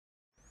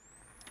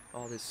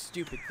Oh, this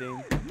stupid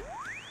thing.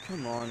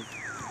 Come on.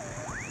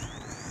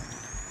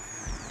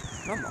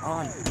 Come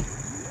on.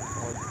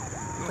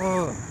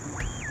 Oh,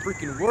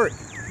 freaking work.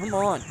 Come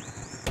on.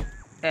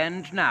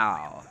 And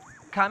now,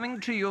 coming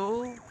to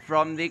you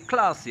from the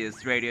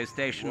classiest radio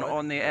station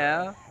on the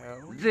air,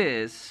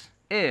 this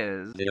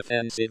is the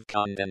Offensive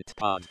Content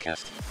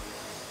Podcast.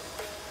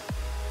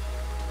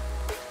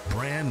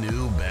 Brand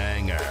new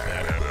banger.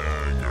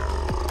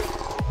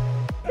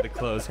 The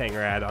clothes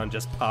hanger add-on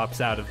just pops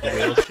out of the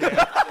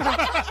wheelchair.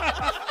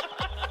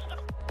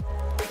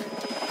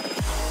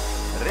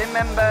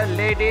 Remember,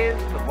 ladies,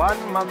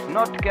 one must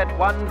not get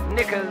one's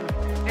knickers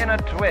in a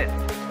twist.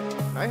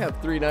 I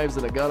have 3 knives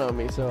and a gun on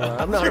me, so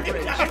I'm not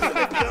afraid.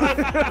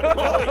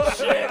 Holy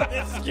shit,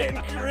 this is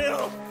getting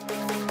real.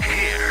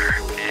 Here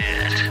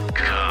it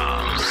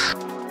comes.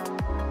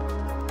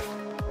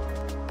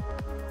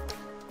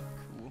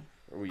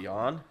 Are we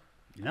on?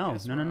 No.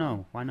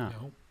 Why not?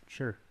 No.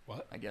 Sure.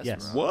 What? I guess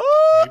Yes. we're on.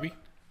 What? Maybe.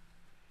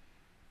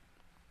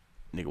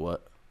 Nigga,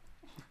 what?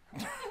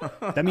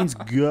 That means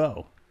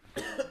go.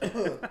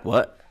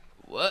 What?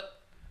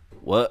 What?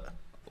 What?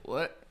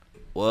 What?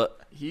 What?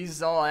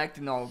 He's all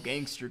acting all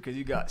gangster because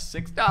you got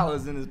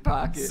 $6 in his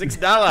pocket. $6. He's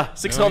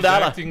 $6.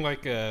 acting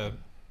like a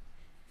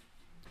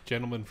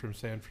gentleman from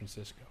San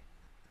Francisco.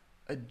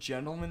 A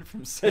gentleman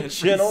from San A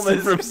Francisco.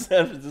 gentleman from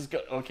San Francisco.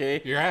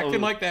 Okay. You're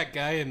acting like that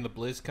guy in the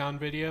BlizzCon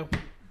video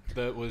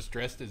that was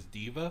dressed as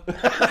Diva.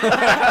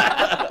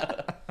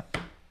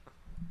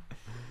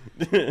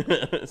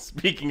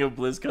 Speaking of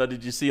BlizzCon,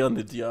 did you see on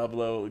the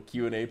Diablo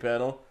Q&A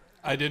panel?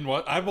 I didn't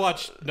watch. I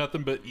watched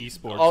nothing but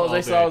esports. All I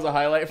saw was a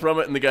highlight from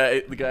it, and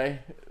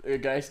the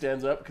guy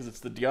stands up because it's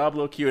the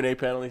Diablo Q&A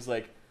panel. He's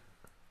like,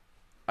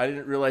 "I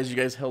didn't realize you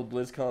guys held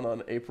BlizzCon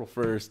on April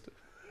 1st."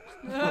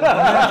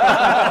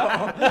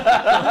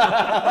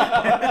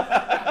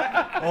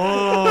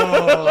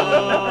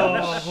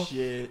 Oh,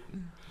 shit.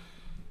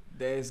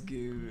 That's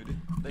good.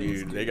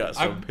 Dude, they got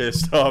some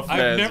pissed off fans.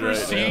 I've never right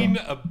seen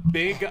now. a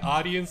big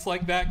audience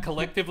like that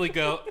collectively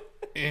go,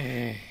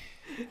 eh,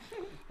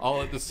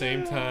 all at the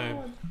same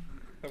time.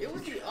 It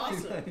would be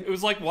awesome. It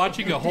was like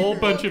watching a whole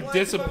bunch of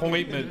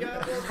disappointment.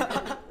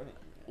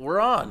 We're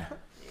on.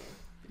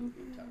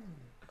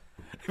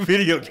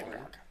 Video game.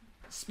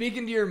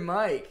 Speaking to your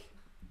mic.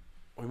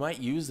 We might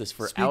use this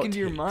for Speaking to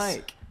your outtakes.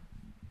 mic.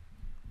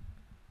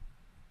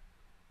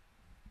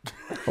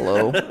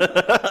 Hello.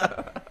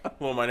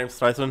 Well, my name's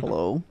Tyson.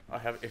 Hello. I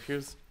have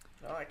issues.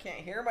 Oh, I can't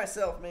hear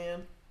myself,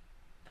 man.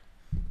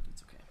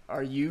 It's okay.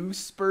 Are you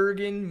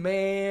Spurgin,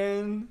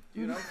 man?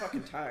 Dude, I'm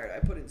fucking tired. I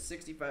put in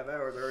 65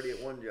 hours already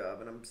at one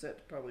job, and I'm set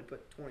to probably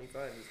put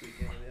 25 this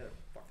weekend. Yeah,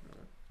 fuck no.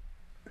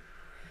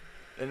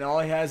 And all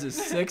he has is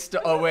 $6.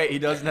 Oh wait, he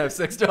doesn't have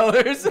 $6. Oh, now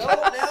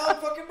I'm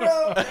fucking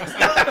broke.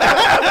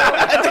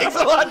 That takes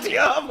a lot,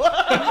 Diablo.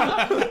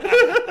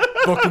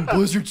 Fucking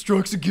Blizzard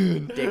strikes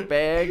again. Dick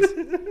bags.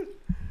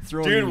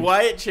 Dude,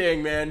 Wyatt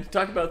Chang, man.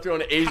 Talk about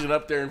throwing an Asian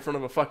up there in front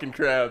of a fucking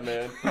crowd,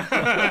 man.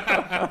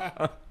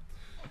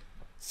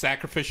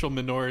 Sacrificial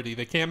minority.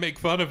 They can't make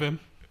fun of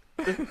him.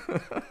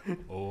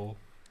 Oh.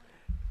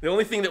 The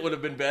only thing that would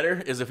have been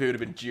better is if he would have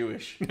been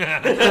Jewish.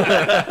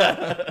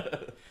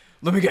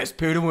 Let me guess,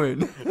 pay to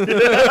win.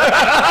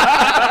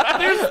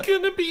 There's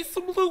gonna be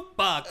some loot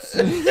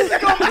boxes.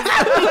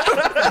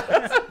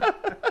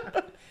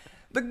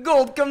 The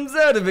gold comes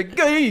out of it,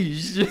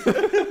 guys. What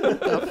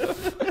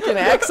kind of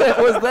accent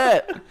was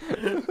that?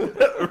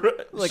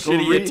 Like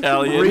shitty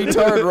Italian.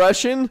 Retard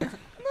Russian?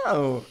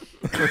 No.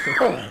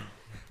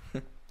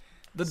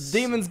 The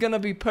demon's gonna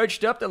be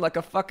perched up there like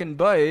a fucking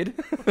bird.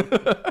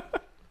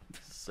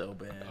 So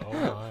bad. Oh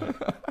my.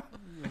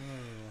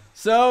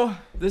 So,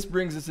 this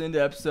brings us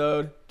into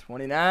episode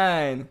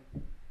 29.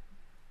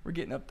 We're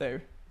getting up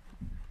there.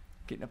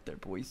 Getting up there,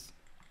 boys.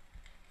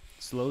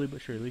 Slowly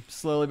but surely.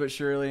 Slowly but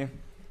surely.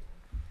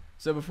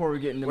 So before we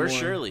get into Where's more...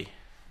 Shirley?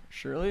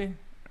 Shirley?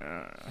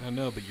 I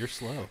know, but you're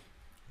slow.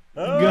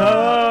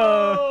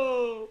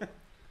 Go!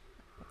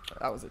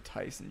 That was a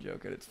Tyson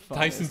joke at its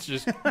finest. Tyson's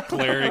just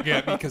glaring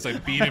at me because I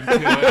beat him to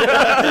it.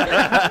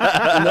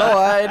 No,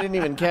 I didn't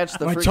even catch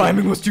the My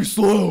timing was too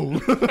slow.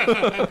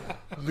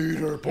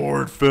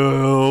 Leaderboard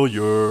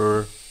failure.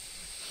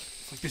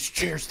 It's like, this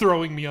chair's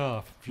throwing me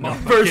off.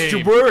 First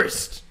to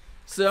worst.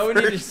 So we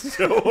need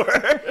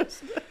to...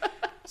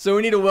 So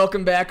we need to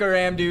welcome back our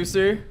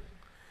Amducer.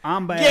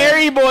 I'm back.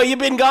 Gary boy, you've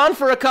been gone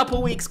for a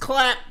couple weeks.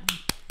 Clap.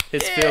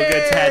 His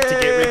feel-goods had to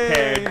get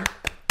repaired.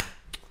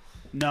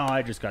 No,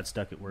 I just got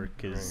stuck at work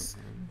because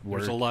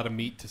There's a lot of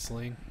meat to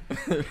sling.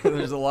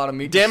 There's a lot of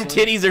meat. Dem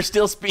titties are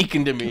still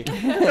speaking to me.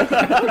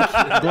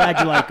 Glad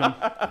you like them.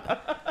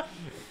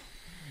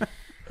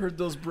 Heard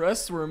those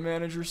breasts were a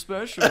manager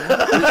special.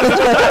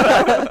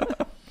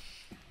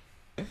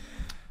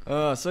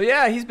 So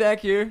yeah, he's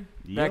back here.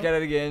 Back at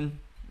it again.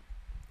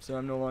 So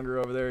I'm no longer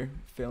over there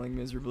failing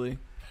miserably.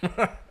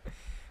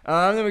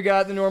 Then we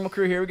got the normal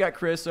crew here. We got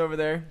Chris over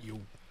there.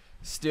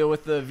 Still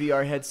with the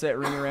VR headset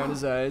ring around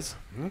his eyes.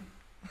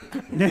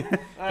 The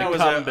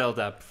cum build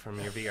up from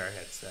your VR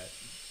headset.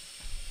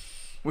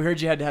 We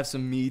heard you had to have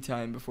some me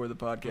time before the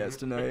podcast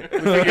tonight. We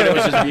figured it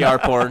was just VR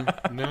porn.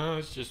 No,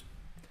 it's just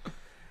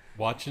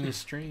watching the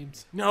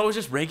streams. No, it was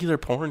just regular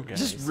porn, guys.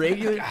 Just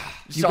regular.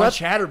 You got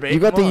Chatterbait. You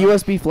got the come on.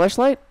 USB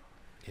flashlight?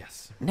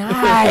 Yes.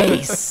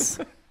 Nice.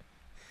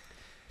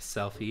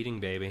 Self-eating,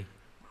 baby.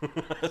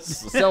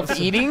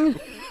 Self-eating?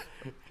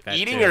 That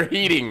Eating too. or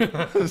heating?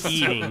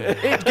 Eating.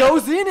 It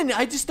goes in, and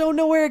I just don't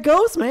know where it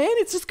goes, man.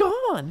 It's just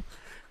gone.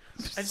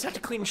 I just have to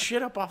clean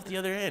shit up off the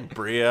other end.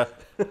 Bria.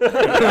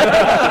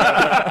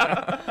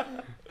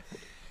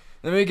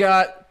 Then we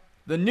got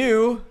the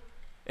new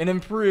and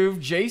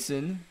improved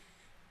Jason.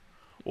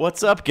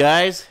 What's up,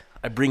 guys?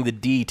 I bring the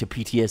D to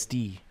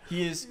PTSD.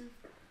 He is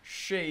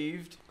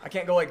shaved. I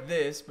can't go like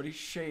this, but he's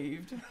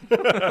shaved.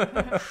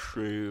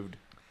 Shaved.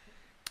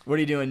 What are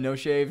you doing? No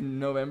shave in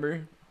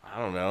November? I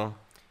don't know.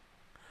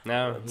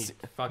 No, he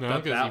fucked No,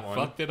 up because that you one.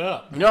 fucked it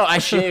up. No, I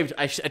shaved.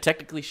 I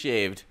technically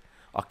shaved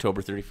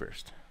October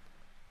 31st.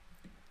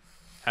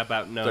 How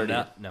about no 30th.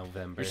 nut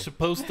November? You're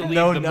supposed to leave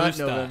No, the not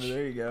mustache. November.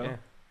 There you go. Yeah.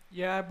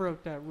 Yeah, I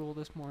broke that rule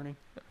this morning.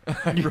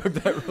 I broke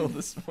that rule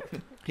this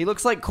morning. He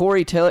looks like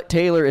Corey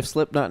Taylor if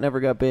Slipknot never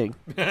got big.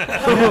 He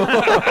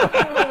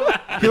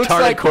looks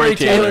like Corey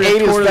Taylor. Ate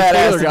his Corey fat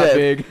ass Taylor to got death.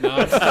 big. No,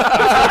 it's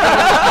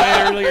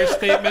my earlier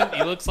statement.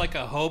 He looks like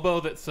a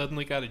hobo that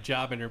suddenly got a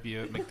job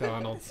interview at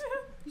McDonald's.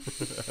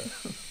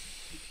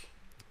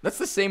 That's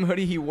the same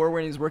hoodie he wore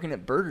when he was working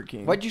at Burger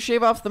King. Why'd you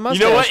shave off the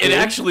mustache? You know what? It dude?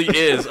 actually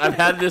is. I've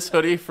had this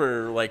hoodie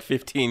for like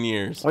 15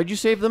 years. Why'd you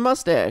shave the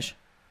mustache?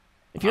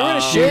 If you're gonna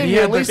Dude, shave, he you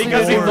had at the least big need to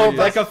Because he be looked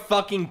Glorious. like a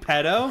fucking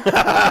pedo?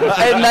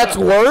 and that's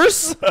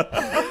worse.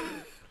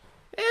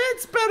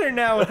 It's better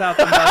now without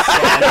the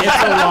mustache.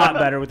 It's a lot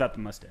better without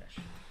the mustache.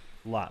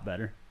 A lot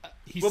better.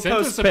 He We'll sent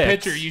post us a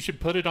pics. picture. You should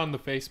put it on the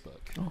Facebook.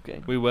 Okay.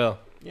 We will.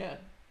 Yeah.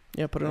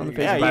 Yeah, put it on the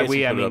Yeah, Facebook. you By guys we,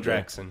 can I put it mean up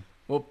there. Drexen.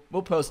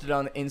 We'll post it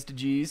on the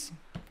Insta-Gs.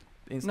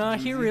 Nah,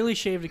 he really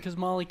shaved it because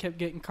Molly kept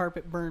getting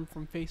carpet burn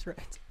from face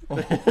rats.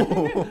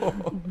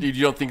 Dude,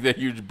 you don't think that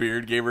huge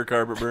beard gave her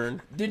carpet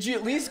burn? Did you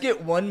at least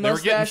get one They were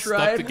getting mustache stuck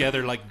ride?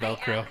 together like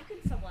Velcro.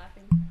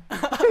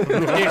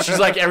 Dude, she's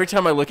like, every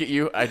time I look at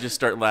you, I just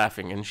start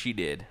laughing, and she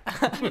did.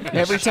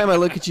 Every time I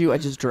look at you, I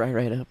just dry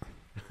right up.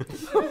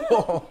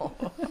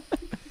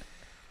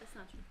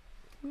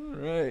 All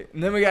right.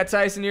 And then we got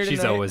Tyson here tonight.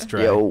 She's always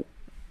dry. Yo.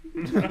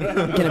 I'm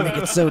gonna make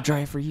it so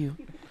dry for you.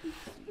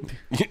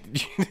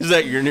 Is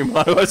that your new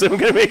motto? I said, I'm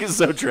going to make it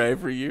so dry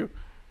for you.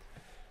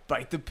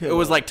 Bite the pillow. It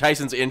was like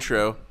Tyson's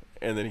intro,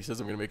 and then he says,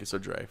 I'm going to make it so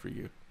dry for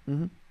you.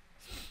 Mm-hmm.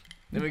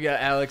 Then we got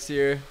Alex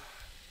here.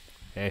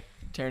 Hey.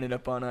 Tearing it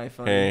up on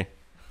iPhone. Hey.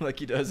 Like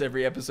he does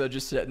every episode,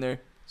 just sitting there,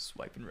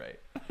 swiping right.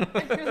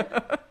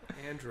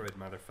 Android,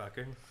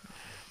 motherfucker.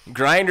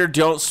 Grinder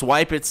don't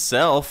swipe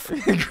itself.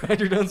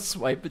 Grinder don't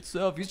swipe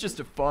itself. He's just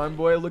a farm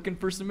boy looking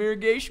for some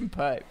irrigation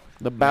pipe.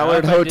 The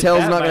Ballard Now, if I did Hotel's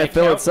that, not my gonna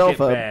fill account itself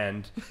would up. get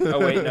banned. Oh,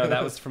 wait, no,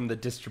 that was from the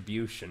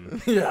distribution.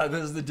 Yeah,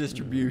 this is the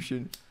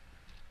distribution.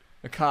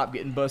 A cop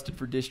getting busted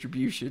for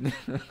distribution.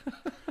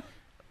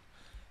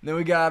 Then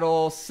we got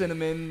old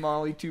Cinnamon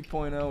Molly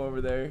 2.0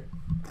 over there.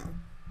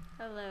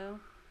 Hello.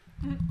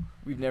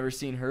 We've never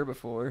seen her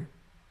before.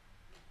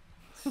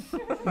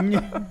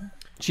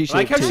 She I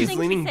like how shaved she's too.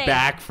 leaning say.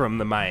 back from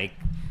the mic.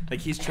 Like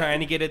he's trying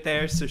to get it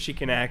there so she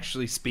can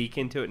actually speak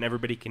into it and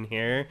everybody can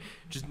hear her.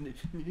 Just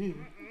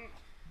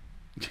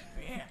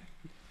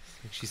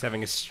she's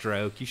having a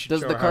stroke. You should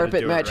Does show the her how to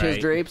carpet do match it his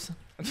right. drapes?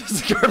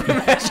 Just carpet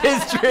match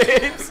his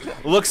drapes.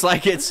 Looks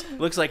like it's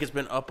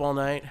been up all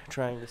night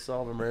trying to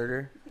solve a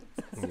murder.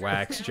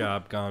 Wax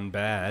job gone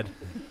bad.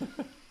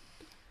 Oh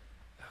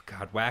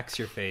God, wax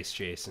your face,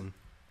 Jason.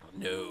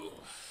 No.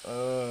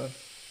 It'd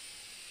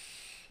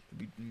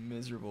be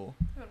miserable.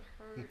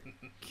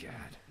 God.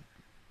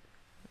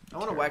 I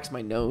want to wax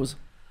my nose.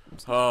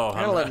 Oh,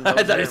 I don't let him I know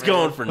thought there, he's man.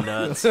 going for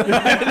nuts.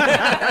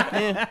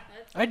 Yeah.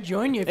 I'd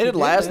join you if you It'd did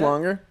last that.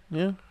 longer.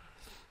 Yeah.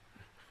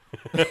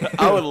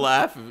 I would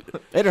laugh. It'd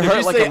Did hurt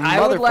you like say a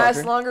I would last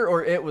motherfucker. longer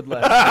or it would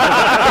last?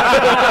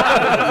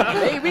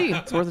 Maybe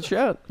it's worth a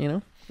shot. You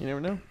know, you never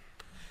know.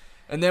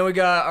 And then we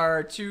got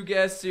our two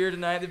guests here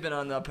tonight. They've been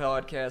on the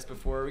podcast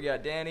before. We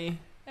got Danny.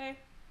 Hey.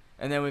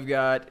 And then we've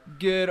got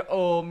good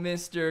old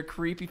Mr.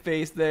 Creepy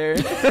Face there.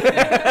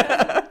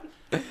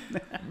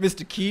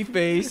 Mr. Key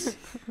Face.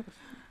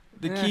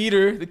 The Yeah.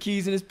 Keeter. The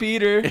keys in his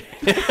Peter.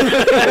 He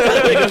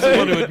doesn't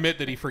want to admit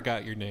that he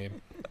forgot your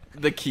name.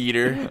 The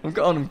Keeter. I'm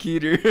calling him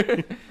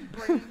Keeter.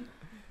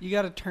 You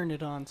got to turn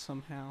it on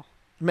somehow.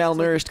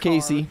 Malnourished car.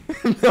 Casey.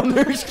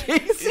 Malnourished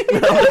Casey.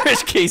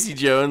 There's Casey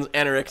Jones,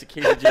 anorexic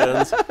Casey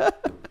Jones.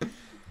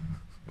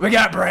 We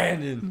got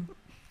Brandon.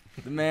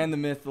 The man, the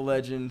myth, the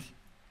legend.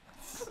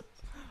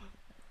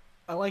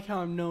 I like how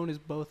I'm known as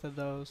both of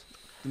those.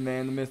 The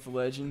man, the myth, the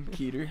legend.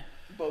 Keeter.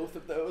 Both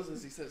of those,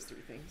 as he says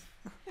three things.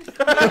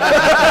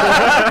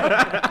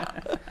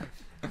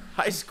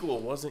 High school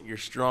wasn't your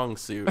strong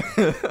suit.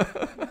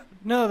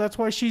 No, that's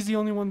why she's the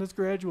only one that's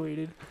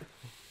graduated.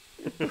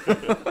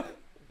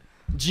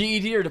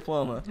 GED or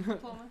diploma?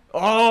 Diploma.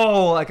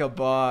 Oh, like a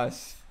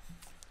boss.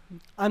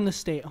 I'm the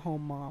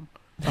stay-at-home mom.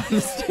 I'm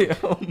the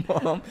stay-at-home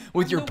mom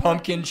with your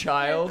pumpkin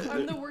child.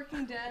 I'm the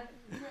working dad.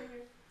 Right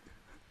here.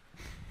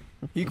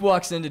 He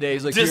walks in today.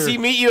 He's like, Does "Here." he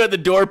meet you at the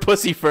door,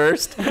 pussy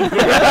first?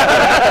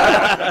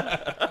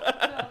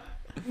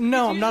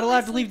 No, I'm not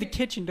allowed to leave the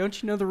kitchen.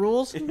 Don't you know the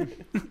rules?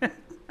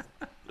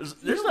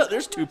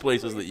 There's two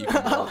places that you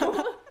can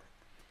go.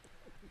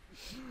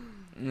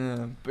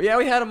 Yeah. But yeah,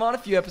 we had him on a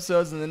few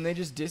episodes, and then they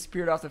just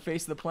disappeared off the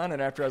face of the planet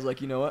after I was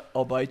like, you know what?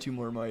 I'll buy 2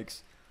 more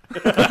mics.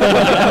 That's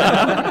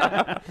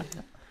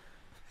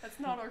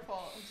not our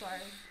fault. I'm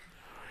sorry.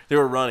 They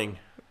were running.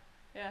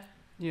 Yeah.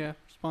 Yeah,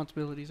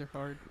 responsibilities are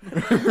hard.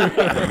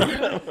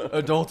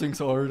 Adulting's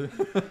hard.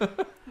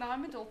 No,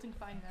 I'm adulting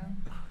fine now.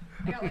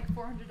 I got like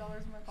 $400 in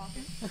my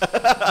pocket.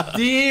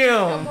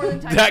 Damn. More than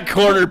time That to-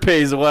 corner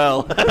pays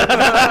well.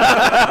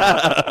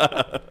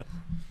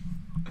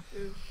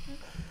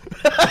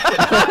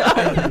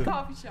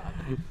 Coffee shop.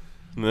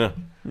 Yeah.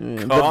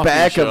 The Coffee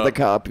back of shop. the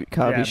coffee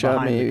Yeah,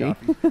 shop, behind the maybe.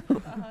 coffee.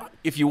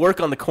 If you work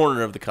on the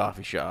corner of the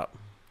coffee shop,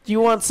 Do you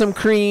want some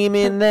cream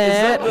in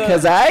that? that the-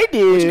 Because I Which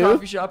do.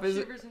 coffee shop is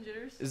it? Sugars and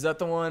jitters. Is that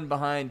the one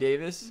behind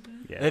Davis?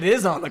 Yeah. It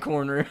is on the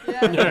corner.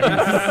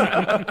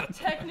 Yeah.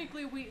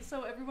 Technically,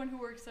 so everyone who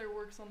works there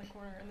works on the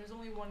corner, and there's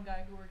only one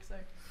guy who works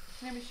there.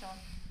 His name is Sean.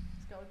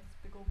 He's got like this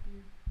big old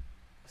beard.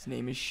 His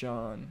name is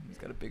Sean. He's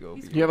got a big old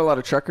He's beard. Do you have a lot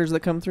of truckers that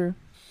come through?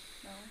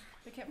 No,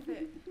 they can't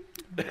fit.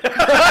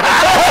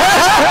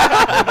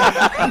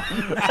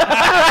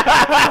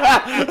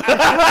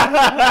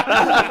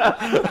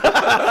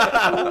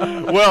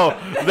 well,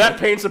 that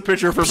paints a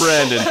picture for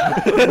Brandon.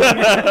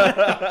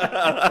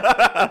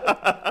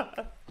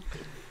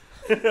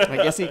 I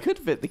guess he could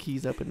fit the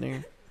keys up in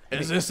there.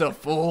 Is this a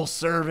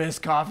full-service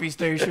coffee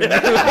station?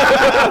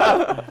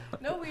 No,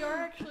 we are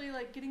actually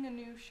like getting a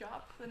new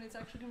shop, and it's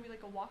actually gonna be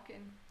like a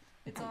walk-in.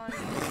 It's on.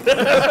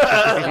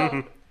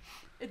 So,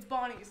 it's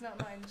Bonnie's,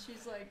 not mine.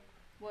 She's like,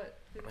 what,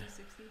 50,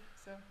 60?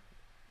 So.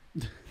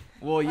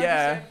 Well,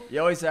 yeah. You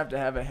always have to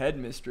have a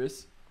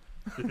headmistress.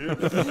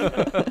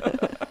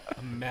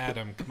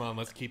 Madam, come on,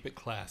 let's keep it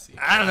classy.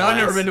 I don't know. I've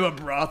never been to a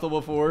brothel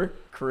before.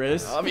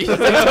 Chris. I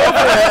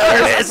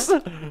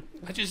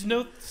just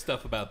know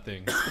stuff about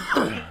things.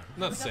 I'm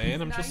not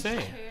saying, I'm just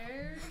saying.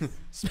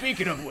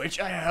 Speaking of which,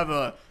 I have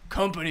a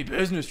company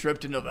business trip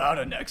to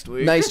Nevada next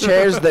week. Nice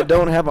chairs that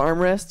don't have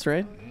armrests,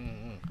 right?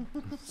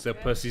 So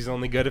pussy's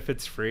only good if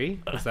it's free?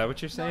 Is that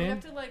what you're No, you saying?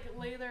 have to like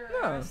lay their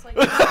ass like.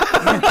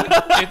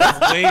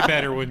 It's way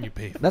better when you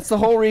pay for it. That's the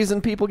whole reason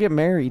people get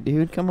married,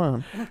 dude. Come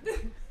on.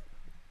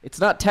 It's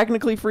not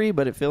technically free,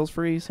 but it feels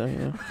free, so you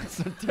know.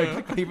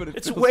 Technically, but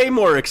It's way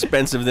more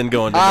expensive than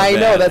going to I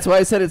Nevada. know, that's why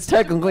I said it's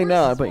technically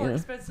not, but you More know.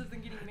 expensive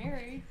than getting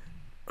married.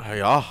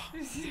 Yeah.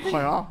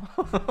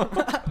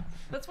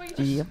 That's why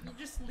you Yeah.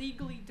 just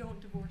legally don't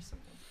divorce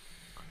someone,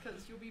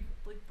 because you'll be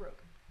like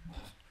broke.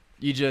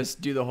 You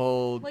just do the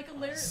whole Like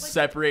a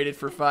separated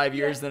for 5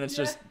 years, then it's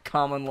just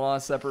common law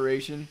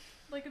separation.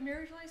 Like a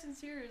marriage license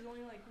here is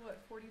only like what,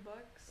 $40?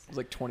 It's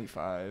like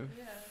 25.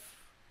 Yeah.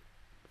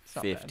 It's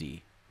not bad.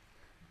 50.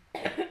 I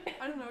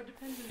don't know. It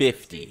depends. on the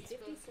 50. states,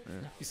 but-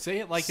 You say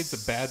it like it's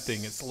a bad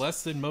thing. It's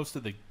less than most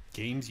of the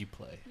games you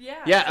play. Yeah.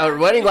 Yeah, a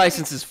wedding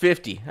license is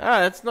 50.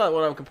 That's not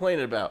what I'm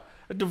complaining about.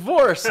 A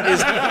divorce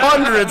is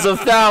hundreds of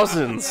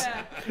thousands.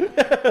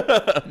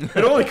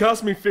 It only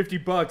cost me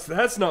 $50.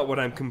 That's not what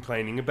I'm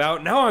complaining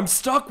about. Now I'm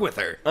stuck with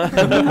her.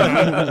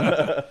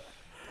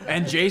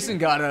 And Jason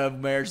got a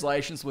marriage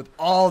license with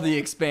all the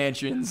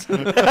expansions. So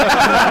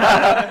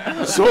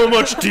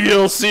much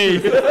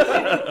DLC.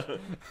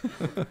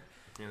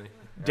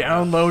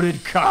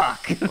 Downloaded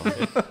cock.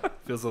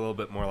 Feels a little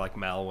bit more like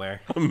malware.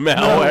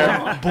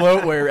 Malware.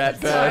 Bloatware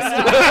at best.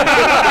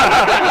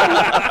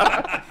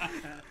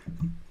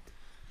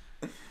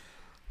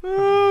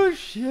 Oh,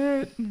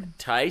 shit.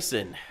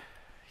 Tyson,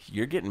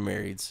 you're getting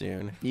married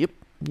soon. Yep.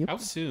 How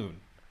soon?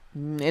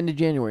 End of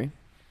January.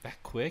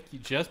 That quick? You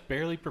just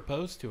barely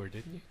proposed to her,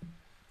 didn't you?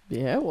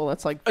 Yeah, well,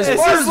 that's like. This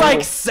is like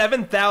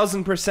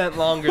 7,000%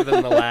 longer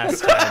than the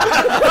last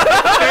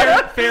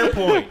time. Fair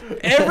point.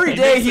 Every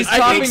day he's I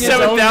topping think his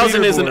own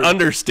 7,000 is an leaderboard.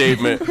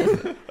 understatement.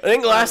 I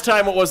think last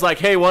time it was like,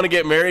 "Hey, want to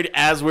get married?"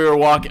 As we were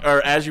walking,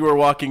 or as you were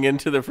walking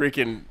into the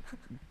freaking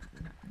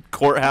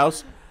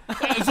courthouse.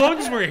 As long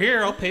as we're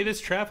here, I'll pay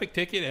this traffic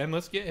ticket and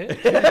let's get hit.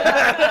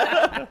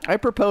 I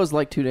proposed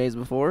like 2 days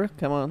before.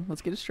 Come on,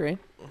 let's get it straight.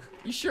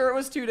 You sure it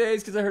was 2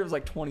 days? Because I heard it was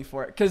like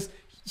 24. Because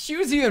she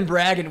was even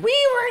bragging. We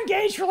were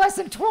engaged for less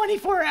than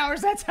 24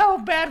 hours. That's how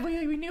bad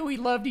we knew we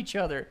loved each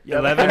other.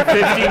 Yep.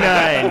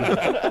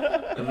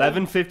 11:59.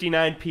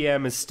 11:59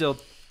 p.m. is still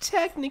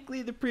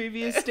technically the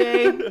previous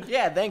day.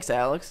 Yeah, thanks,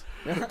 Alex.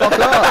 Fuck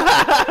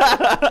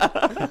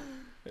off.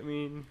 I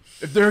mean,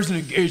 if there's an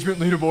engagement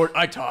leaderboard,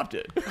 I topped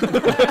it.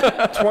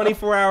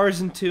 24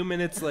 hours and 2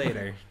 minutes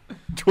later.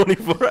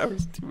 24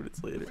 hours, 2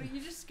 minutes later. But you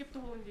just skip the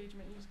whole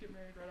engagement. You just get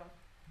married right off.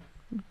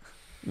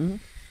 Mm-hmm.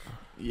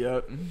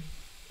 Yep.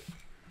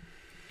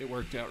 It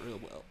worked out real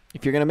well.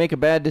 If you're gonna make a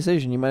bad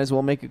decision, you might as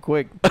well make it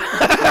quick. It's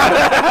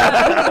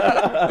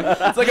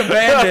like a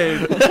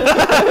Band-Aid.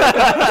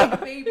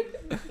 Baby.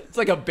 It's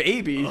like a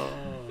baby.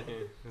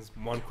 It's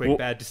One quick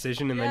bad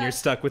decision, and then you're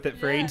stuck with it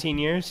for 18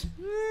 years.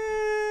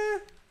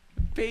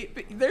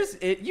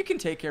 You can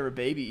take care of a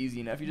baby easy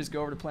enough. You just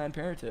go over to Planned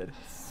Parenthood.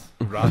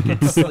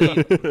 Rocket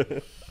sleep.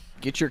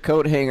 Get your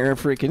coat hanger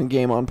freaking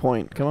game on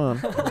point. Come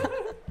on.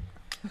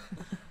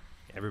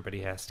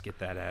 Everybody has to get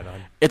that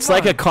add-on. It's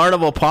like a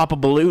carnival pop a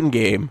balloon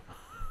game.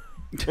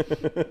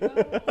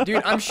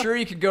 Dude, I'm sure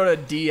you could go to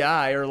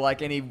DI or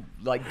like any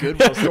like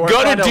Goodwill store. Go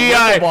to find a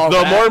DI, wiffle ball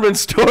the bat. Mormon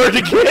store,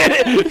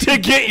 to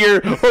get your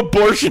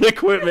abortion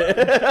equipment.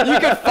 You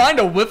could find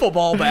a wiffle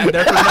ball bat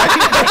there for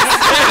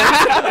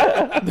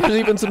 99 cents. There's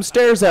even some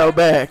stairs out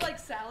back. Like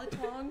salad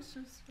tongs.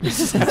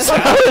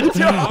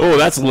 Oh,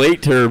 that's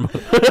late term.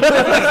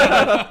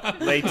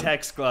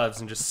 Latex gloves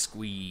and just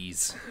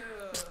squeeze.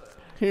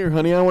 Here,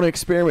 honey, I want to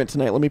experiment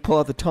tonight. Let me pull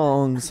out the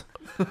tongs.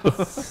 You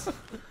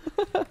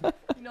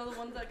know the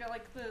ones that got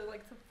like the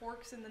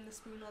forks and then the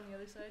spoon on the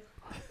other side.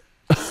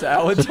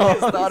 Salad tongs.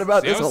 Thought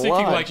about this I was a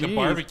thinking lot. like the Jeez.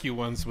 barbecue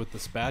ones with the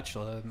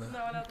spatula. And the...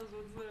 No, not those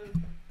ones. The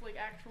like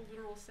actual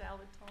literal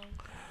salad tongs.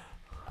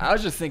 I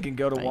was just thinking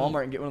go to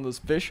Walmart and get one of those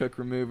fish hook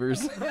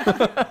removers.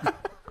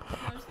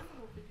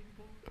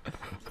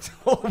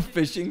 Whole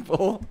fishing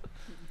pole.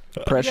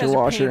 Pressure you guys are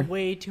washer. paying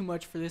way too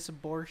much for this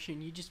abortion.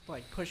 You just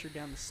like push her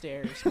down the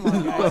stairs. Come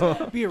on,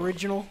 guys. Be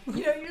original.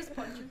 You know, you just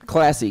punch her.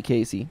 Classy,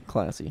 Casey.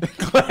 Classy.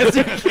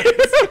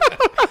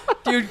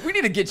 Dude, we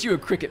need to get you a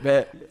cricket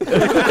bat.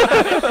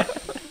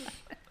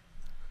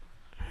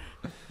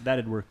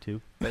 That'd work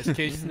too. Best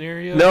case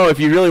scenario. No, if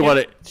you really want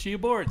it. She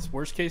aborts.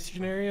 Worst case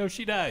scenario,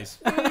 she dies.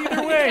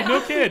 Either way, no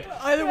kid.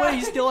 Either way,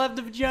 you still have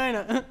the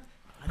vagina.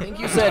 I think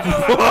you said.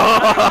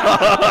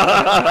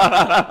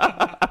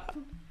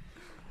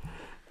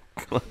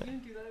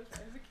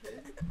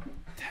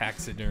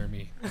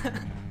 Taxidermy.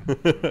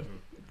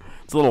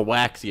 It's a little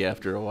waxy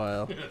after a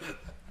while.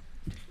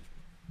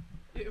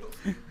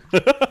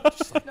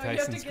 Just like No, you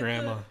have to Tyson's get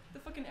grandma. The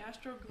fucking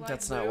Astroglide.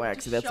 That's not glue,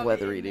 waxy, just that's shove it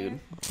leathery, in there.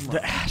 dude. The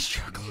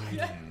Astroglide.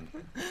 Yeah.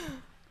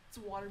 It's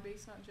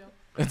water-based, not gel.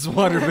 It's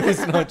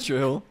water-based, not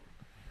gel.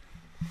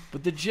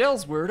 But the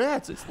gel's where it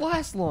at. It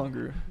lasts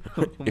longer.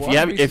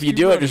 If you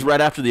do it just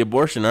right after the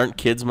abortion, aren't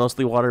kids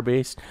mostly water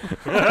based?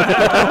 You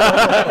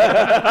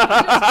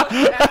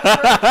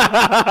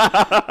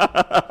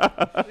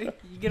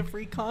get a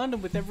free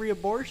condom with every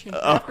abortion.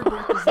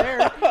 Afterbirth is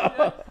there.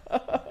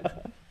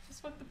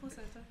 Just fuck the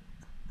placenta.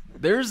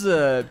 There's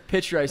a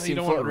picture I you seen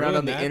don't floating wanna around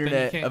on ruin the that, then you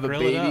internet can't of a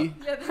grill it baby.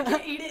 Yeah, they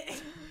can't eat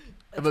it.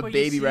 Of a why you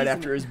baby right season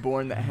after it was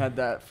born that had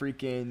that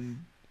freaking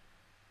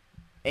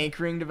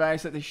anchoring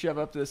device that they shove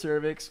up to the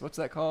cervix. What's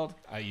that called?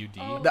 IUD.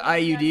 Oh. The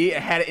IUD.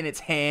 It had it in its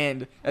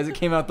hand as it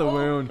came out the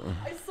wound.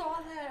 I saw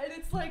that, and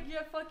it's like,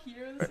 yeah, fuck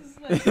you. This is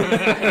like,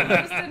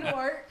 this didn't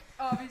work,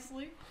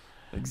 obviously.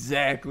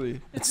 Exactly.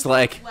 It's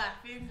like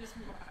laughing, just.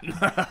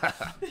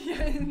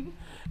 Yeah.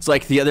 it's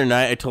like the other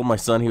night I told my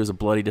son he was a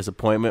bloody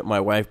disappointment. My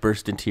wife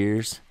burst in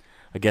tears.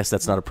 I guess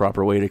that's not a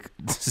proper way to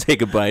say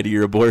goodbye to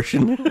your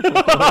abortion.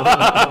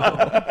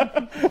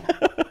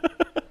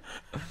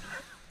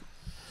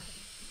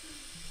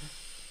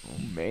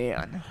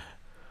 Man.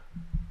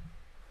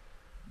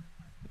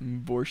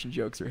 Abortion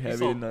jokes are He's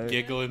heavy all tonight.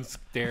 giggling,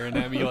 staring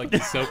at me like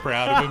he's so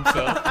proud of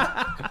himself.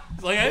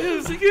 He's like, I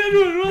didn't see good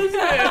one, was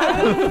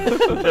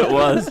it? It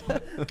was.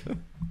 Start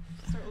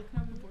looking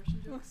up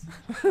abortion jokes.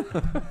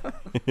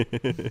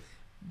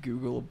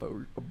 Google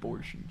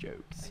abortion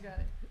jokes. I got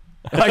it.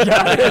 I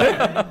got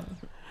it.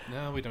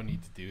 No, we don't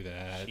need to do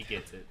that. She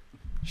gets it.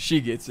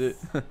 She gets it.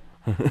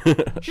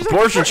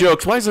 Abortion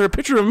jokes. Why is there a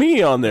picture of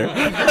me on there?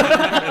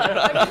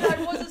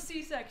 I was a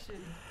C-section.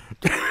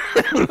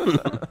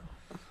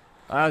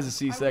 I was a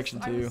C-section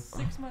I too. was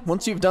 6 months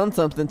Once you've old. done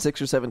something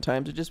 6 or 7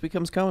 times, it just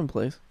becomes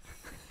commonplace.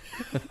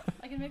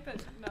 I can make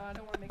that. No, I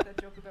don't want to make that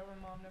joke about my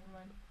mom. Never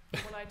mind.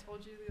 When I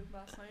told you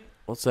last night,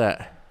 What's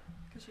that?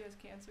 because she has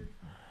cancer.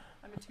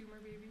 I'm a tumor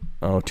baby.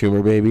 Oh,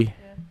 tumor baby. Yeah.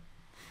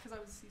 Because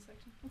I was a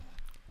C-section.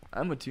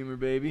 I'm a tumor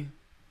baby.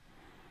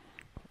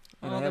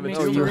 And Oh, I that have a makes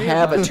No, It's you real.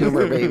 have a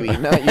tumor baby,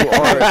 not you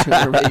are a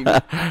tumor baby.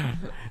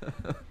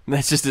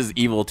 That's just his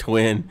evil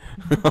twin.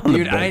 on the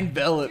Dude, I bed.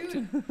 enveloped.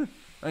 Dude,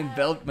 I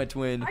enveloped my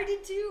twin. I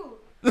did too.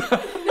 No,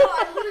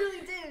 I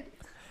literally did.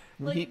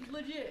 Like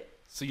legit.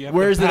 So you have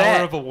Where's the it power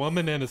at? of a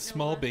woman and a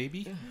small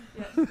baby?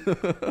 Yeah.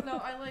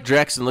 No, I like.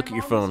 Jackson, look my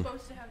at your mom was phone.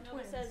 supposed to have No,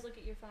 twins, it says look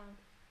at your phone.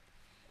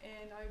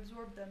 and I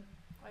absorbed them.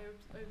 I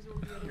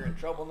absorbed the other You're in one.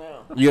 trouble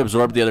now. You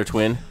absorbed the other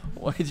twin.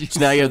 Why did you? So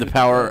now you have the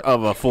power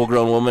of a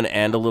full-grown woman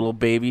and a little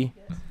baby.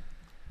 Yes.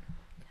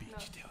 No,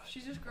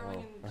 she's just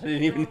growing. I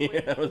And didn't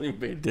even. I wasn't even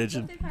paying What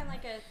attention. if they find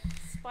like a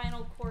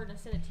spinal cord and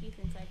a set of teeth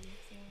inside you?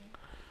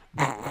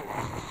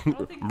 I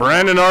don't think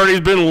Brandon already's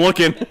been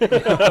looking.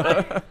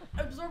 I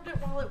absorbed it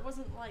while it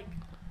wasn't like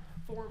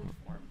formed.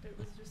 It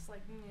was just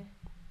like, meh.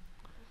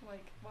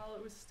 Like while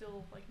it was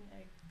still like an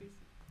egg,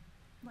 basically.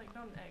 Like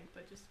not an egg,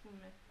 but just meh.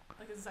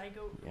 Like a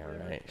zygote. Yeah, or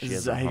whatever. right. She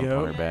has a hump on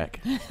Zygote? her back.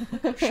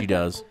 She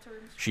does. Medical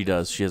terms. She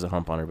does. She has a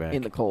hump on her back.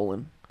 In the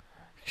colon.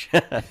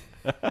 I have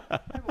a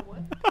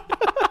what?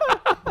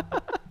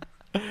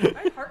 I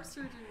had heart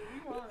surgery.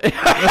 What do you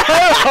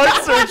want?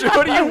 Heart surgery.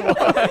 What do you want?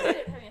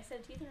 I said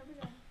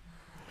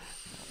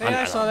Hey,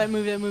 I saw that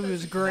movie. That movie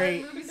was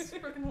great. That movie's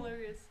freaking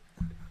hilarious.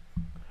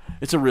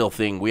 It's a real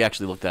thing. We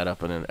actually looked that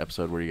up in an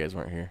episode where you guys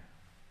weren't here.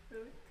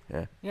 Really?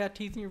 Yeah. Yeah,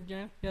 teeth in your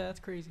vagina. Yeah, that's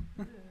crazy.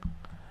 I'm good.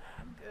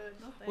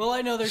 No thanks. Well,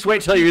 I know there's. Just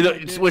wait till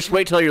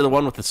you're the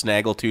one with the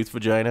snaggle tooth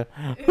vagina.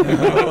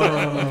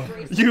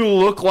 You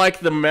look like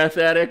the meth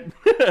addict.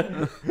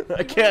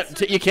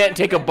 You can't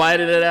take a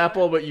bite of that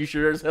apple, but you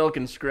sure as hell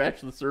can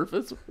scratch the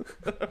surface.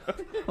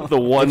 The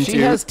one If she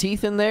tooth. has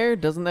teeth in there,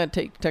 doesn't that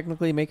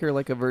technically make her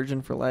like a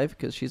virgin for life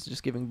because she's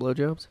just giving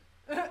blowjobs?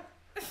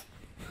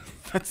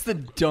 That's the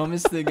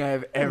dumbest thing I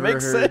have ever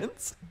Makes heard.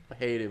 sense. I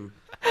hate him.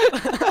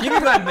 Give me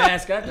my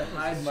mask. I have to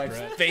hide my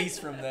face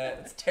from that.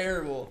 It's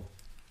terrible.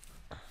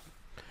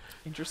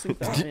 Interesting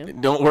thought,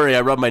 man. Don't worry,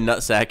 I rubbed my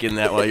nutsack in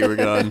that while you were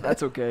gone.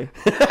 That's okay.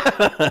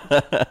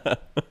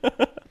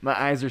 My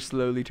eyes are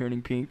slowly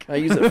turning pink. I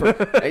use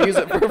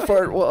it for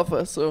fart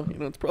waffle, so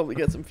it's probably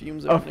got some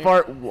fumes. A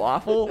fart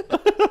waffle?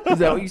 Is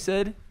that what you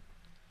said?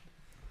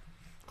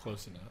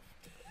 Close enough.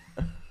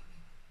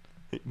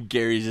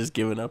 Gary's just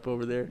giving up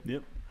over there.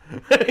 Yep.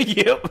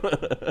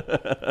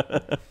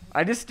 Yep.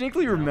 I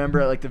distinctly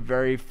remember at like the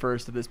very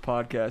first of this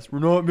podcast, we're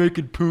not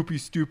making poopy,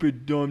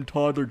 stupid, dumb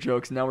toddler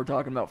jokes. Now we're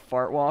talking about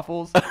fart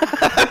waffles.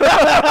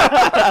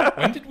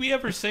 When did we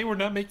ever say we're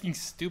not making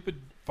stupid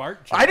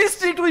fart jokes? I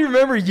distinctly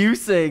remember you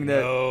saying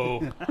that.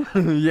 No.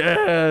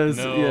 Yes.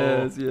 No.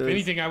 Yes. If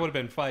anything, I would have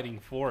been fighting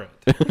for it.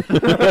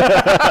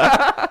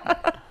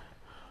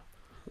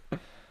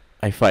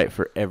 I fight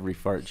for every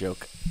fart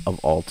joke of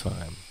all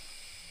time.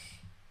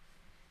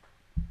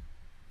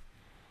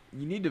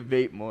 You need to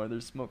vape more.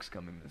 There's smokes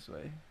coming this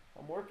way.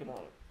 I'm working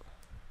on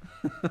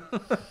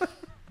it.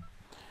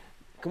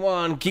 Come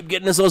on, keep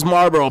getting us those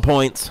Marlboro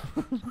points.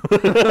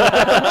 Is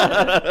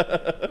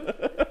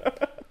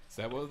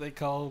that what they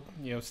call,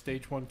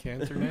 stage 1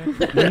 cancer now?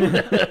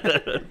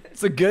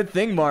 It's a good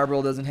thing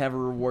Marlboro doesn't have a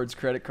rewards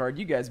credit card.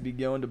 You guys be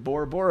going to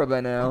Bora Bora by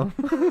now.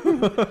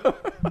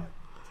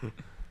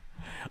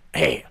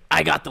 Hey,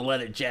 I got the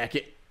leather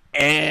jacket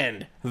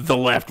and the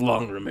left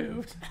lung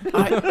removed.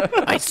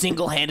 I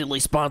single-handedly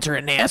sponsor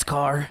a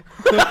NASCAR.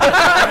 Yeah,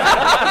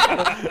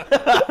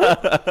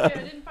 I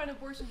didn't find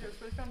abortion jokes,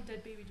 but I found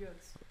dead baby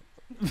jokes.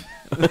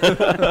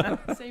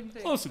 Same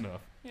thing. Close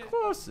enough. Yeah.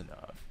 Close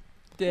enough.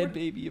 Dead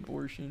baby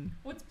abortion.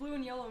 What's blue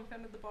and yellow and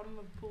found at the bottom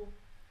of the pool?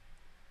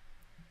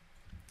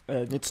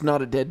 It's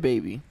not a dead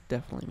baby.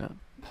 Definitely not.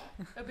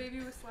 A baby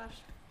with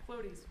slashed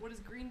floaties. What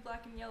is green,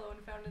 black, and yellow and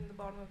found in the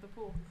bottom of the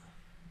pool?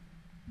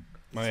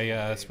 My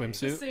The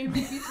swimsuit. same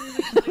baby 3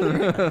 weeks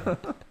later.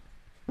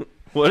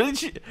 What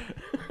did you...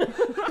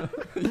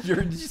 Did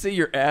you say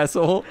your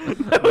asshole? No,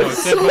 it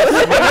said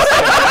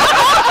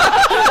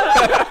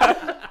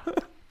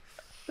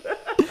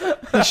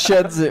my He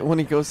sheds it when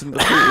he goes into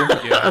the pool.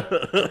 Yeah.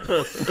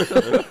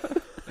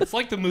 It's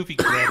like the movie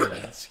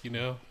Gremlins,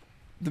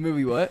 The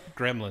movie what?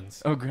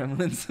 Gremlins. Oh,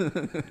 Gremlins.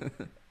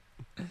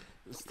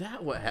 Is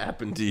that what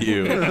happened to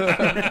you?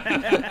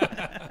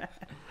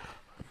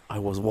 I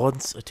was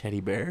once a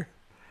teddy bear,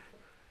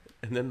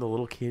 and then the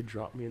little kid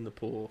dropped me in the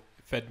pool.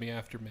 Fed me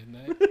after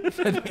midnight.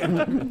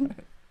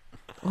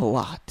 A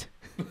lot.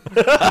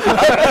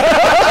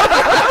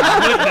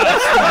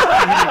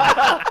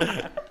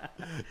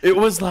 It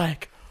was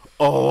like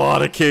a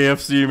lot of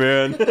KFC,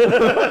 man.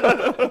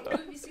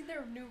 Have you seen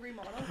their new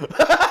remodel?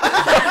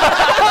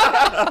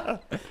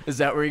 Is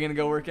that where you're going to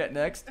go work at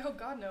next? Oh,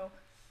 God, no.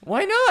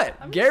 Why not?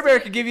 I'm Gary just Bear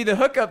saying- could give you the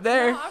hookup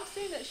there. No, I'm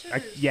saying that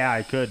sugars. Yeah,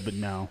 I could, but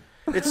no.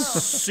 It's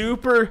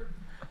super...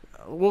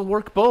 We'll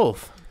work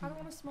both. I don't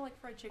want to smell like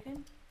fried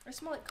chicken. I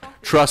smell like coffee.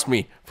 Trust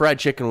me, fried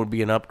chicken would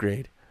be an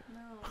upgrade.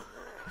 No.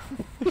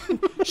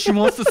 She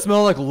wants to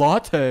smell like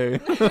latte.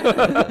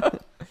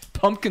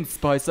 Pumpkin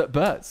spice at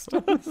best. I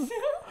want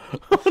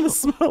to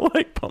smell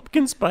like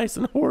pumpkin spice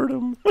and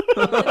whoredom.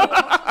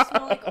 I also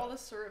smell like all the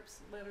syrups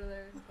that are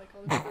there. Like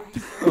all the fruity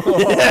syrups.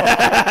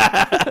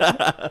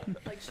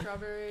 Like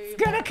strawberry.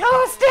 It's gonna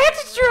cost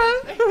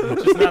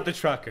extra. Just not the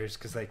truckers,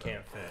 because they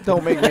can't fit.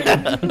 Don't make me.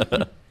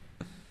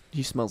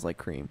 He smells like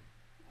cream.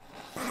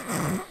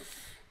 I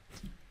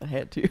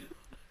had to.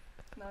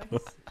 Nice.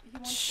 He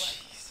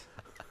wants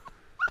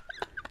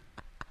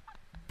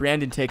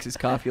Brandon takes his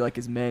coffee like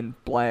his men,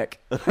 black.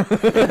 He doesn't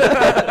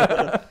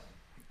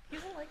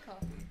like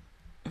coffee.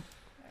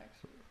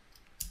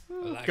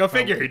 Actually. Go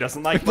figure, he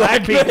doesn't like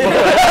black people.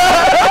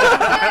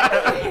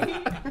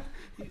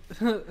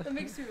 That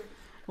makes you.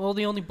 Well,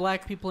 the only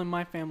black people in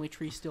my family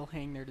tree still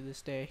hang there to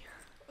this day.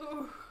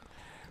 Ooh.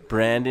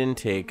 Brandon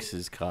takes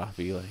his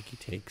coffee like he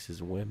takes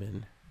his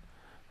women.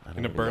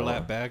 In a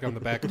burlap bag on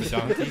the back of a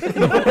donkey.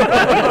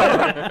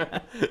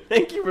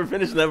 Thank you for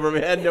finishing that for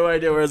me. I had no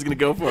idea where I was going to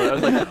go for it. I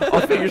was like,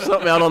 I'll figure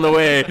something out on the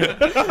way.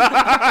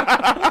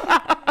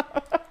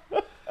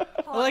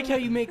 I like how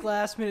you make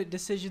last-minute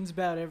decisions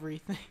about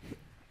everything.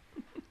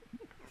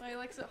 He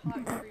likes it hot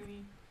and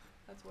creamy.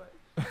 That's what.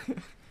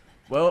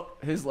 Well,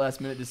 his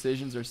last-minute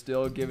decisions are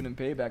still giving him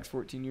paybacks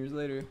 14 years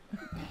later.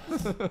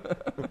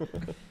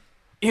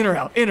 In or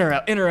out, in or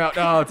out, in or out.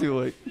 Oh, too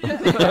late.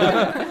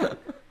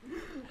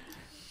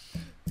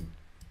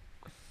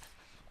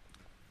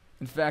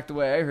 In fact, the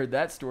way I heard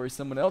that story,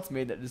 someone else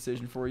made that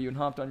decision for you and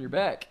hopped on your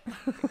back.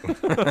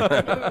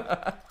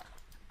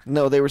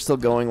 No, they were still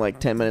going like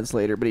 10 minutes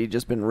later, but he'd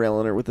just been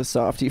railing her with a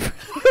softie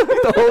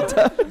the whole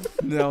time.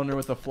 Nailing her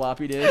with a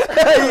floppy disk.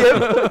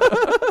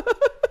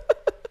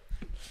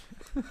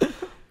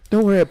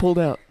 Don't worry, I pulled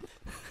out.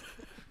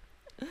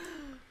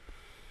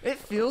 It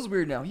feels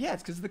weird now. Yeah,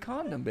 it's because of the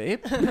condom,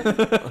 babe.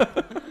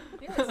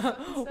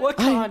 What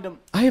condom?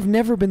 I have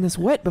never been this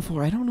wet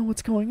before. I don't know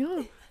what's going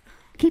on.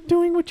 Keep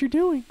doing what you're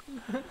doing.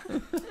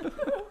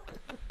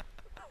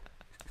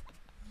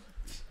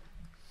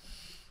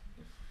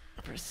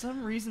 For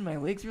some reason, my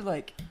legs are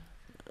like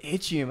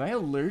itchy. Am I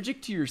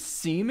allergic to your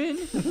semen?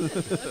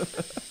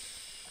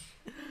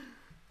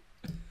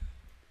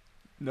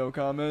 No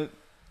comment.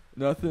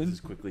 Nothing. This is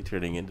quickly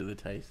turning into the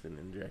Tyson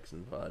and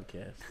Jackson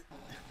podcast.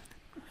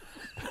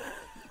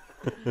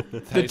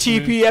 The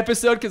TP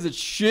episode because it's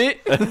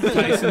shit.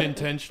 Tyson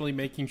intentionally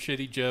making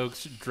shitty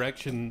jokes.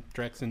 Drexen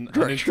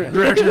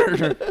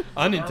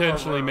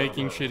unintentionally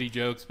making shitty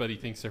jokes, but he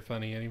thinks they're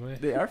funny anyway.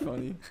 They are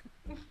funny.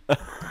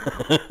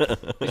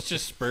 He's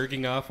just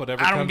spurging off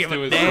whatever I don't comes give to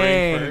a his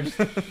dang. brain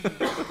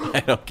first.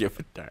 I don't give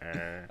a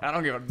dang. I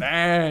don't give a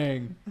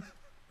dang.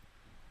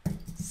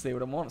 Say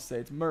what I want to say.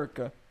 It's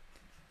America.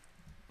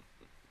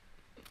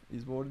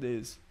 Is what it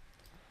is.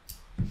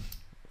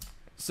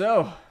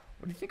 So,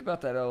 what do you think about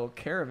that old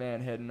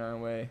caravan heading our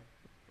way?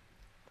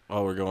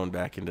 Oh, we're going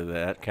back into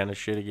that kind of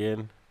shit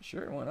again?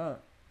 Sure, why not?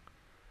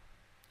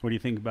 What do you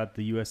think about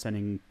the U.S.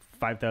 sending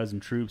 5,000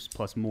 troops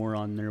plus more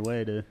on their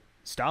way to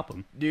stop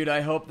them? Dude,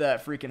 I hope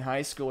that freaking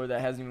high schooler that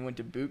hasn't even went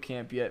to boot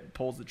camp yet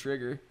pulls the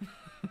trigger.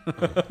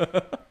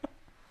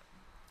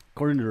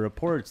 According to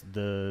reports,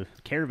 the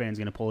caravan's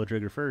going to pull the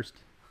trigger first.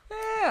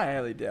 I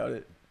highly doubt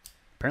it.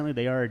 Apparently,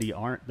 they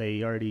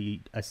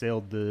already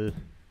assailed the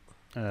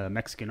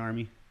Mexican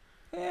army.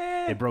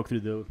 They broke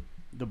through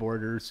the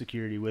border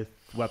security with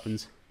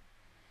weapons.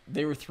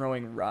 They were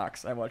throwing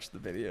rocks. I watched the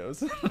videos.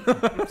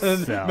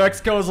 So.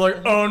 Mexico was like,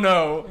 oh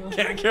no,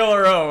 can't kill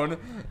our own.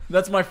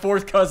 That's my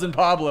fourth cousin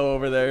Pablo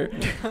over there.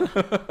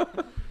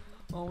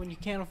 Well, when you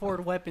can't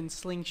afford weapons,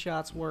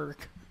 slingshots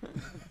work.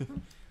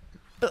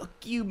 Fuck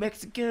you,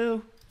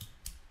 Mexico.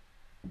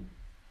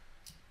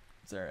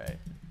 It's alright.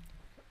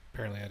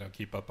 Apparently, I don't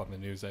keep up on the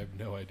news. I have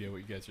no idea what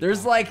you guys are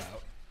There's talking like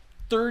about.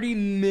 30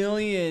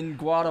 million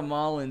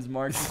Guatemalans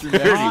marching through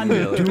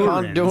Mexico.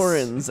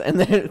 Hondurans. And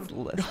then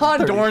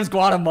Hondurans,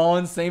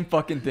 Guatemalans, same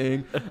fucking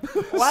thing.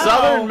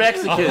 Southern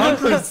Mexicans.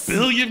 100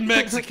 billion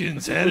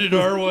Mexicans headed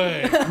our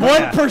way.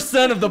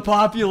 1% of the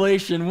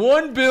population.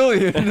 1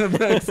 billion of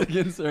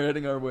Mexicans are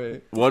heading our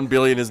way. 1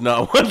 billion is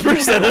not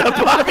 1% of the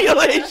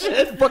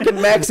population. Fucking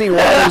Maxine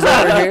Waters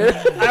over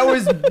here. I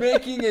was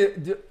making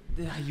it...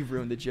 You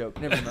ruined the joke.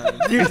 Never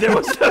mind. Dude, there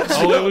was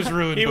it was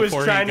ruined. He was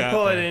before trying to got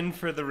pull there. it in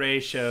for the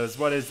ratios.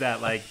 What is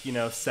that, like,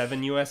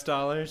 $7 US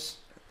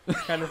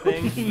kind of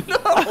thing?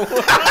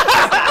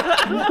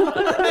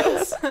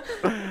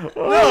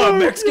 No,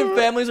 Mexican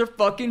families are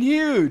fucking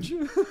huge.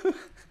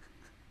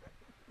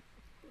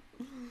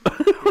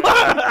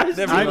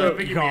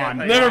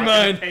 Never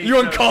mind. You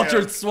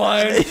uncultured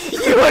swine.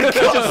 I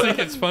just think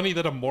it's funny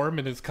that a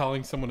Mormon is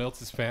calling someone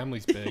else's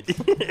families big.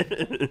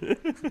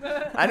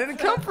 I didn't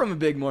come from a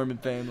big Mormon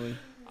family.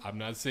 I'm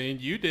not saying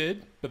you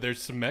did, but there's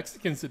some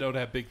Mexicans that don't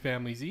have big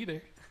families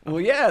either.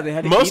 Well, yeah, they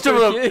had to Most keep of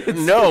their them,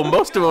 kids. no,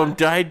 most of them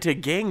died to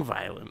gang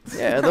violence.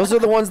 Yeah, those are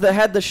the ones that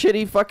had the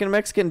shitty fucking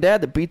Mexican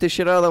dad that beat the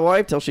shit out of the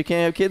wife till she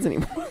can't have kids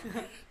anymore.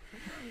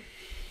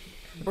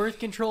 Birth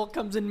control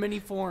comes in many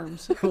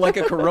forms. Like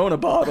a Corona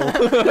bottle.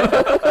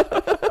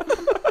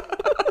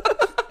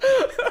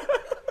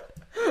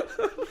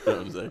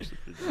 That was actually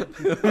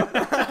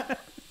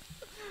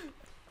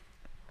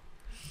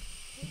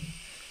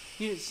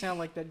You didn't sound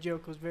like that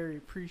joke was very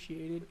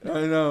appreciated.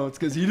 I know. It's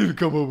because he didn't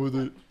come up with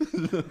it.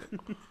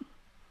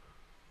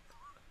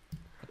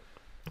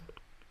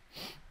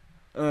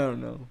 I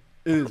don't know.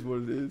 It is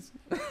what it is.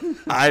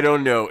 I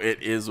don't know.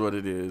 It is what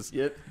it is.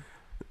 Yep.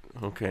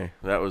 Okay,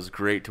 that was a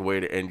great way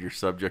to end your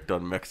subject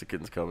on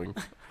Mexicans coming.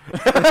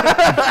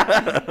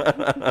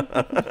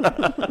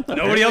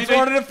 Nobody else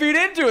wanted to feed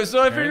into it,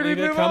 so I figured Apparently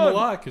we'd they move come on. a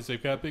lot because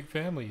they've got big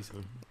families.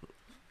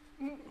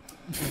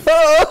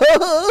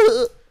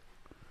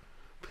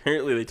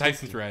 Apparently they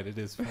Tyson's right. It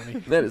is funny.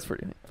 That is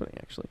pretty funny,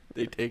 actually.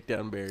 They take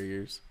down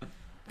barriers.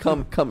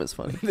 Come is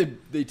funny.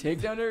 They take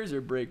down barriers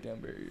or break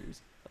down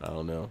barriers? I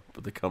don't know,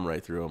 but they come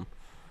right through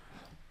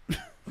them.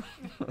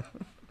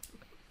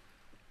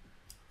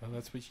 Well,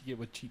 that's what you get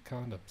with cheap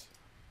condoms.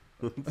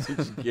 That's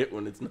what you get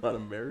when it's not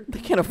American. They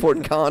can't afford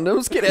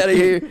condoms. Get out of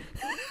here.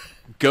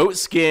 Goat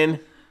skin.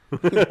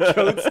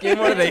 Goat skin?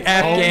 What are they,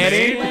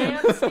 Afghani? Lamb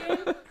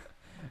skin?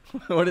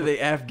 What are they,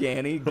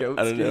 Afghani? Goat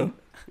I don't know.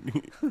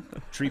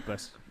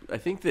 Tripas. I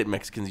think that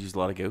Mexicans use a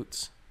lot of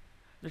goats.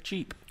 They're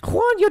cheap.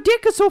 Juan, your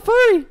dick is so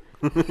furry.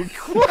 What the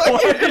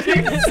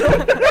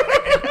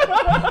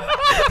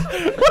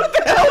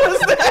hell was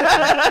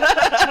that?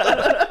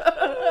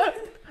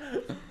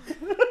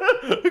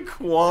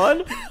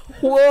 Quan?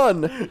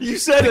 Juan. You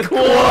said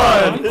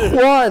Quan.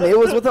 Juan. It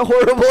was with a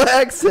horrible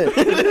accent.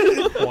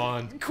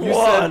 Quan. You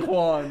said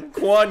Quan.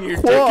 Quan, your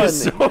Quan. dick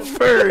is so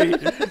furry.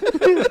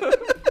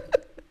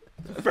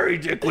 Furry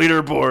dick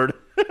leaderboard.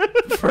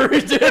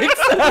 Furry dicks.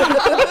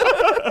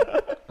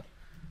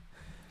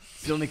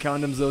 It's the only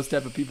condoms those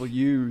type of people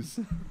use.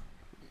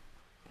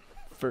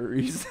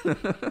 Furries.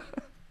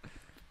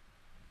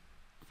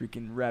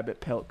 Freaking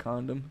rabbit pelt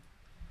condom.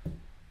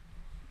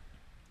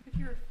 If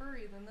you're a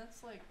furry, then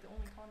that's like the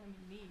only condom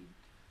you need.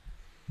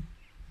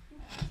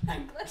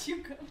 I'm glad you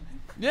got that.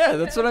 Yeah,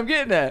 that's what I'm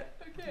getting at.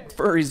 Okay.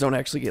 Furries don't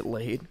actually get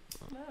laid.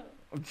 No.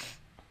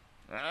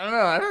 I don't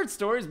know. I heard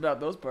stories about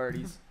those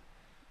parties,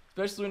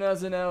 especially when I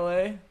was in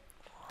LA.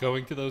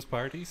 Going to those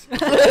parties?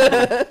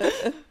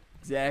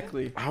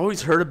 Exactly. I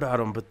always heard about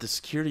them, but the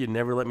security had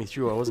never let me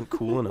through. I wasn't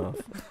cool enough.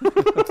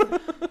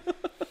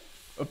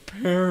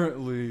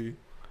 Apparently,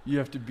 you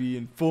have to be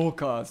in full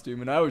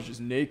costume, and I was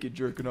just naked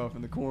jerking off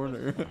in the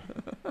corner.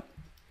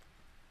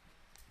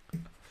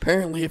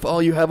 Apparently, if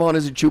all you have on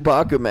is a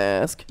Chewbacca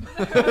mask.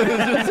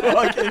 It's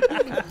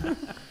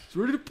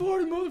ready to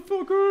party,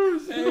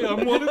 motherfuckers! Hey,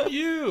 I'm one of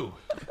you.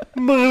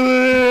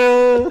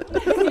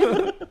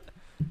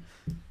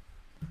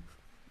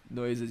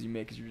 Noises you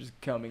make as you're just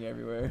coming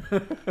everywhere.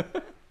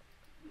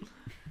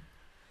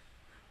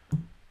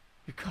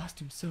 Your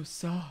costume's so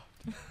soft.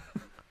 Are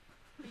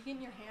you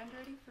getting your hand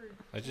ready for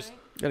tonight?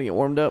 Gotta get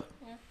warmed up.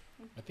 Yeah.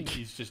 I think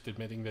he's just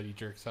admitting that he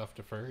jerks off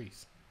to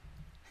furries.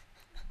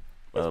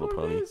 My Little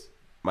Pony.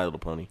 My Little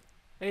Pony.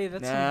 Hey,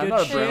 that's Nah, some I'm good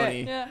not a shit.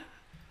 brony. Yeah.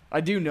 I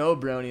do know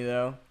Brony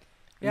though.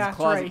 He's Yeah, it's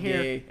closet right here.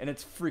 gay, and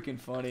it's freaking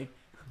funny.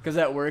 Cause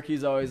at work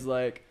he's always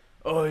like,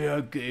 "Oh yeah,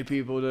 gay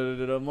people." Da,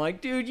 da, da. I'm like,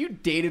 dude, you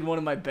dated one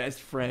of my best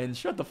friends.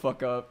 Shut the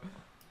fuck up.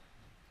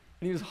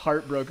 And he was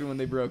heartbroken when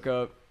they broke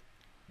up.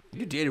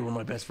 You dated one of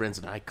my best friends,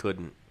 and I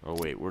couldn't. Oh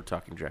wait, we're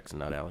talking Drex and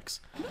not Alex.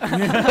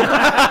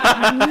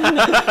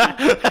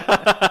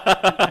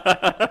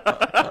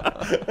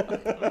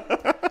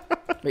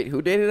 Wait,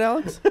 who dated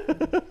Alex?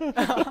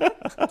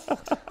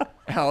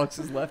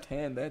 Alex's left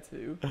hand. That's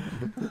who.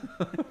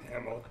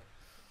 Hamill.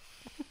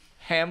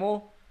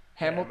 Hamill.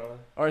 Hamilla.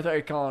 Or I thought you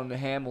were calling him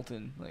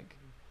Hamilton. Like.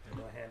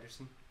 Pamela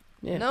Henderson.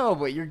 Yeah. No,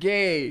 but you're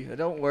gay. That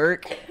don't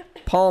work.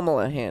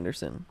 Pamela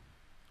Henderson.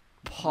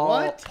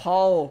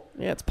 Paul.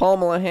 Yeah, it's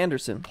Pamela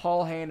Henderson.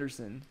 Paul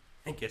Henderson.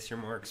 I guess you're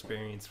more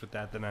experienced with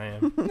that than I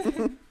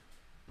am.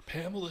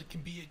 Pamela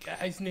can be a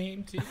guy's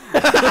name too.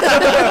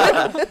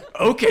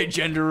 Okay,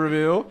 gender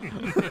reveal.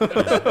 It's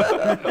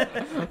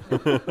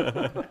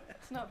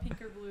not pink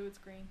or blue, it's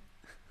green.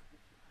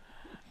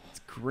 It's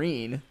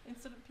green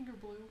Instead of pink or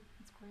blue,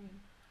 it's green.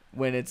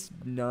 when it's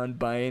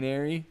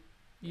non-binary.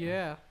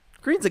 Yeah.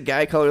 Green's a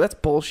guy color. That's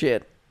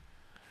bullshit.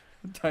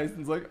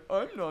 Tyson's like,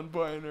 I'm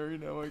non-binary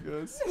now, I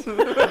guess.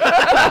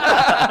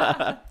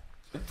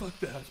 Fuck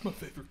that, it's my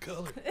favorite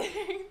color.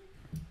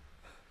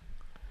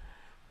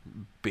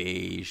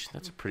 Beige.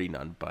 That's a pretty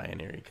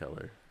non-binary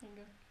color.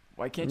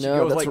 Why can't you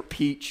go with that's like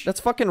peach? That's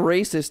fucking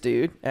racist,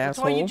 dude. That's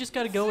Asshole. why you just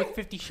gotta go with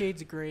 50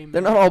 Shades of Grey.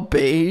 They're not all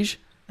beige.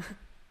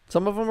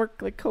 Some of them are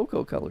like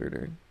cocoa colored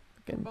or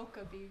fucking,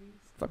 Mocha babies.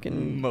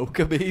 fucking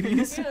mocha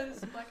babies. Yeah,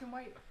 it's black and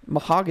white.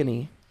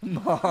 mahogany.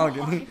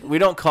 Mahogany. We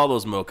don't call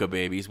those mocha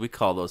babies. We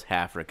call those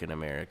African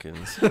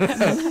Americans.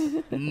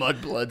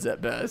 Mudbloods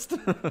at best.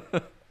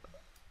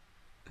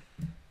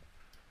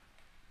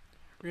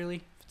 Really?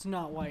 If it's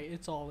not white,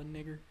 it's all a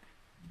nigger.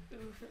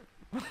 Oof.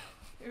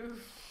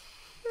 Oof.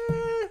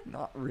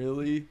 Not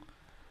really.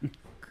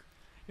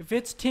 If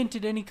it's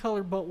tinted any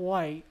color but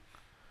white.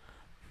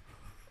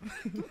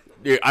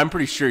 Dude, I'm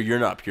pretty sure you're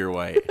not pure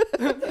white.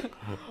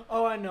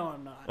 Oh, I know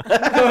I'm not.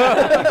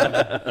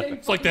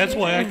 It's like that's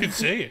why I could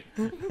say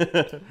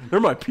it.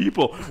 They're my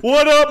people.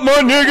 What up,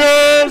 my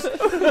niggas?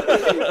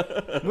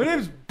 My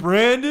name's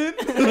Brandon.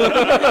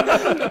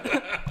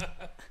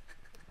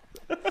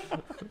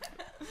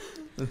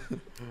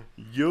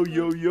 Yo,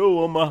 yo, yo,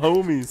 all my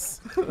homies.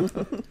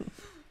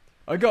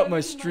 I got my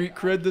street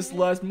cred this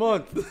last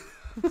month.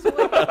 So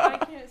like, I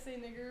can't say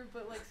nigger,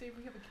 but like, say if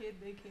we have a kid,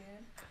 they can.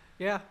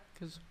 Yeah,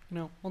 because, you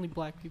know, only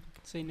black people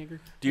can say nigger.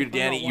 Dude, If I'm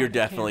Danny, not you white, I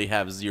definitely can't.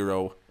 have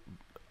zero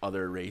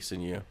other race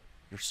in you.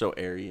 You're so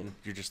Aryan.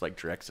 You're just like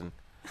Drexen.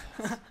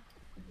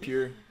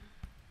 Pure.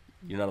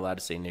 You're not allowed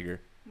to say nigger.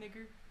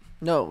 Nigger.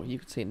 No, you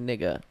can say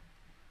nigga.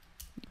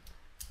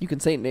 You can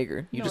say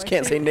nigger. You No, just I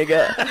can't say- say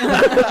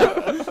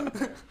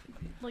nigga.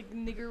 Like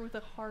nigger with a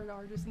hard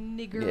R, just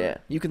nigger. Yeah,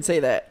 you can say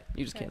that.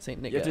 You just can't say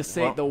nigga. You have to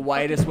say it the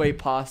whitest way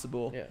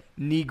possible. Yeah.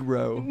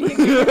 Negro.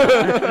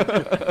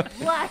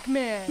 Black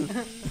man.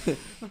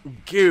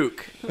 Gook.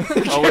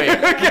 Oh, wait.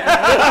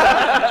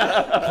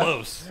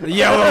 Close.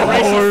 Yellow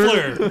Racial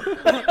horde.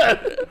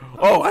 slur.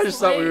 Oh, I just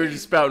thought we were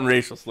just spouting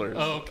racial slurs.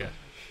 Oh, okay.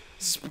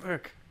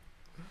 Spurk.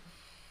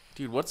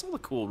 Dude, what's all the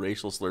cool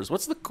racial slurs?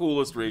 What's the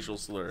coolest racial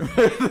slur?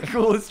 The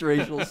coolest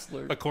racial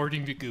slur.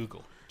 According to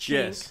Google.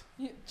 Yes.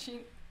 Yeah,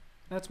 chink.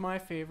 That's my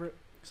favorite.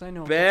 Because I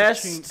know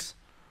Best chinks.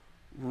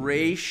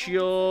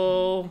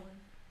 racial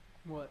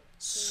What?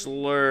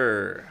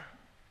 slur.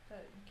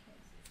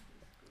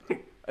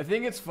 I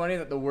think it's funny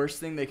that the worst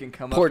thing they can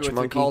come Porch up with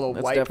monkey. to call a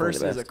That's white definitely the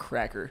person is a best.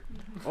 cracker.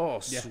 Oh,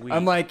 sweet.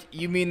 I'm like,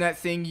 you mean that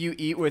thing you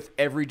eat with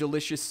every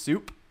delicious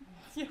soup?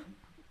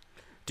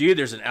 Dude,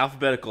 there's an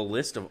alphabetical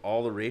list of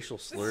all the racial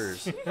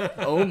slurs.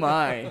 Oh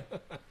my.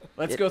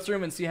 Let's go through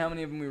them and see how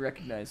many of them we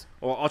recognize.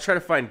 Well, I'll try to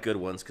find good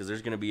ones because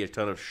there's going to be a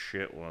ton of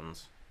shit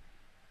ones.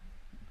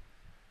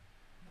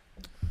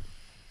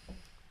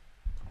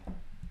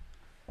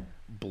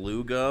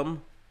 Blue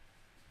gum.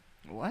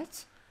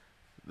 What?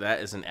 That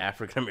is an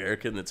African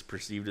American that's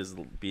perceived as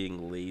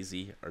being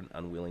lazy or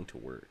unwilling to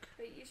work.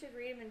 But you should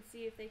read them and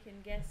see if they can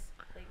guess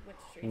like which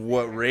race.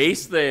 What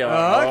race they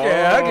are? Oh,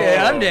 okay,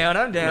 I'm down.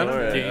 All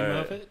right, Game all right.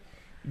 of it.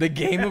 The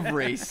game of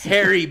race.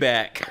 Hairy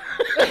back.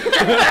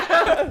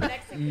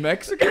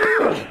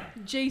 Mexico?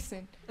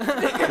 Jason.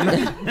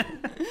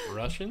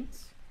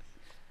 Russians?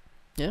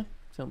 Yeah,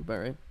 sounds about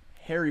right.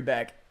 Hairy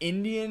back.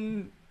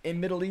 Indian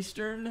and Middle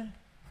Eastern?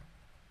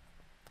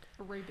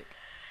 Arabic.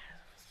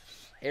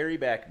 Hairy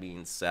back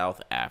means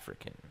South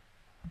African.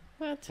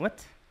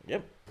 What?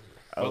 Yep.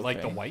 But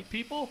like the Okay. white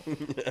people?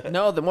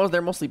 No,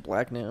 they're mostly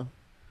black now.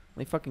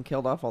 They fucking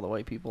killed off all the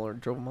white people or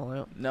drove them all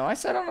out. No, I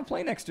sat on a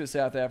plane next to a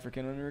South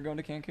African when we were going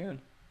to Cancun.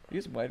 He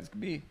was white as could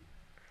be.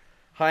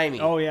 Jaime.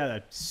 Oh yeah,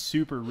 that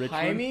super rich one.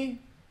 Jaime?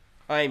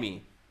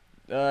 Jaime.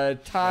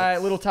 Thai,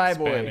 little Thai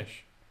boy.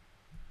 Spanish.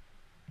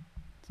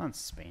 It's not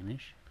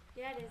Spanish.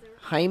 Yeah, it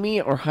is.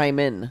 Jaime or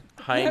Hyman?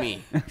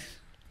 Jaime.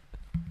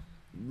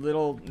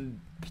 Little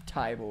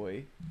Thai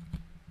boy.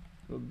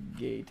 Little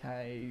gay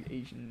Thai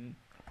Asian.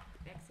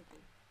 Mexican.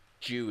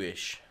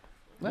 Jewish.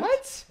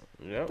 What?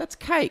 Yep. That's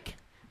kike.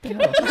 Yep,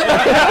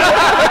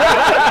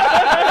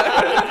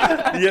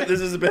 this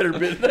is a better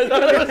bit.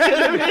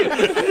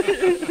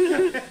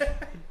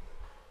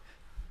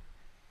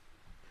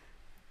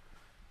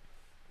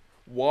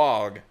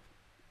 Wog.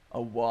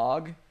 A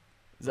wog?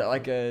 Is that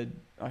like a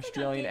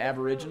Australian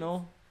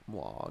Aboriginal?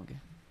 Wog.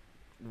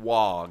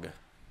 Wog.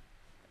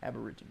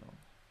 Aboriginal.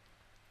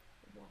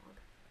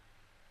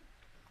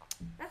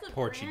 That's what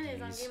Portuguese.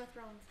 Bran is on Game of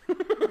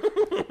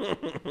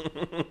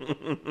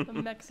Thrones. A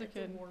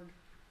Mexican.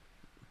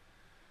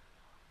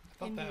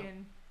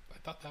 Indian. I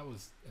thought that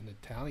was an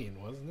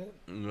Italian, wasn't it?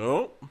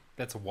 Nope.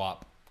 That's a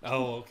WAP.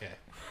 Oh, okay.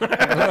 You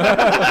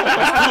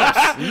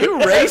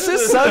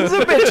racist sons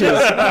of bitches.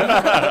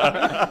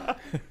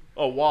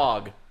 A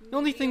wog. The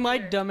only thing my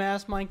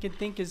dumbass mind can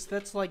think is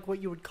that's like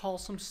what you would call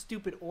some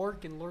stupid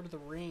orc in Lord of the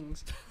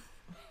Rings.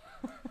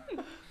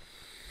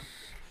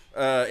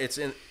 It's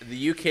in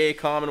the UK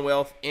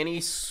Commonwealth. Any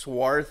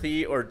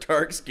swarthy or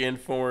dark-skinned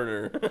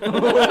foreigner.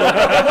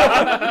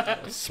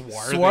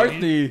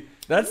 Swarthy.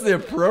 That's the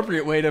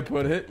appropriate way to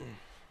put it.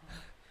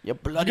 You You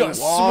bloody got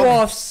wog.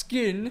 swath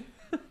skin.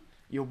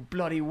 You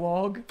bloody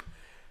wog.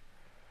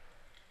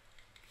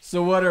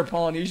 So what are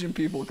Polynesian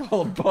people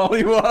called?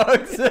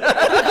 Pollywogs?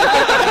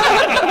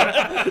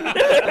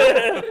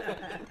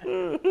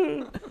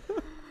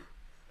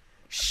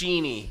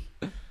 Sheeny.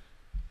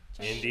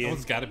 Indian.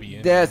 It's got to be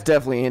Indian. That's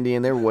definitely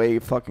Indian. They're way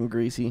fucking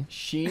greasy.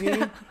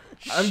 Sheeny?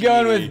 I'm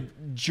going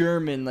with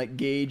German, like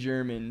gay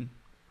German.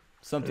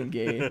 Something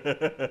gay.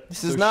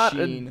 This is not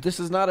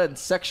a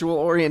sexual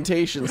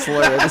orientation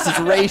slur. This is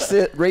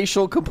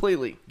racial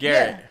completely.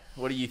 Garrett,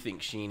 what do you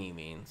think sheeny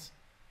means?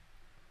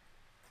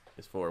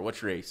 Is for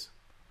which race?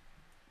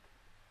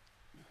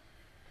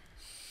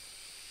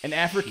 An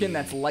African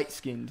that's light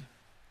skinned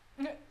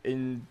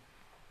in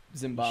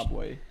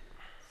Zimbabwe.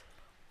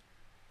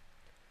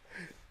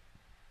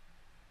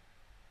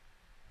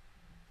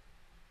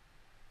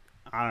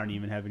 I don't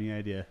even have any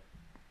idea.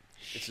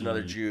 It's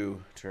another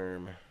Jew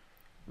term.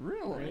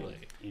 Really?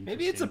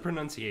 Maybe it's a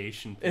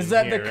pronunciation thing. Is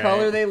that here, the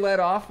color right? they let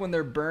off when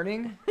they're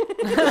burning?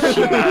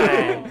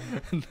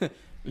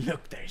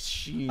 Look, there's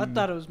sheen. I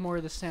thought it was more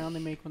the sound they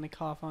make when they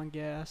cough on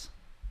gas.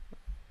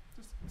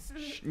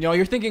 No,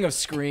 you're thinking of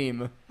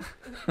Scream.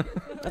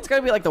 That's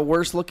gotta be like the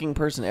worst looking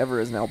person ever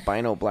is an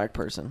albino black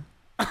person.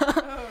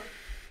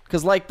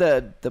 Because like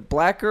the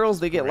black girls,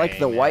 they get like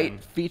the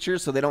white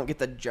features, so they don't get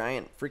the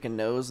giant freaking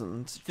nose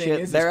and Thing shit.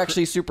 is They're Chris-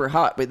 actually super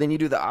hot, but then you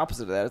do the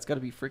opposite of that. It's got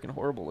to be freaking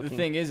horrible The looking.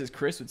 thing is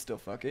Chris would still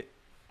fuck it.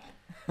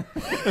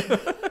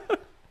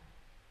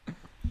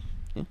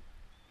 Why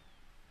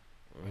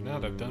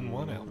not? I've done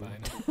one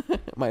albino.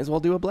 Might as well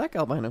do a black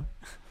albino.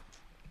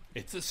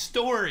 It's a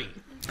story.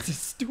 It's a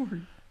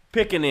story.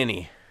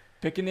 Pickaninny.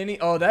 Pickaninny?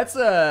 Oh, that's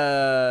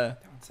a...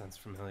 That one sounds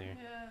familiar.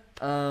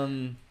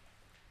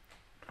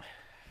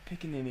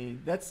 Pickaninny.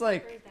 That's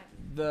like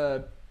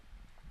the...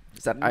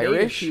 Is that native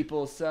Irish?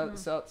 people,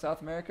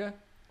 South America?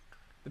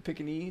 The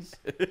Pekingese?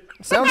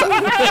 Sounds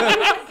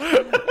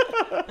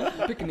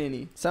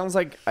Pickaninny. Sounds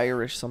like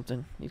Irish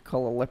something. You'd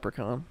call a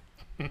leprechaun.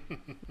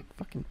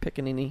 Fucking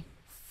pickaninny.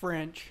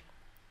 French.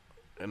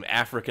 An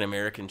African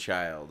American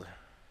child.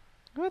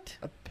 What?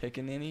 A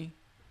pickaninny?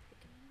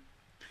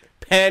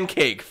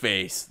 Pancake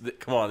face.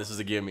 Come on, this is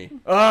a gimme.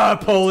 Ah,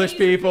 Polish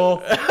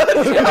people.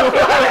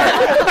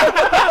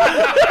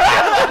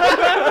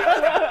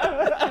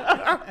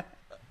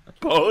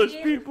 Polish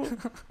people.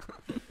 Have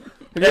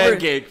you ever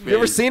Pancake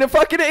face. seen a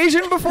fucking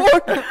Asian before?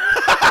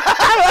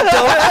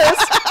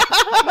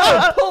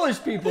 No,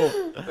 Polish people.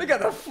 They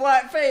got the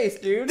flat face,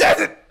 dude.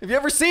 Have you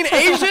ever seen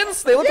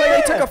Asians? They look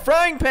like they took a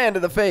frying pan to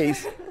the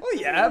face. Oh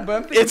yeah, but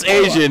I'm thinking It's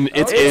Asian.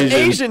 It's Asian.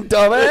 Asian,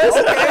 dumbass.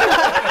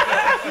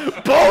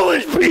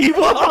 Polish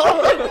people.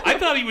 I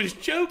thought he was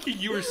joking.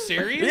 You were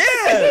serious?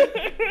 Yeah.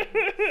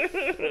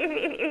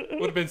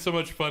 Would have been so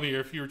much funnier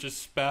if you were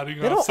just spouting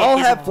They off don't something all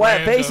have flat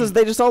random. faces.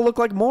 They just all look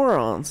like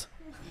morons.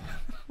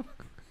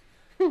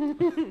 A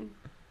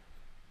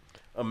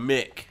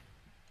Mick.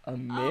 A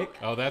Mick?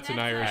 Oh, that's an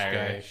Irish guy.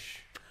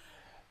 Irish.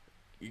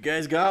 You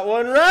guys got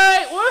one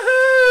right.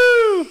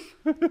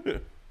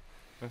 Woohoo!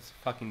 That's a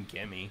fucking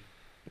gimme.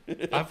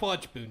 I've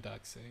watched Boondock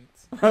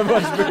Saints. I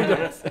watched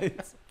Boondock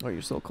Saints. Oh,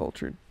 you're so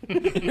cultured.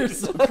 You're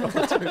so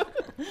cultured.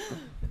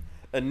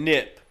 A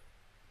nip.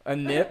 A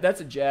nip?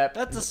 That's a Jap.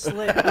 That's a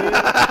slip, dude.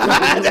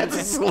 That's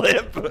a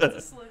slip.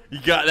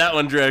 You got that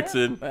one,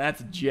 Drexen.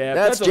 That's a Jap.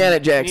 That's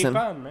Janet Jackson.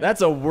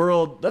 That's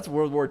World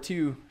War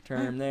II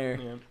term there.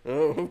 Yeah.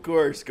 Oh, of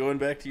course. Going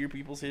back to your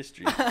people's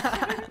history.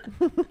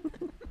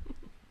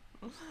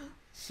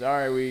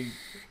 Sorry, we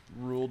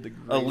ruled the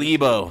A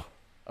great. Lebo.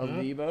 A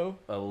Lebo?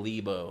 A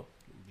Lebo.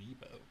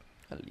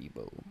 A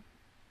Lebo.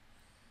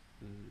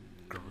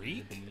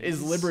 Greek?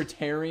 Is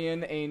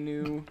libertarian a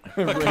new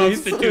A race?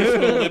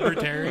 constitutional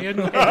libertarian?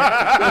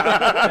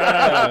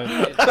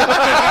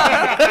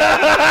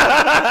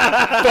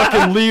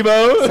 Fucking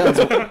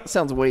Lebo.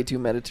 Sounds way too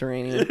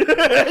Mediterranean.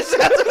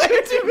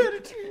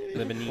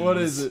 Lebanese. What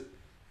is it?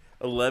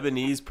 A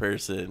Lebanese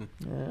person.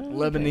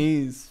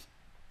 Lebanese.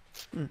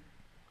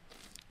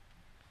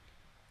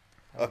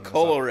 A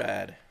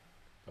Colorad.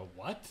 A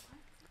what?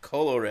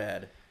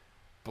 Colorad.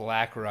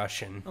 Black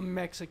Russian. A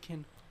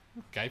Mexican.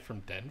 Guy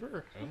from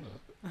Denver? I don't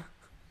know.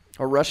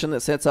 A Russian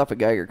that sets off a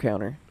Geiger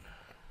counter.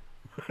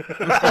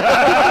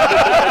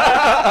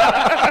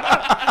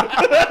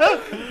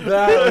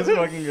 That was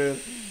fucking good.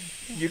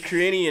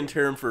 Ukrainian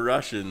term for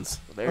Russians.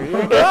 There you go.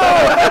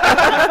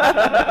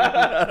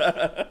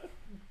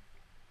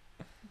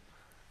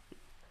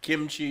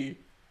 Kimchi.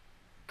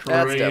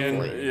 That's Korean.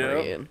 definitely Yep.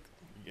 Korean.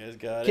 You guys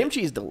got it.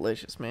 Kimchi's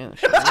delicious, man. That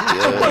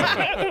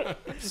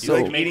shit's good.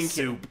 You like eating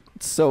soup.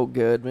 It's so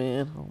good,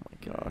 man. Oh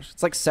my gosh.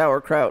 It's like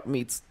sauerkraut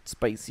meets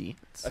spicy.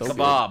 It's so A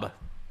kebab.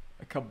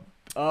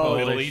 Oh,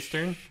 Middle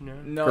Eastern?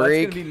 no,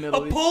 Greek. that's gonna be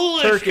Middle A East.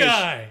 Polish Turkish.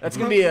 guy! That's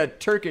gonna be a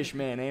Turkish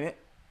man, ain't it?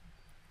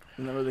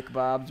 Isn't that where the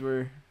kebabs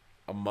were?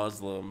 A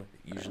Muslim,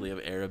 usually of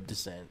Arab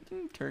descent.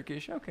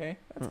 Turkish. Okay,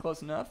 that's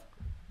close enough.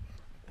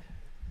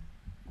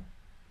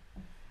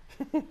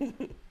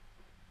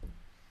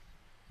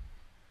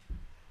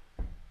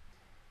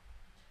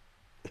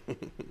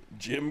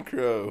 Jim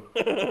Crow.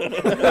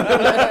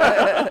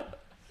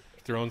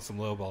 Throwing some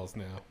low balls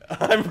now.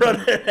 I'm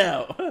running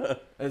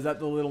out. Is that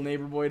the little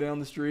neighbor boy down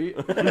the street?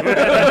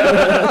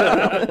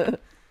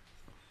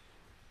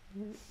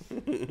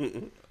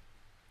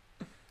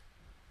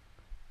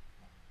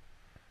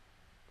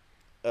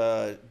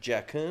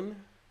 Jacun.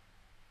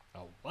 A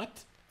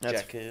what?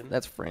 Jacun.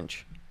 That's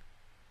French.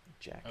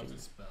 How's Jacun.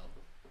 it spelled?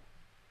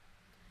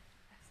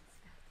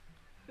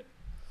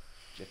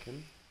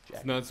 Jacun.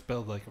 It's not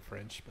spelled like a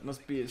French. But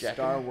Must be a Jackin?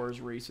 Star Wars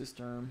racist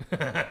term. it's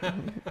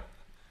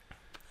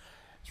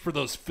for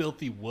those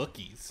filthy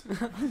Wookiees.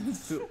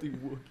 Filthy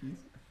Wookiees.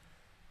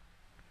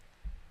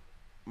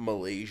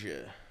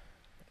 Malaysia.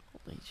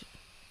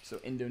 So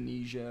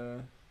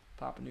Indonesia,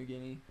 Papua New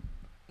Guinea.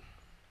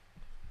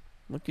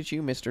 Look at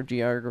you, Mr.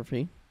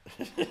 Geography.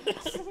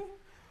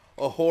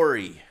 A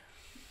Hori.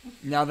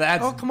 Now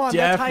that's Oh, come on,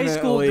 that's high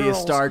school definitely a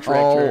girls. Star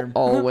Trek term.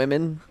 All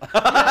women.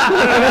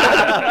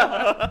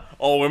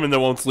 All women that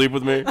won't sleep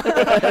with me.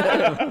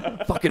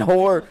 Fucking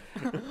whore.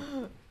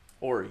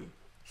 Hori.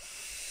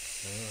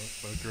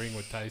 Agreeing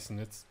with Tyson,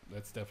 that's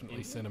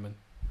definitely cinnamon.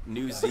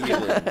 New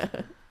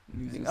Zealand.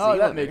 Oh,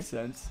 that makes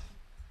sense.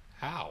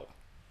 How?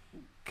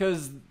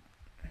 Because,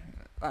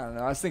 I don't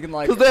know, I was thinking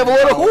like... Because they have a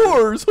lot of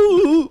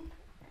whores.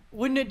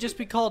 Wouldn't it just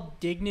be called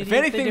dignity? If they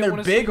anything, didn't they're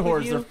wanna big sleep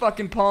with whores. you? They're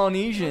fucking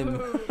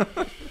Polynesian.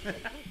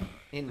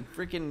 In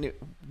freaking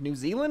New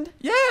Zealand?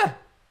 Yeah!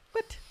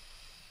 What?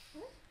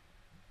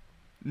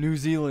 New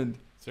Zealand.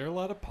 Is there a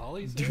lot of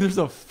polys? Dude, there's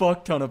a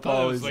fuck ton of I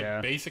thought it was polys.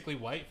 like basically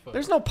white folk.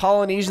 There's no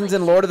Polynesians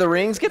in Lord of the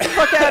Rings. Get the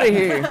fuck out of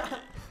here.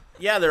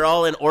 Yeah, they're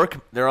all in orc.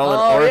 They're all in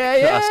Oh, orc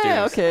yeah,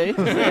 costumes. okay.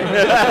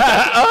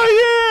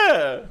 Oh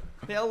yeah.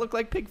 They all look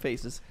like pig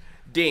faces.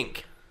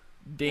 Dink.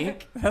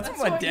 Dink? That's what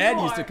my what dad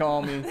you used to are.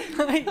 call me.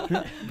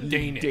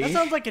 Danish. That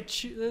sounds like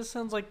that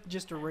sounds like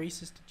just a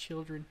racist to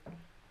children.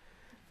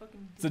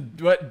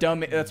 It's what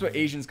dumb. That's what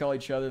Asians call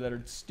each other that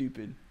are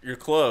stupid. You're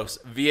close.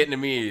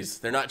 Vietnamese.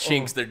 They're not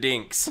chinks. They're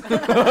dinks.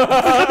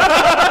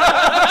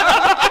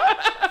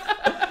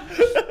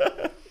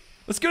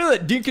 Let's go to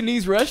that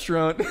Dinkanese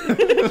restaurant.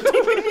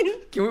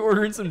 Can we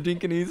order in some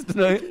Dinkanese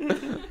tonight?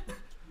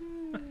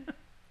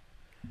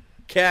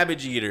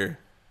 Cabbage eater.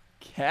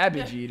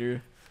 Cabbage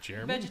eater.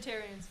 German?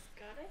 Vegetarians.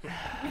 Got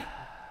it?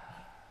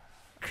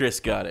 Chris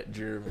got it.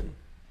 German.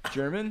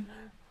 German?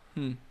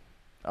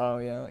 Oh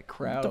yeah, like What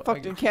kraut. the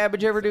fuck did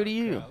cabbage ever do to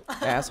you?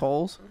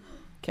 Assholes.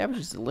 Cabbage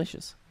is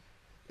delicious.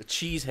 A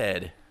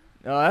cheesehead.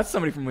 Oh, that's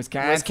somebody from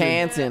Wisconsin.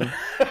 Wisconsin.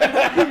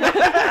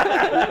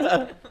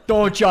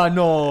 Don't ya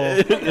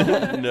know?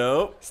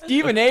 Nope.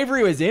 Stephen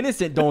Avery was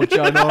innocent, don't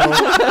ya know?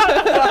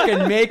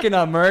 Fucking making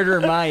a murder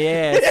my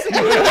ass.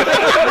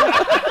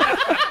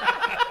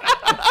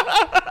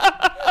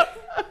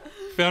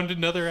 Found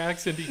another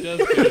accent he does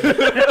good.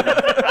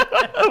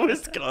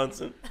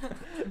 Wisconsin.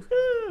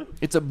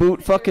 It's a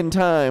boot fucking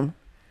time.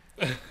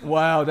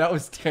 Wow, that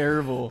was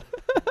terrible.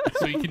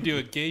 So you can do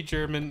a gay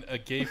German, a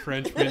gay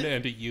Frenchman,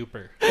 and a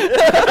Youper.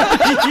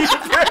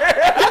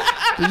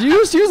 Did you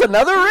just use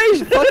another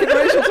fucking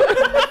racial term?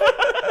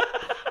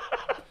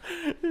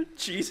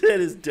 Cheesehead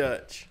is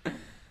Dutch.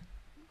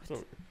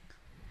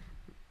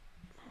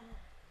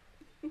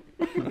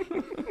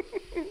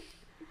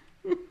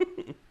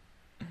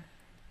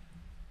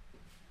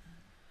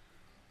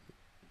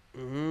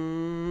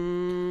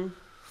 We're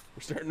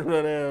starting to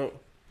run out.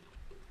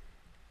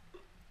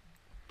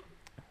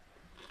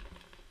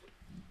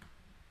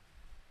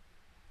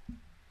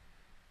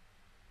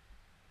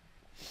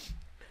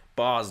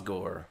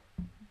 Bosgore.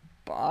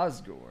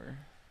 Bosgore.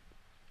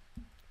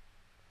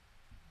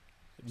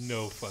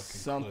 No fucking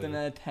Something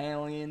clue.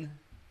 Italian.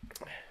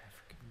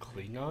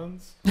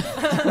 Klingons?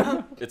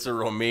 It's a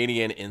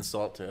Romanian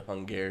insult to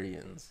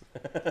Hungarians.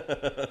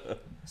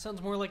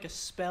 Sounds more like a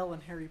spell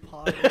in Harry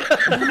Potter.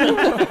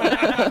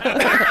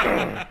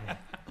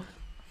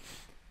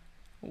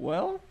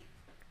 Well,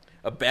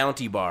 a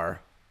bounty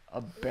bar.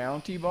 a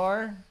bounty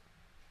bar.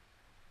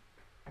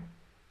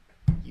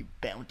 You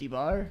bounty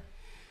bar.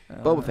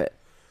 Boba Fett.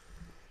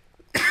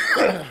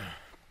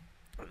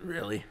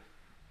 Really?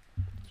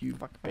 You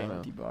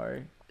bounty bar.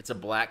 It's a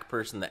black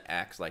person that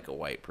acts like a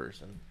white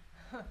person.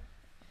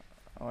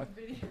 Oh,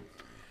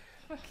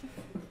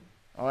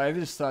 I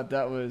just thought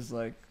that was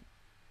like,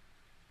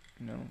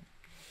 you know,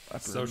 upper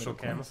Social middle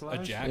class. camouflage?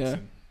 A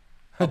Jackson.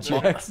 A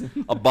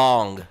Jackson. A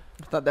bong.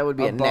 I thought that would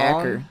be A a bong?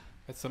 knacker.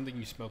 That's something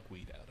you smoke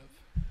weed out of.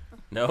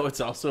 No,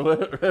 it's also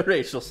a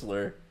racial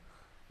slur.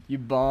 You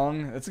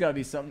bong. That's got to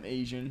be something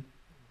Asian.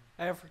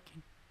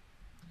 African.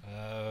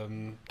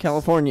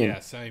 Californian. Yeah,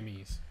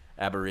 Siamese.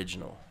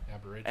 Aboriginal.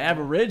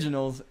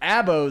 Aboriginals.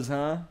 Abos,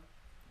 huh?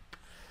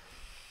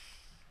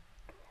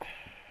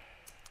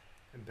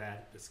 I'm bad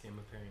at this game,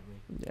 apparently.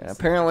 Yeah,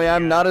 apparently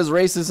I'm not as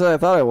racist as I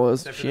thought I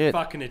was. Except for the Shit.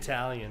 fucking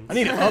Italians. I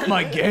need to up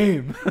my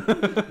game.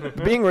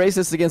 Being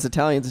racist against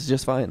Italians is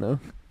just fine, though.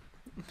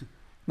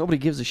 Nobody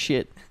gives a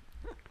shit.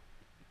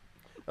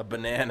 A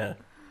banana.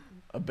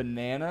 A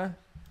banana?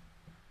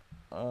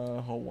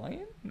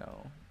 Hawaiian?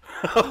 No.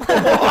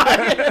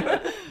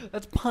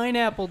 That's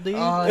pineapple, dude.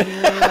 Oh,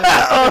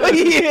 yeah. Oh,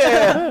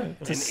 yeah.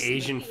 It's an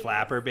Asian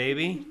flapper,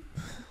 baby.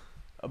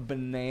 A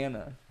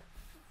banana.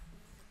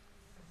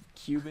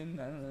 Cuban?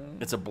 I don't know.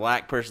 It's a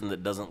black person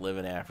that doesn't live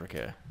in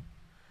Africa.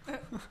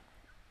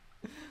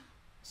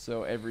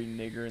 So every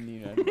nigger in the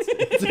United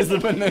States is a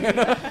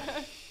banana.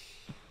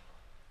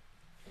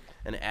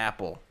 An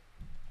apple.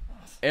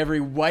 Every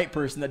white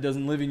person that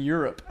doesn't live in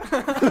Europe.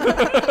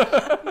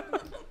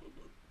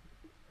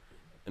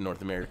 A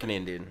North American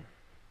Indian.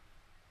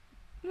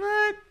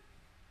 What?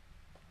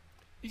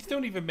 These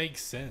don't even make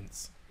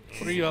sense.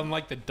 What are you on,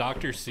 like, the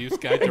Dr.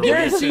 Seuss guide I to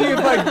guarantee you,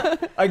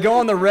 racism? if I go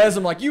on the res,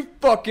 I'm like, you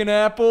fucking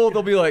apple.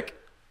 They'll be like,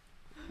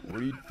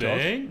 what are you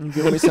Dang. talking? You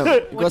give me some,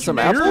 you got some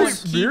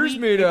apples? Beer's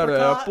made out of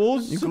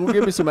apples. You can go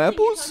give me some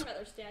apples?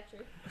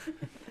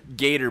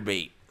 Gator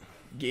bait.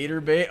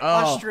 Gator bait. Oh,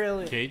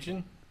 Australia.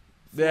 Cajun?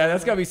 yeah,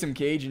 that's gotta be some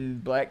Cajun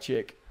black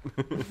chick.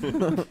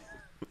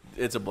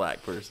 It's a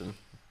black person.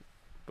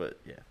 But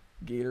yeah.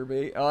 Gator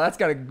bait. Oh, that's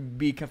gotta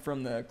be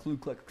from the Ku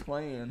Klux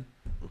Klan.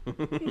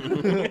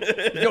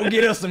 Go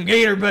get us some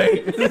gator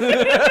bait.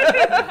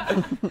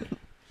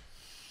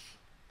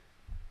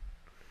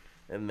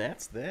 And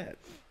that's that.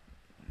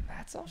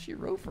 That's all she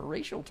wrote for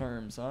racial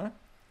terms, huh?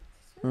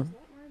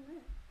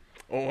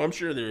 Oh, I'm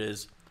sure there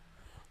is.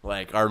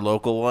 Like our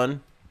local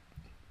one.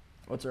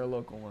 What's our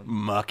local one?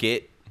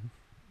 Mucket.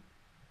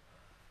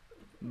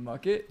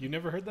 Mucket? You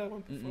never heard that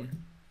one before?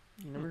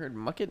 You never heard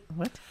mucket?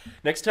 What?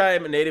 Next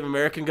time a Native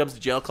American comes to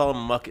jail, call him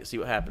a mucket. See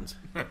what happens.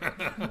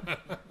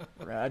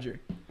 Roger.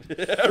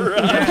 It's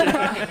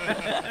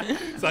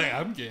like,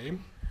 I'm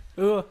game.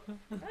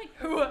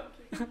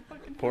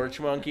 Porch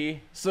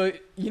monkey. So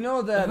you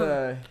know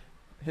that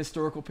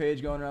historical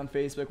page going around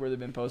Facebook where they've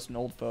been posting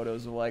old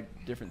photos of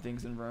like different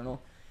things in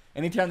Vernal?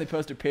 Anytime they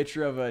post a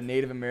picture of a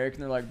Native American,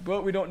 they're like,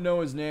 but we don't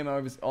know his name.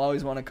 I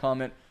always want to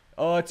comment,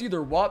 oh, it's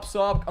either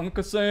Wopsop,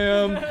 Uncle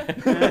Sam,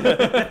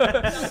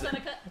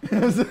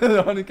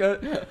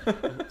 Honeycutt,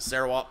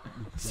 Sarawak,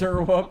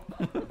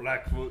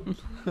 Blackfoot.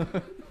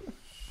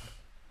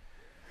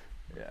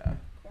 Yeah.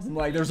 I'm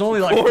like, there's only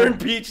like Corn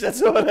Peach.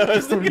 That's what I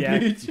was thinking.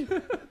 Yeah.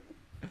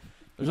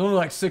 There's only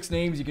like 6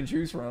 names you can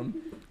choose from.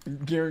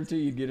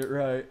 Guarantee you'd get it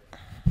right.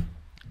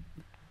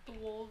 The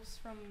wolves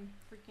from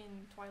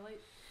freaking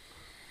Twilight.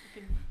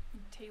 Freaking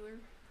Taylor.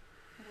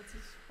 What's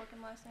his fucking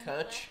last name?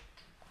 Kutch.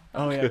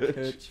 Oh yeah,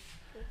 Kutch.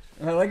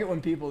 I like it when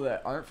people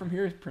that aren't from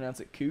here pronounce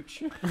it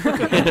cooch.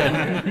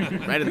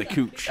 Right in the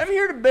cooch. I'm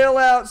here to bail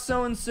out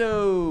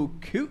so-and-so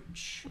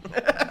cooch. Go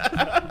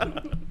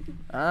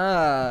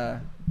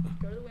to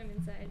the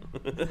women's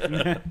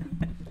side.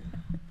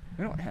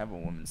 We don't have a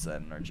woman's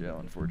side in our jail,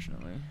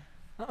 unfortunately.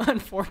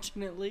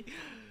 Unfortunately.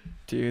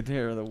 Dude,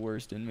 they're the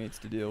worst inmates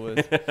to deal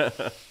with.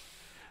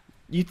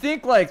 You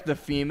think, like, the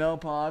female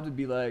pod would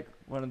be, like,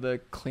 one of the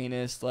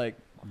cleanest, like,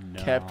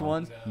 kept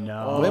ones?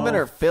 No. Oh, Women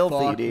are filthy,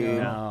 fuck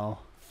dude. No.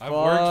 I've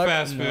worked Fuck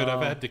fast food. no.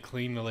 I've had to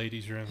clean the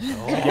ladies' rooms.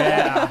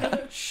 Yeah.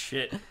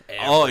 Shit.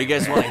 Oh, you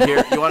guys want to hear?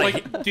 You want to?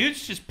 Like,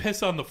 dudes just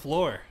piss on the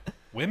floor.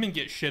 Women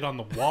get shit on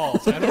the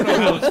walls. I don't know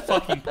how it's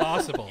fucking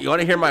possible. You want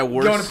to hear my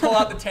worst? Going to pull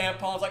out the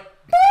tampons, like,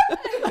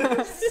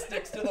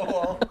 sticks to the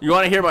wall. You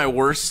want to hear my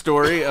worst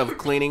story of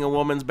cleaning a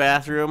woman's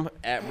bathroom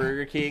at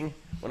Burger King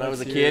when I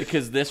was a kid?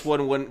 Because this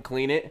one wouldn't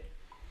clean it.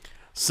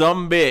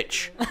 Some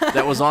bitch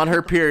that was on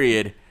her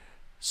period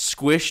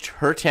squished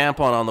her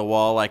tampon on the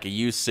wall like a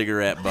used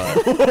cigarette butt.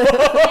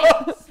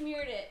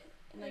 Smeared it.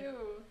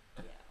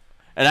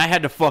 And I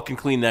had to fucking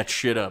clean that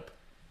shit up.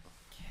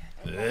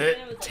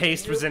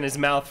 Taste was in his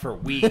mouth for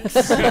weeks.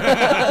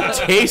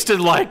 Tasted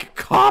like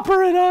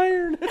copper and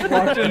iron.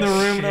 Walked in the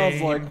room and I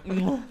was like,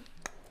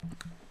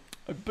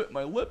 I bit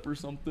my lip or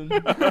something.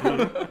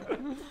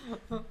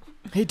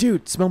 Hey,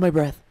 dude, smell my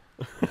breath.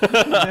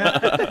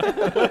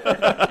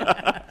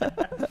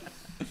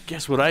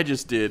 Guess what I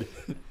just did?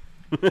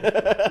 Why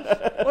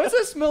does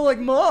that smell like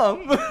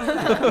mom?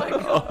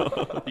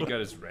 He got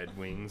his Red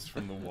Wings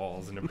from the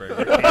walls in a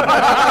Burger King.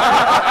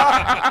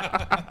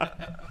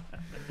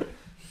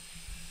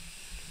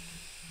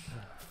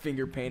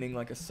 Finger painting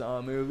like a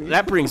Saw movie.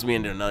 That brings me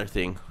into another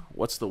thing.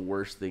 What's the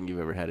worst thing you've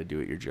ever had to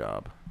do at your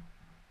job?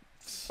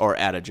 Or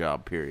at a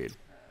job, period.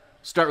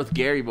 Start with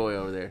Gary Boy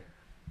over there.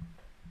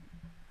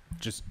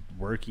 Just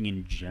working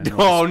in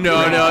general. Oh,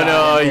 no.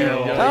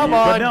 Come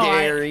on, no,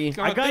 Gary.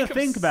 I gotta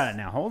think about it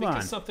now. Hold Think on.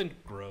 of something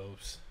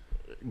gross.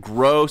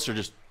 Gross or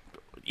just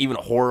even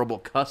a horrible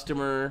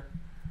customer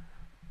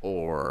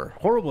or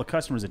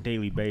Customers a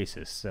daily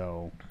basis,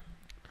 so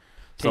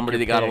somebody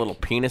that got a little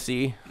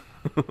penisy.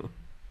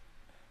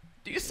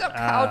 Do you sell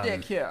cow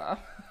dick here?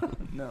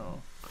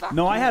 No.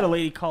 No, I had a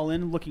lady call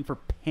in looking for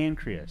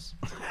pancreas.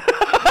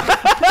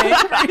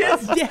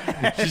 Pancreas?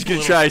 Yeah. She's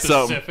gonna try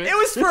something. It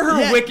was for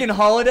her Wiccan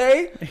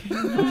holiday.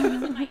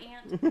 My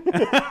aunt. You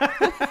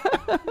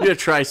gotta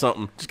try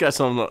something. Just got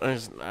something.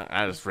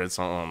 I just read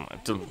something.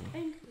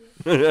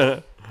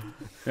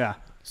 Yeah.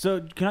 So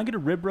can I get a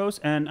rib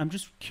roast? And I'm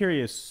just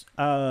curious.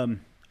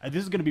 This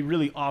is gonna be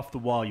really off the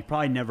wall. You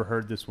probably never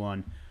heard this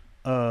one.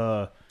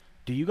 Do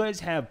you guys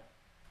have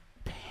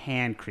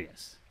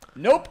pancreas?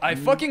 Nope, I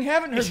fucking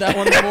haven't heard that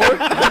one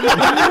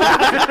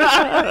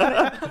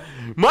before.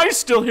 Mine's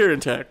still here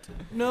intact.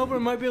 No, but I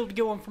might be able to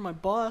get one for my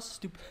boss,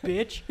 stupid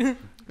bitch.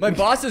 My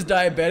boss is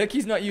diabetic.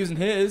 He's not using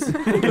his.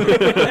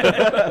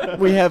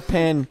 We have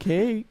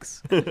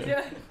pancakes.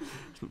 Yeah.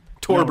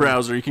 Tor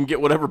browser. You can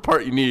get whatever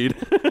part you need.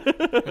 You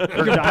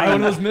can buy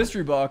one of those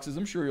mystery boxes.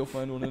 I'm sure you'll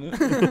find one in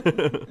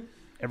it.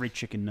 Every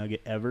chicken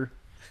nugget ever.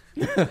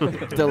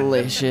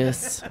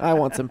 Delicious. I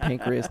want some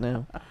pancreas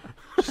now.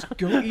 Just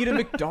go eat a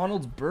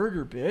McDonald's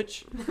burger,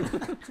 bitch.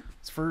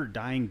 It's for a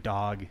dying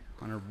dog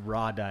on a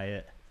raw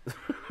diet.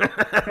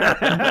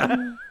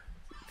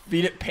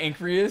 Feed it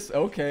pancreas?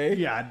 Okay.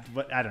 Yeah,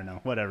 but I don't know.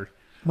 Whatever.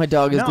 My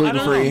dog is No, I gluten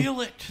don't free.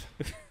 Feel it.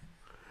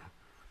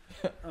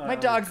 My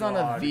dog's on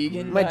a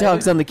vegan My diet.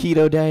 dog's on the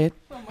keto diet.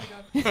 Oh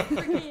my god.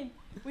 Freaking,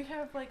 we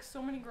have like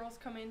so many girls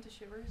come into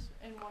Shivers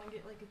and want to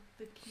get like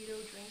the keto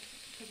drink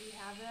because we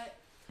have that,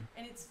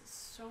 and it's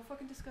so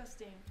fucking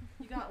disgusting.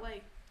 You got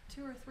like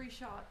 2 or 3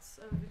 shots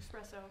of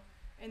espresso,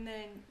 and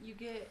then you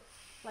get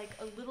like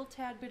a little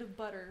tad bit of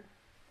butter,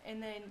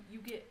 and then you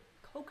get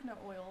coconut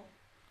oil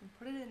and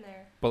put it in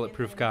there.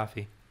 Bulletproof and then,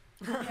 coffee.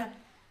 Yeah.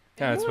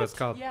 That's what it's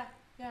called. Yeah,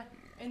 yeah.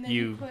 And then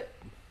You- you put.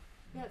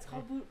 Yeah, it's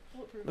called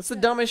bulletproof. That's the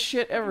Yeah. dumbest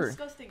shit Fucking ever.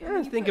 disgusting. Yeah, And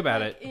then you think put,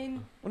 about like, it.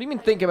 What do you mean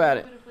think about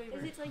it?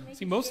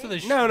 See, most of the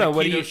No, the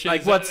what do keto you- shit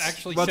like, is- what's-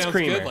 actually what's sounds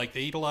creamer? good. Like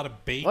they eat a lot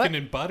of bacon What?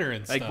 and butter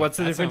and stuff. Like, what's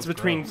the That difference sounds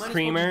between gross. Might as well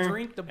creamer just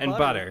drink the and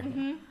butter.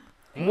 butter?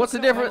 What's the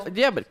difference?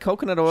 Yeah, but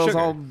coconut oil's Sugar.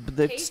 all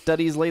the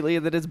studies lately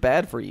that it's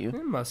bad for you.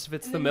 Most of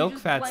it's And the then you milk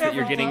just fats blend that it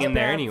you're all getting up. in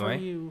there Bad for anyway.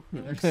 you.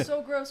 It looks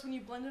so gross when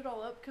you blend it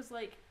all up, cause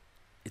like,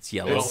 It's It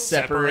yellow.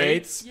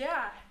 separates.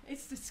 yeah,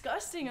 it's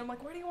disgusting. I'm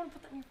like, why do you want to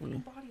put that in your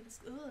fucking body? This,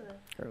 ugh.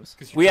 Gross.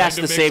 'Cause you're We trying ask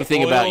to the mix same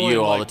thing about oil you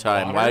and, all like, the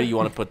time. Why water. do you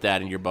want to put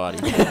that in your body?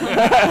 Then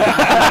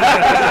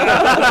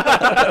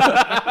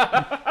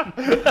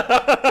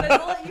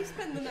I'll let you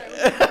spend the night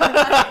with me. Go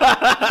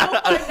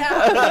find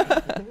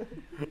out.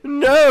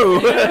 No.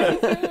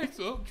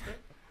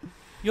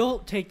 You'll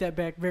take that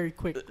back very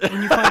quick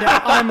when you find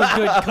out I'm a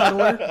good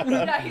cuddler.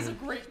 Yeah, he's a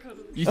great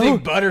cuddler. You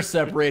think butter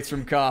separates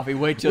from coffee?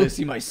 Wait till you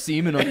see my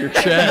semen on your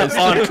chest.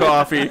 On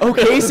coffee. Oh,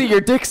 Casey,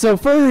 your dick's so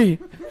furry.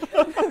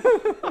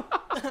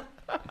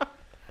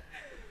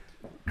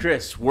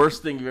 Chris,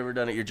 worst thing you've ever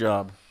done at your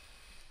job?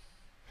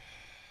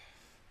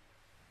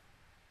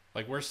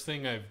 Like worst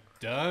thing I've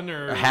done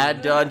or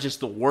had done, just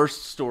the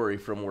worst story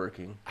from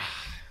working.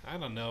 I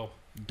don't know.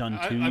 Done to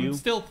I'm you?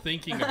 still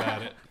thinking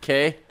about it.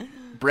 Okay,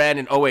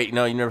 Brandon. Oh wait,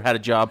 no, you never had a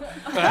job.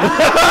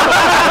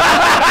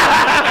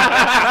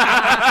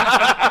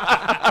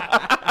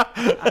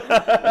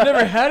 I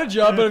never had a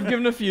job, but I've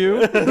given a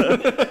few.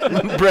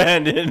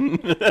 Brandon.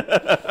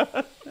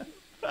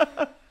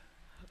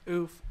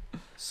 Oof.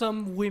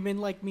 Some women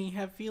like me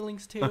have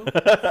feelings too. Are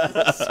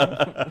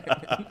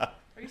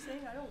you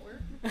saying I don't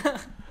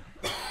work?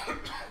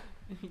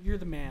 You're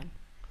the man.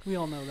 We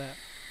all know that.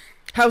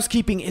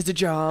 Housekeeping is a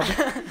job.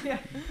 Yeah.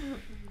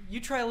 You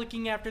try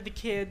looking after the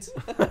kids.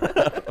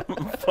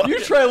 You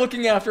try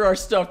looking after our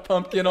stuffed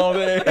pumpkin all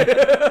day.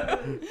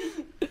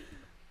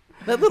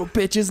 That little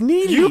bitch is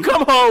needy. You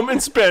come home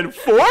and spend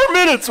 4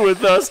 minutes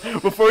with us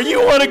before you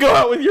want to go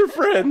out with your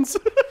friends.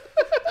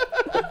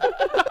 All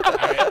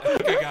right, I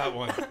think I got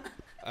one.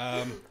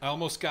 I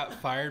almost got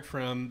fired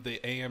from the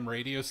AM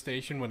radio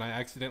station when I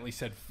accidentally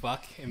said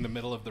 "fuck" in the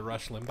middle of the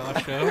Rush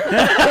Limbaugh show.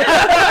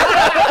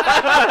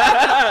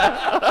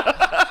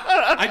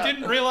 I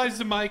didn't realize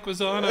the mic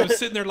was on. I was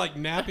sitting there like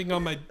napping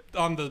on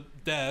the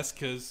desk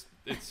because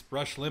it's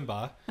Rush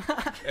Limbaugh,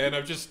 and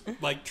I've just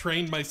like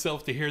trained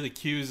myself to hear the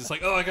cues. It's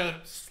like, oh, I gotta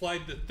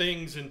slide the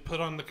things and put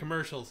on the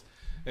commercials,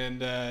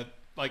 and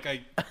like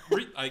I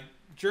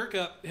jerk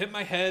up, hit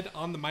my head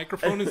on the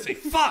microphone, and say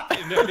 "fuck,"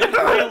 and I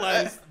didn't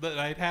realize that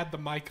I'd had the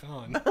mic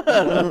on.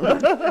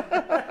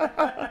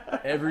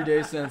 Every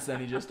day since then,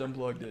 he just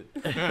unplugged it.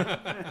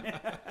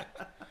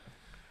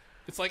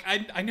 It's like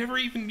I never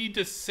even need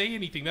to say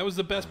anything. That was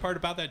the best part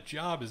about that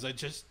job, is I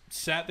just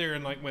sat there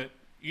and like went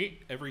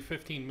eat every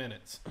 15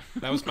 minutes.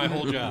 That was my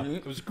whole job.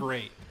 It was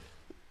great.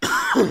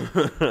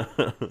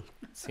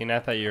 See, and I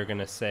thought you were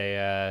gonna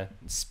say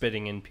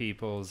spitting in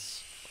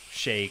people's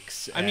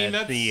shakes. I mean,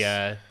 at that's the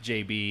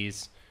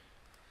JB's,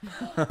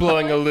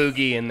 blowing a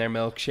loogie in their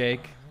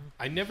milkshake.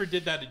 I never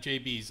did that at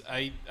JB's.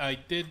 I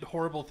did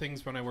horrible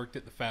things when I worked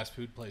at the fast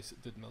food place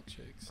that did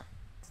milkshakes.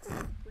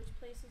 Which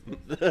place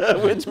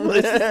is Which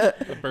place?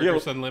 The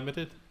Burgers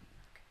Unlimited.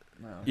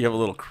 No. You have a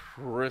little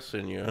Chris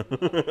in you.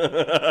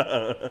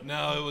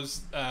 No, it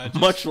was just,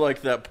 much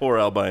like that poor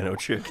albino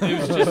chick. It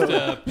was just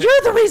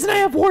You're the reason I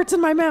have warts in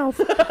my mouth.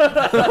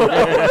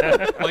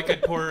 like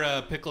I'd pour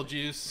pickle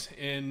juice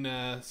in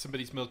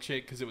somebody's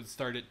milkshake because it would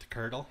start it to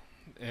curdle,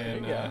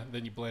 and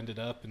then you blend it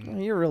up.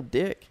 And You're a real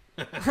dick.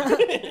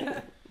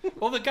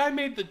 well, the guy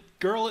made the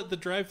girl at the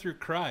drive-thru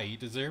cry. He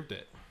deserved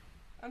it.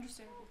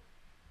 Understandable.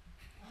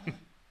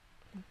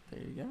 There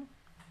you go.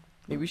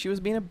 Maybe she was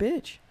being a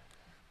bitch.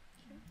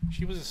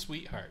 She was a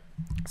sweetheart.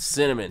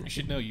 Cinnamon. You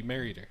should know you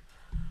married her.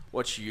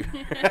 What's your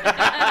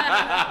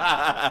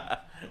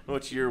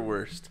What's your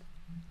worst?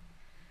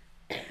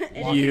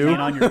 You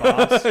on your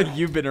boss.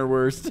 You've been her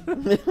worst. See,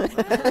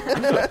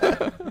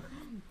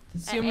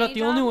 I'm not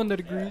the only one that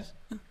agrees.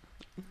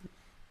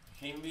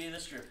 Can be in the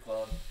strip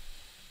club.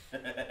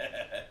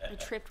 I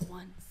tripped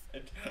once.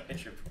 I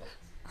tripped once.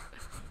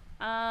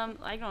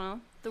 I don't know.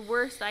 The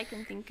worst I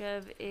can think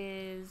of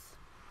is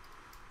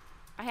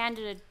I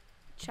handed a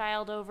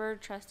child over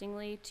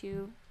trustingly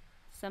to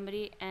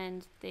somebody,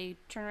 and they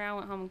turned around,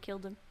 went home, and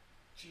killed him.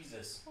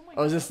 Jesus.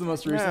 Oh, is this the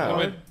most recent It one?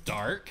 went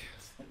dark.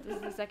 This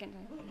is the second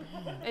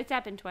time. It's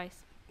happened twice.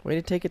 Way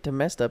to take it to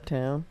messed up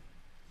town.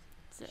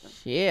 So.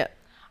 Shit.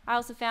 I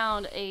also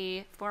found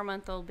a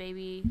 4-month-old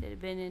baby that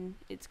had been in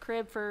its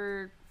crib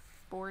for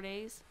 4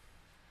 days.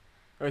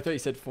 Oh, I thought you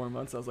said 4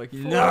 months. I was like, 4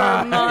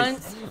 nice.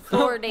 months,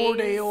 4 days.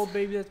 4-day-old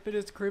baby that's been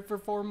in its crib for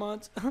 4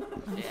 months.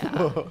 Yeah.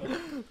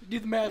 Do the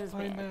It math was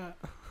behind bad.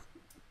 that.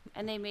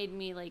 And they made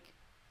me like,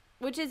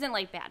 which isn't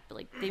like bad, but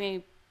like they made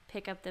me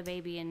pick up the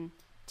baby and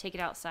take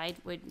it outside.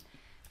 I'm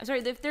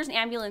sorry, if there's an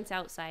ambulance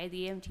outside,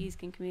 the EMTs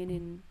can come in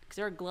and, because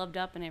they're gloved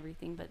up and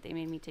everything, but they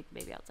made me take the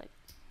baby outside.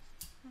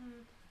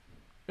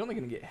 You're only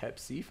gonna get Hep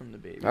C from the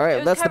baby. All right,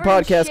 was that's the covered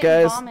in podcast, shit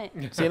and guys.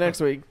 vomit. See you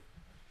next week.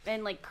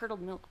 And like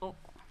curdled milk. Oh.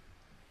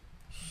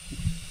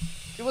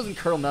 It wasn't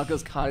curdled milk. It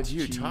was cottage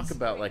Dude, cheese. talk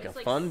about like a It's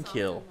like fun something.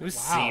 kill. It was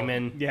Wow.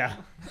 semen. Yeah.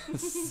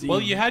 Well,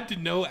 you had to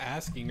know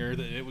asking her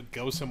that it would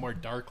go somewhere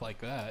dark like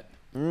that.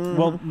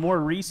 Well, more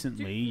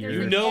recently, You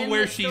you're know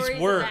where Endless she's stories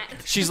of worked.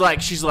 that.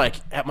 She's like,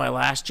 at my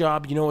last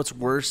job, you know what's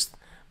worse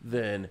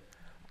than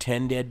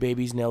 10 dead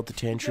babies nailed to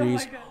 10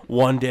 trees?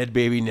 1 dead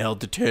baby nailed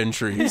to 10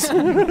 trees.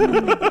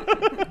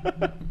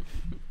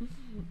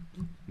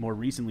 more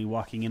recently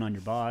walking in on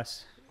your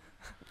boss.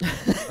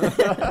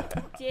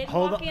 Did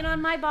Hold walk on. in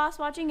on my boss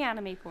watching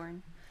anime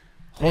porn.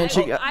 And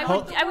she got, I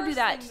would do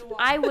that.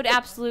 I would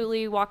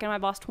absolutely walk in on my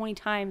boss 20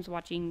 times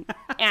watching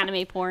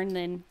anime porn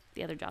than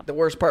the other job. the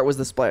worst part was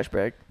the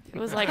splashback. It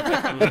was like,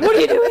 what are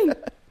you doing?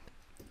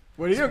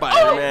 What are you?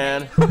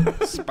 Spider-Man.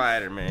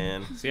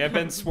 Spider-Man. See, I've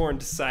been sworn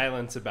to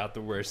silence about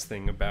the worst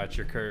thing about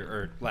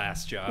your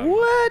last job.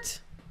 What?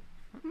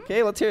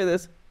 Okay, let's hear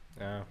this.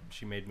 Oh,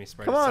 she made me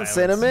swear Come to on,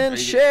 silence. Cinnamon, At my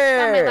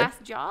share.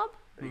 last job?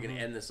 Are you going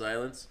to end the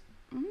silence?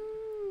 In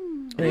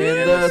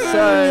the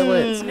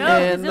silence. No,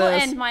 because in it'll the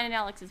end mine and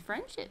Alex's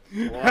friendship.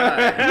 Why?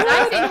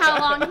 I've seen how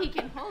long he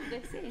can hold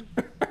this in.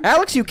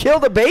 Alex, you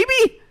killed a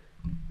baby?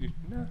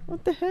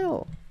 What the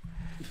hell?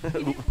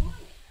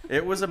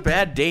 It was a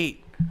bad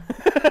date.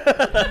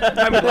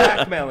 I'm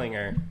blackmailing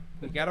her.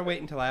 You gotta wait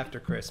until after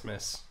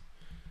Christmas.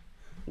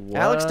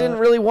 Alex didn't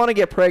really want to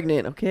get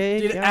pregnant,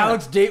 okay? Did God.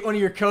 Alex date one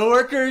of your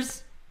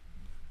coworkers?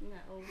 No,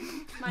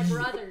 my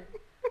brother.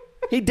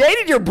 He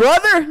dated your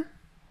brother?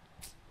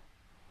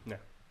 No.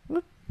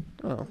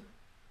 Oh.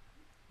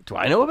 Do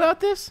I know about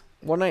this?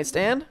 One night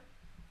stand?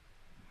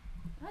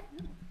 What?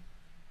 No.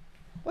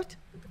 What?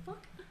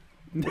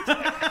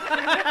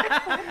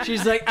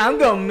 She's like, I'm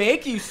gonna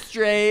make you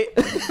straight.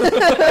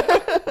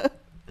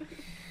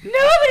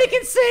 Nobody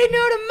can say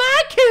no to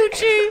my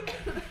coochie.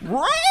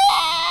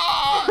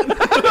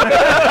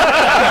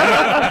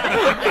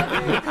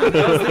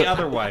 That was the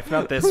other wife,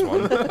 not this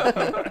one.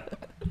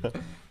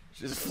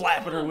 She's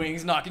flapping her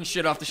wings, knocking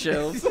shit off the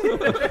shelves.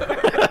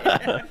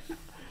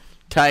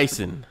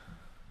 Tyson.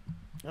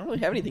 I don't really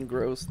have anything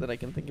gross that I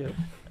can think of.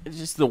 It's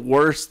just the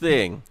worst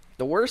thing.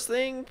 The worst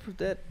thing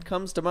that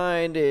comes to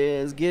mind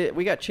is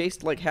we got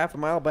chased like half a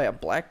mile by a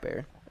black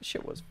bear. That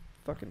shit was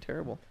fucking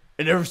terrible.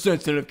 And ever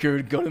since then, I've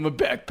carried a gun in my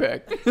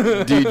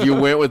backpack. Dude, you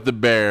went with the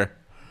bear.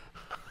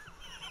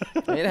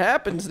 It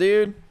happens,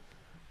 dude.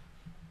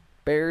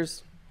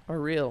 Bears are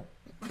real.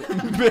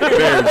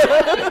 Bears.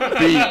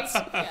 Beats.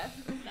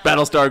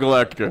 Battlestar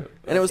Galactica.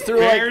 And it was through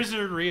Bears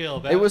are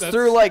real. It was That's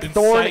through like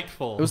thorny.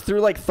 insightful. It was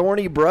through like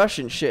thorny brush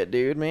and shit,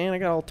 dude. Man, I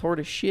got all torn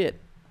to shit.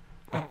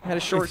 Had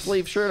a short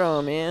sleeve shirt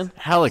on, man.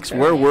 Alex,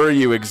 where were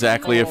you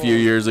exactly a few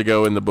years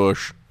ago in the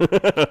bush? I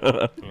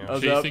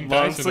was up Chasing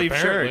long Tyson, sleeve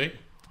apparently. shirt.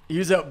 He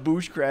was out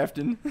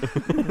bushcrafting.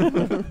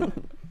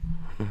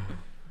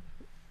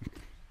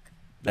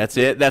 That's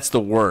it? That's the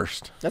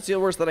worst. That's the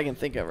worst that I can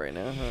think of right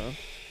now. Huh?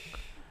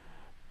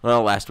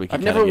 Well, last week you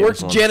I've kinda never gave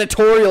worked us one.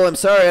 janitorial. I'm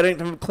sorry, I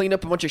didn't clean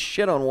up a bunch of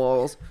shit on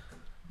walls.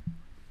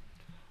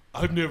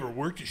 I've never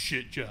worked a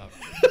shit job.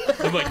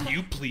 I'm like,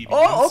 you plebeians.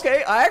 Oh,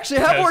 okay. I actually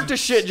have worked a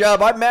Peasants. shit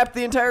job. I mapped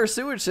the entire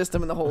sewage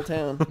system in the whole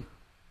town.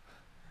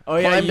 Oh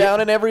yeah, Climbed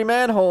down in every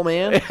manhole,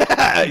 man.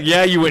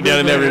 Yeah, you went down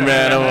in every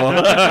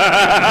manhole.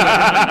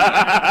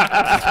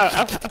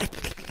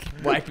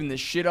 Wiping the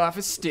shit off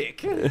a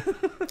stick.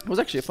 It was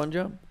actually a fun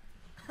job.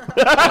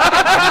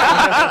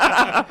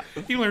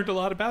 He learned a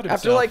lot about himself.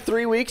 After like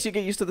 3 weeks, you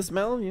get used to the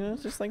smell. You know,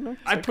 it's just like no.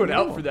 I put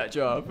out for that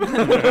job.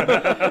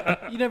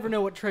 You never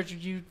know what treasure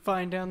you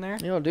find down there.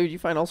 You know, dude, you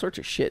find all sorts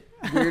of shit.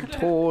 Weird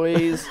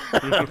toys.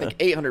 Like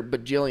 800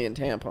 bajillion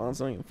tampons.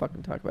 Don't even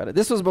fucking talk about it.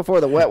 This was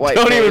before the wet wipe.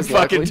 Don't even phase,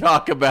 fucking luckily.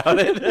 talk about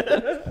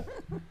it.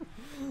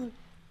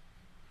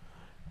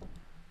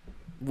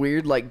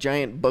 Weird, like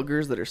giant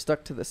boogers that are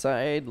stuck to the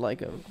side,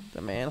 like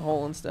the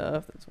manhole and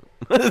stuff. That's weird.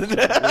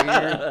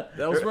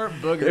 Those weren't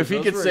boogers. If he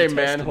those could were say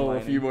intestine manhole a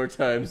lining. few more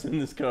times in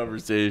this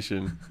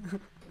conversation.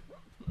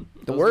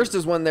 The worst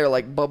is when they're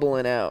like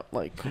bubbling out,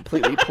 like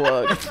completely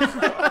plugged. You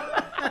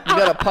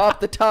gotta pop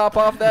the top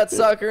off that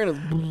sucker,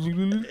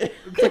 and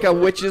it's like a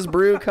witch's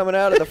brew coming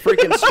out of the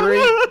freaking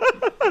street.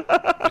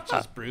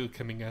 Witch's brew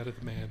coming out of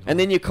the manhole. And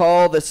then you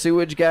call the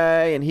sewage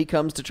guy, and he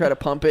comes to try to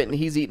pump it, and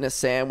he's eating a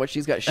sandwich.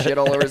 He's got shit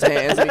all over his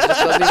hands, and he just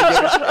doesn't even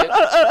give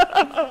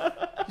a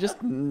shit.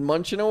 Just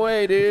munching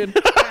away, dude.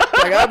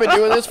 Like, I've been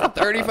doing this for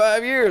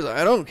 35 years.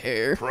 I don't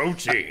care.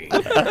 Protein.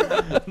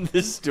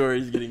 This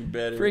story's getting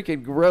better.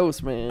 Freaking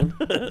gross, man.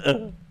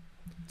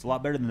 It's a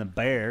lot better than the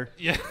bear.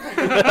 Yeah.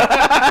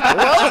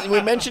 Well,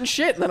 we mentioned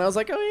shit, and then I was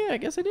like, oh, yeah, I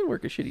guess I did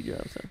work a shitty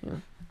job. So,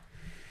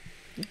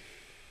 yeah.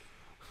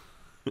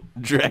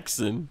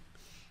 Drexen.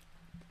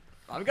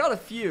 I've got a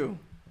few.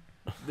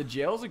 The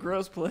jail's a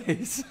gross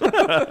place.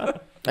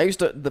 I used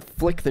to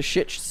flick the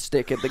shit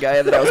stick at the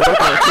guy that I was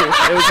working with, too.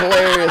 It was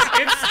hilarious.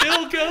 It's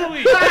still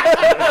going.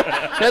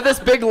 They had this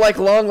big, like,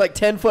 long, like,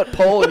 10-foot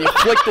pole, and you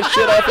flick the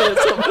shit off of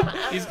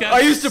it. He's got I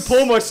used to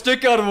pull my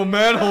stick out of a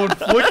manhole and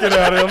flick it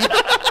at him.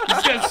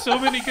 He's got so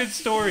many good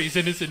stories,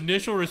 and his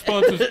initial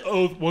response was,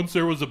 "Oh, once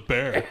there was a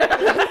bear."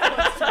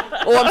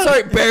 Oh, I'm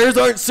sorry, bears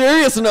aren't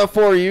serious enough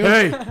for you.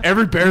 Hey,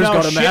 every bear's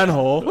got a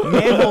manhole.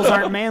 Manholes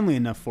aren't manly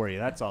enough for you.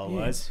 That's all it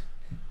was.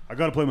 I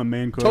gotta play my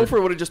man card.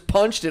 Topher would have just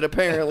punched it,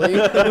 apparently.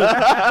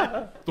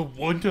 The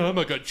one time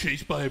I got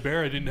chased by a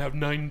bear, I didn't have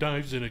 9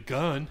 knives and a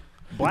gun.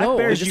 Black No,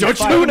 bears, just you don't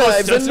fight. two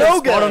knives and no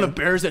Spot gun. on a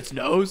bear's its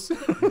nose.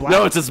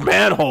 No, it's his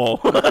manhole.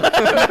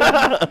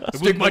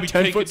 Stick my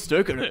 10-foot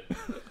stick in it.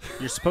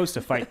 You're supposed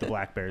to fight the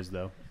black bears,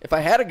 though. If I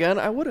had a gun,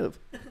 I would have.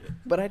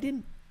 But I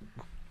didn't.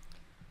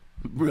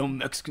 Real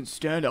Mexican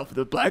standoff with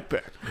a black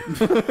bear.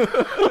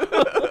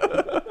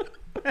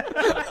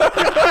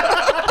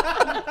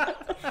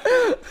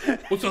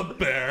 What's up,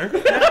 bear?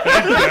 Hey,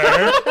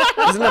 bear.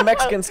 Isn't a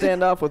Mexican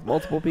standoff with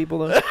multiple people,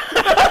 though?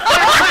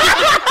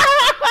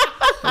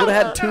 Would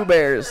have had 2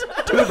 bears.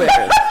 2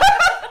 bears.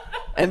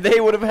 And they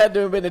would have had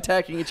to have been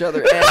attacking each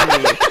other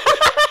and me.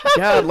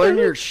 God, learn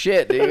your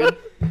shit, dude.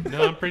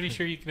 No, I'm pretty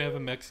sure you can have a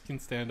Mexican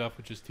standoff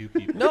with just 2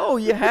 people. No,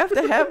 you have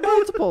to have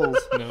multiples.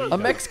 No, you A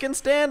don't. Mexican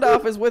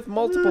standoff is with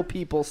multiple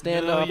people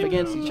standing No, off you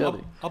against don't. each other.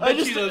 I'll bet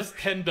you those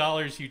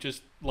 $10 you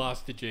just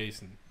lost to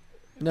Jason.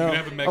 No, You can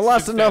have a I Mexican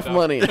lost enough standoff.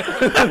 money. And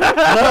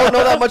I don't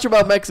know that much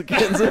about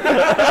Mexicans, but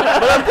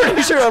I'm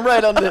pretty sure I'm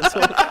right on this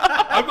one.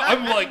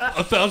 I'm like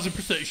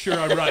 1,000% sure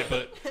I'm right,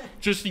 but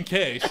just in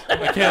case,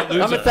 I can't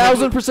lose. I'm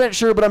 1,000%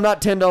 sure, but I'm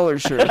not $10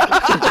 sure.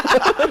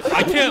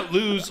 I can't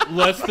lose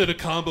less than a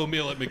combo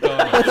meal at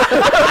McDonald's.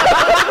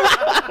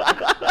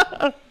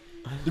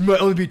 There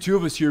might only be 2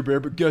 of us here, Bear,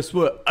 but guess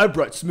what? I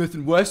brought Smith &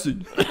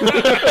 Wesson.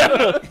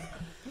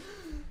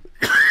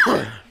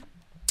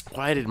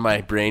 Why did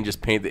my brain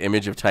just paint the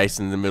image of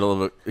Tyson in the middle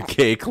of a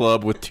gay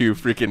club with 2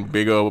 freaking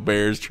big old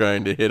bears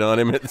trying to hit on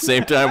him at the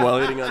same time while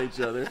hitting on each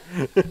other?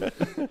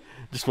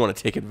 Just want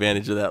to take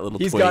advantage of that little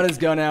He's twink. got his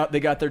gun out. They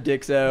got their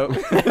dicks out.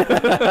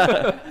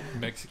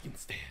 Mexican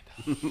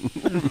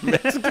stand-up.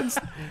 Mexicans.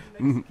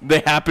 They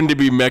happen to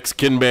be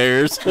Mexican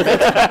bears.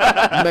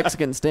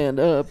 Mexican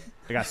stand up.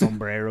 They got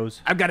sombreros.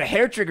 I've got a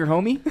hair trigger,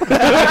 homie.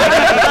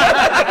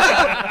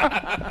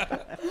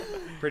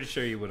 Pretty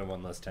sure you would have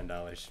won those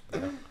 $10.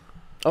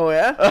 Oh,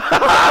 yeah?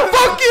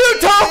 Fuck you,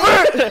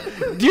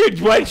 Topher! Dude,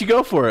 why didn't you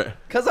go for it?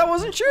 Because I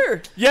wasn't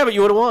sure. Yeah, but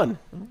you would have won.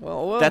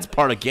 Well. That's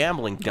part of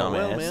gambling, dumbass.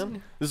 well,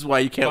 man. This is why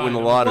you can't win the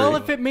lottery. Well,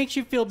 if it makes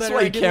you feel better,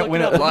 why you I did can't look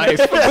win it at up. life.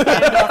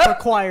 Standoff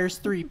requires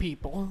 3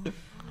 people.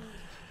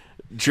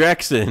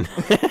 Drexen,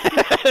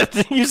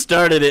 you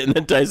started it, and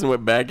then Tyson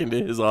went back into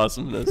his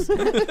awesomeness.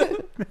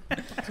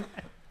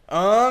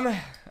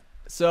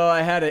 So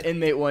I had an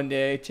inmate one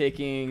day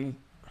taking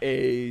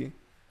a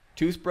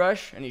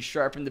toothbrush, and he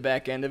sharpened the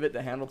back end of it,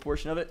 the handle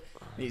portion of it,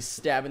 and he's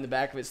stabbing the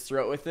back of his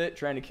throat with it,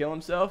 trying to kill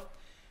himself.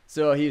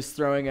 So he was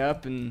throwing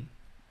up, and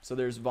so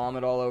there's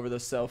vomit all over the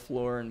cell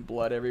floor and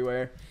blood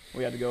everywhere.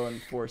 We had to go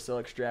and force cell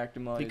extract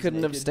him. He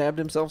couldn't have stabbed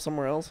himself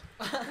somewhere else?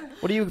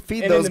 What do you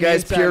feed And in those the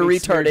guys? meantime, Pure he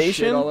smeared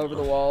shit retardation? all over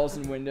the walls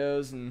and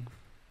windows, and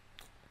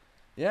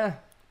yeah,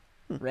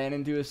 ran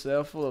into a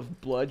cell full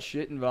of blood,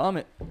 shit, and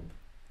vomit.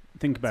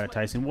 Think about it,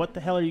 Tyson. What the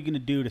hell are you going to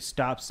do to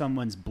stop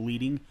someone's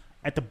bleeding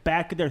at the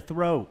back of their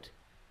throat?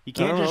 You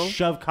can't just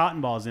shove cotton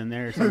balls in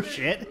there or some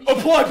shit.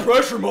 Apply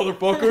pressure,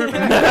 motherfucker.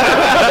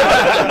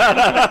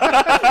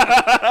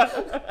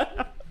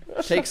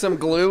 Take some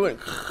glue and...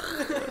 You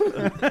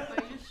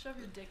just shove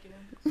your dick in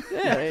him.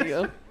 Yeah, there you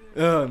go.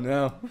 Oh,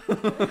 no.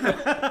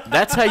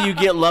 That's how you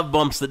get love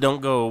bumps that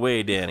don't go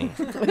away, Danny.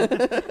 Well,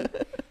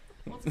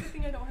 it's a good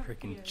thing I don't have a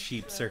Freaking penis,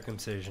 cheap so-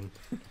 circumcision.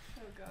 Oh,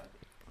 God.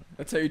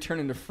 That's how you turn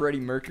into Freddie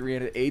Mercury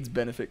at an AIDS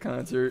benefit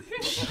concert.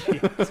 You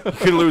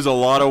can lose a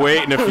lot of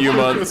weight in a few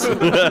months.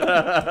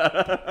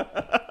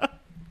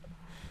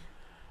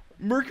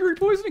 Mercury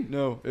poisoning?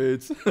 No,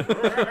 AIDS.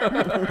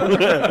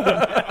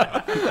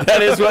 That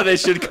is what they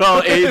should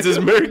call AIDS, is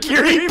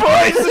mercury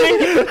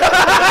poisoning.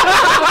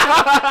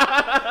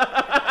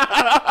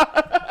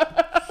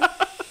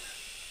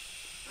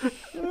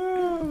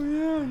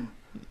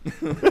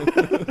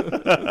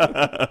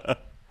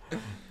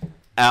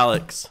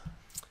 Alex.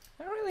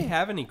 I don't really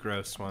have any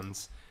gross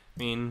ones. I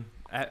mean,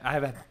 I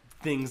have had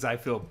things I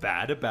feel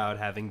bad about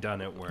having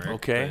done at work.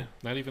 Okay.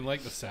 Not even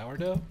like the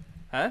sourdough?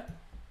 Huh?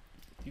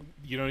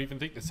 You don't even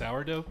think the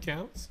sourdough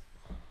counts?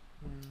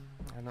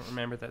 I don't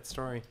remember that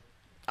story.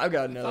 I've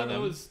got I another thought that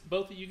one. was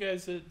both of you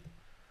guys at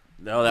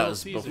No, that Little was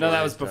Caesars. before. No,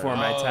 that was before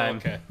my Oh, time.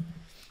 okay.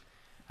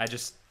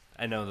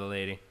 I know the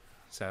lady.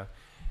 So,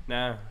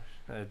 no,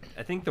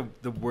 I think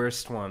the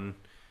worst one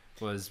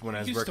was when I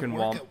was used to working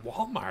work at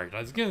Walmart.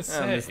 I was gonna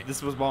say.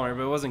 this was Walmart,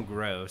 but it wasn't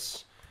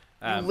gross.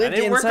 You I lived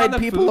didn't work on inside the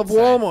people food of side.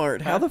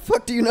 Walmart. How the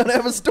fuck do you not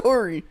have a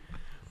story?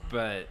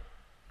 But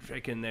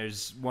freaking,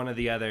 there's one of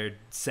the other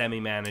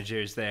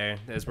semi-managers there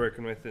that I was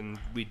working with, and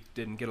we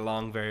didn't get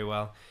along very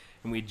well.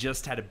 And we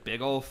just had a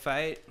big old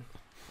fight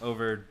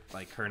over,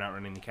 like, her not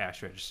running the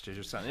cash registers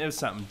or something. It was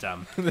something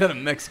dumb. They had a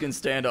Mexican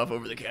standoff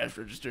over the cash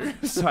register.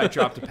 So I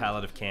dropped a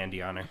pallet of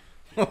candy on her.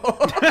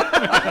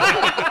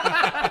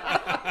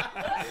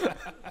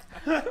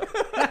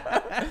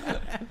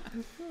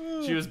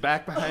 She was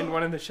back behind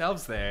one of the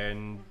shelves there,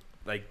 and,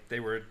 like, they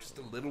were just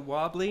a little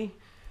wobbly,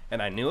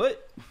 and I knew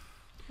it.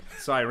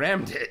 So I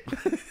rammed it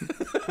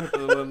with a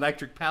little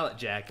electric pallet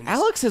jack. And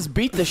Alex has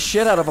beat the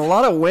shit out of a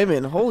lot of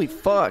women. Holy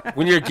fuck.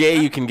 When you're gay,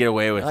 you can get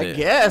away with I it.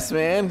 guess,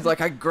 man. It's like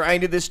I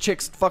grinded this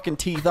chick's fucking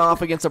teeth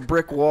off against a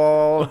brick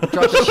wall.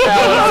 Dropped a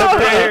pallet on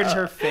bared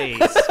her face.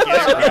 Get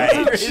it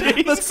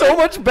right. That's so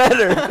much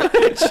better.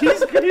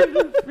 She's good in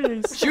the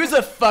face. She was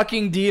a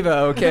fucking diva,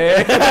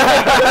 okay?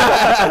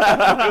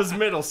 It was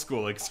middle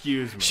school,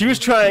 excuse me. She was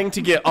trying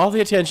to get all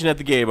the attention at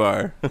the gay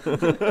bar.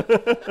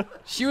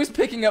 She was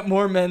picking up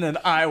more men than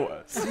I was.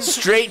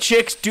 Straight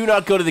chicks do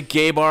not go to the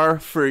gay bar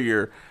for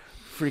your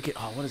freaking,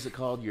 what is it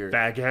called? Your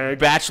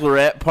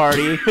bachelorette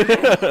party.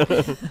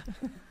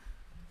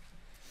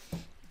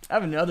 I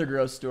have another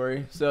gross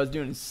story. So I was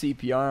doing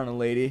CPR on a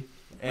lady.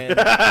 And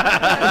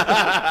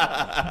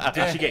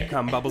Did she get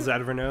cum bubbles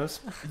out of her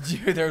nose?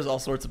 Dude, there was all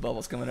sorts of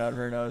bubbles coming out of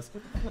her nose.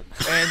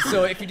 And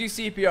so if you do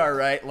CPR,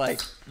 right, like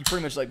you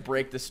pretty much like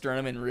break the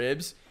sternum and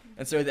ribs.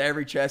 And so with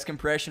every chest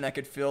compression, I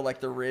could feel like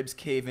the ribs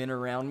cave in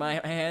around my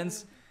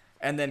hands.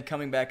 And then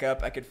coming back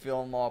up, I could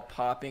feel them all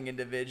popping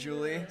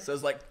individually. So it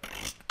was like...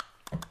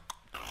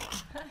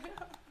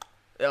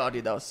 Oh,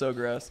 dude, that was so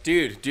gross.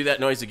 Dude, do that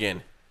noise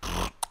again.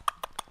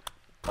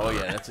 Oh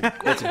yeah, that's a good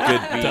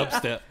beat.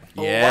 Dubstep.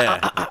 Yeah.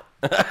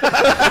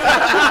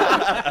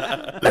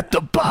 Let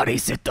the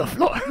bodies hit the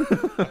floor.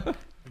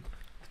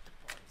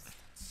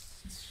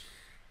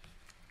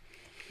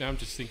 Now I'm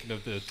just thinking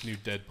of the new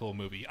Deadpool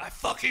movie. I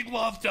fucking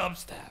love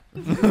dubstep.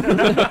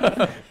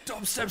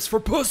 Dubstep's for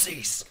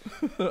pussies.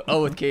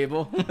 Oh, with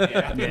Cable.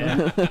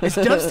 Yeah. Is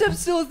dubstep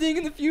still a thing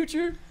in the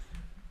future?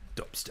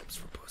 Dubstep's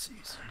for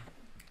pussies.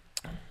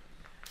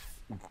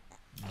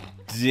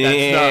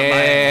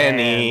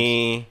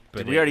 Danny. But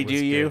Did we it already was do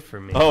good you? for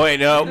me. Oh wait,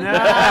 no. Not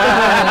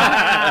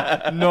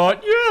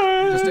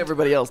yet. Just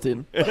everybody else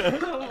did.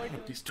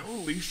 He's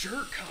totally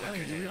shirt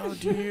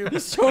cocking.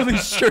 He's totally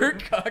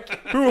shirt cocking.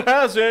 Who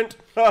hasn't?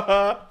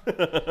 Except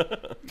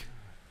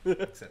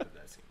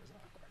that scene was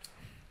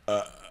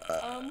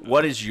awkward.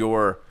 What is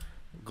your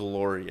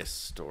glorious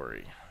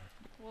story?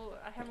 Well,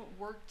 I haven't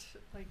worked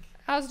like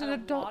How's at an a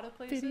adult lot of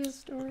places. video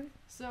story?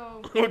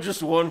 So Oh,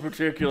 just one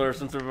particular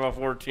since I'm about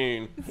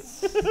 14.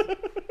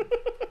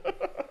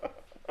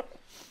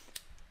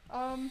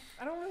 I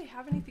don't really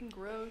have anything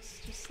gross.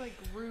 Just like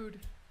rude.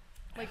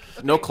 Like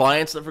No okay,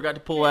 clients that forgot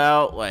to pull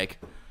out, like.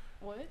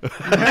 What? Of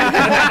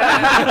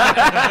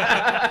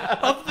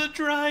the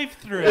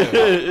drive-thru.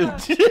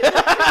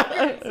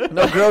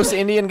 No gross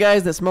Indian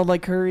guys that smelled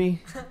like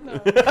curry. No.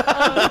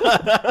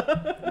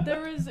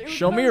 There was. It was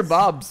Show me your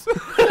about- bobs.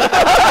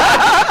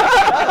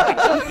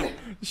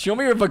 Show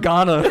me your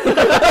vagina. Nick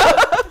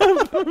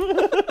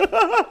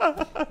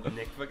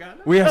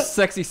Vagana? We have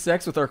sexy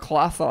sex with our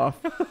cloth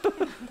off.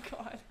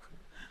 God.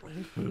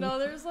 No,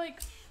 there's like,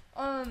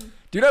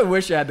 Dude, I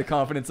wish I had the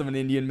confidence of an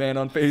Indian man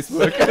on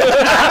Facebook.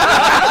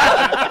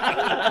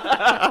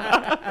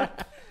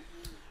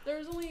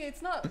 there's only.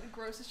 It's not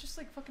gross. It's just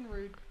like fucking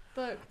rude.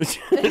 But They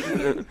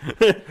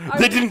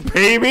didn't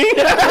pay me?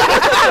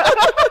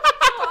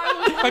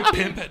 My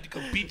pimp had to go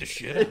beat the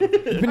shit out of me.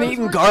 You've been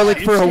eating garlic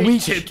for a He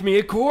week. tipped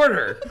me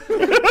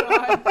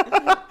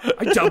 $0.25.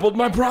 I doubled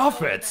my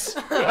profits.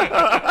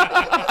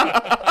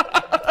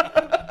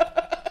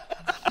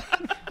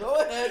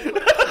 Go ahead.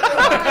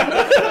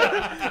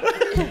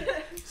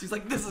 She's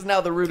like, this is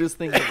now the rudest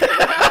thing.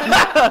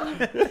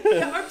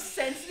 yeah, I'm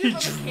sensitive. He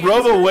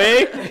drove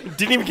away,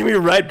 didn't even give me a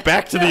ride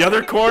back to the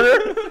other corner,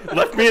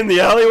 left me in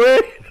the alleyway.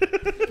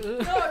 No,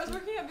 I was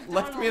working at McDonald's.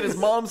 Left me at his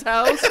mom's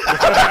house.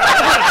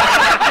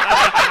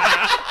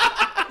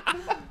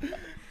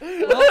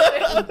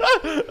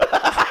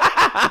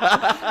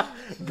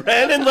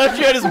 Brandon left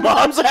you at his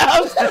mom's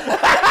house?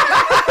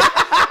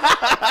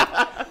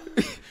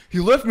 He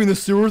left me in the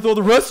sewer with all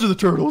the rest of the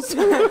turtles.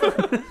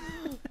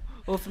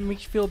 Well, if it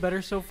makes you feel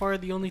better so far,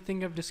 the only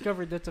thing I've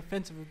discovered that's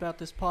offensive about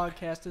this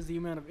podcast is the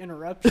amount of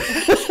interruptions.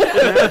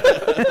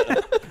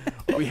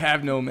 We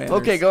have no manners.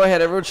 Okay, go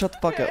ahead. Everyone shut the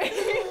fuck up.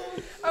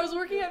 I was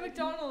working at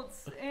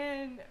McDonald's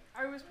and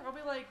I was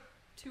probably like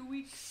 2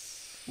 weeks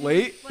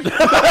Late? like,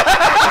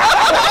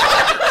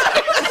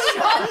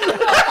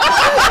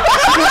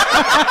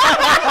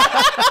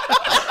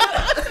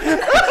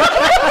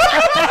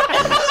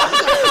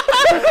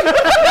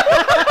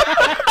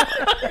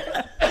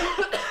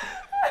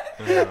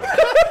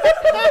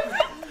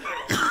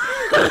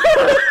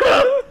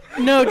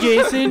 No,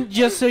 Jason,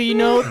 just so you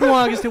know, the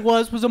longest it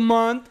was a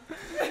month.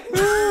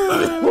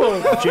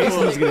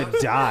 Jason's gonna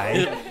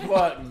die.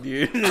 Fuck,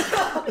 dude.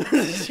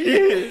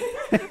 Shit.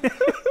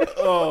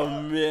 Oh,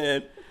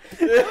 man.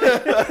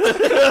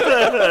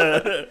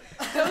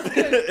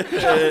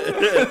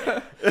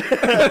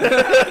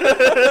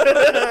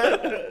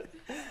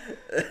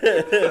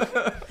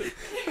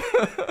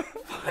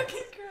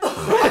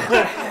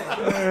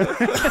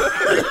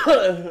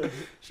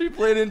 She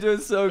played into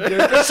it so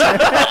good. fuck,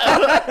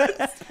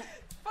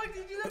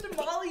 did you do that to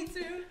Molly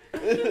too?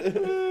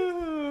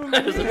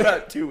 That was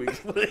about 2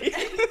 weeks late.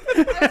 I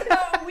was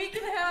about a week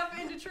and a half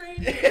into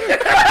training.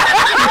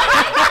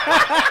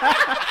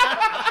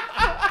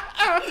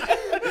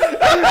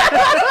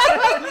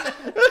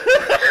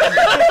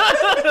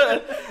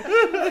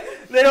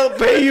 They don't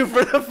pay you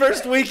for the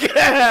first week and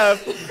a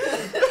half.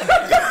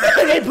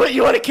 They put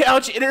you on a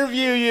couch,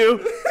 interview you.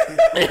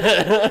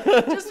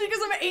 Just because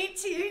I'm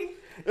 18.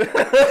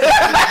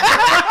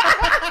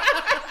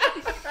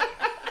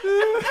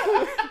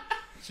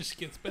 It just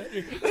gets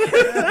better.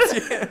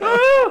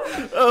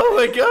 Oh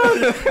my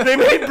god. They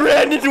made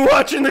Brandon to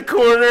watch in the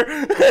corner.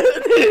 They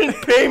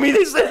didn't pay me.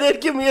 They said they'd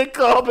give me a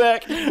call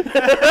back. But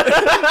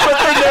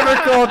they never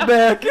called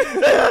back.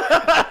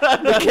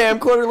 The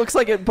camcorder looks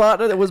like it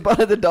was bought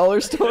at the dollar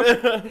store.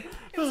 It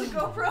was a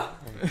GoPro.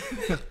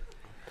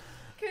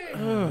 Okay.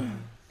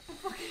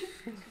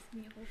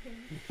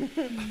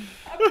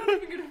 I'm not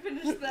even gonna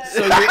finish that.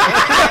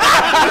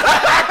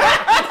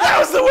 That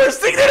was the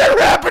worst thing that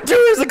ever happened to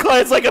me. The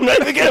client's like, I'm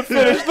not even gonna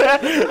finish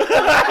that.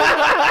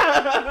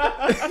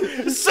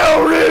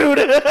 So rude.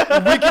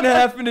 A week and a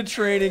half into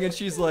training, and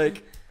she's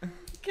like,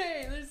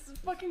 Okay, this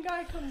fucking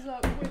guy comes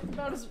up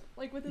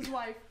with his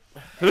wife.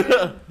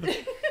 And,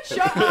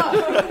 shut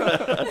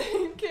up.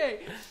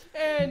 Okay,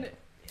 and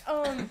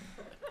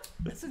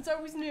since I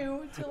was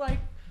new to like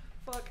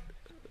fuck.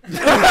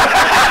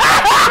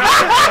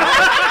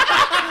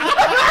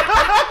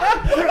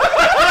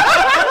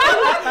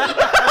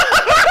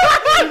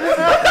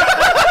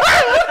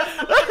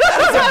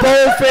 That's a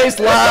bold-faced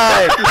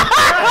lie.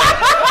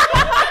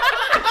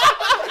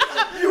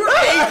 You were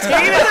 18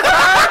 at the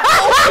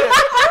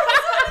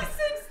time?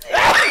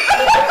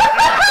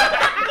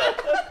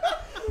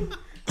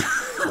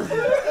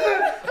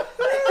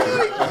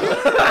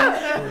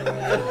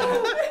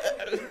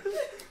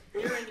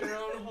 You're in your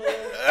own hole.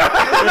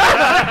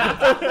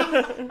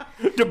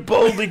 To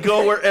boldly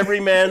go where every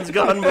man's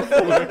gone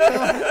before.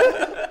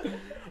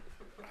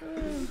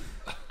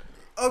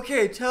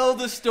 Okay, tell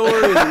the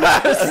story.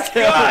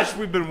 Gosh,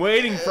 we've been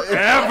waiting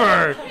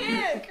forever.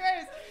 Yeah,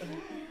 Christ.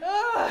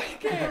 Oh,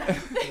 okay.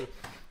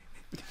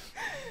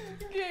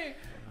 Okay.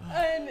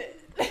 And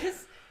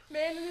this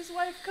man and his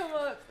wife come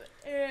up,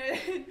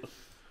 and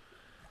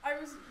I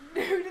was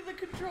new to the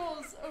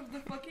controls of the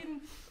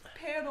fucking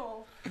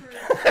panel for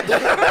a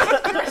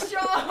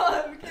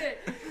job. Okay.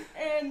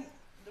 And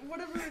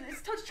whatever,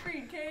 it's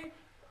touchscreen, okay?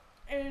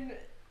 And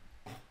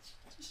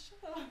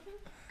shut up,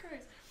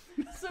 Christ.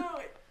 So,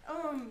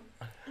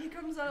 he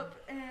comes up,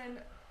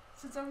 and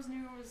since I was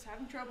new, I was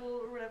having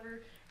trouble or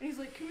whatever, and he's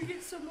like, "Can we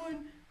get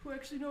someone who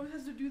actually knows how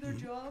to do their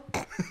job?"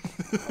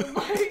 I'm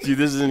like, Dude,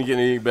 this isn't getting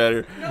any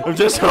better. No. I'm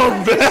just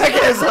holding back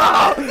as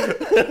off. Yeah,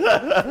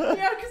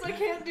 because I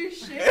can't do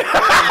shit. That's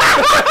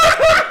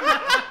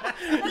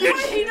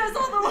why he does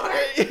all the work.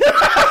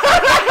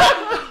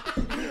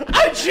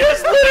 I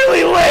just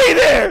literally lay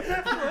there.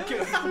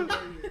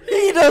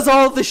 He does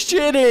all the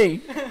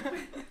shitting.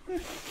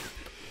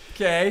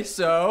 Okay,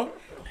 so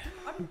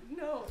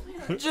No.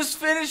 just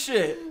finish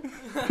it.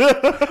 Well,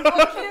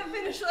 I can't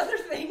finish other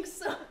things,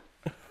 so.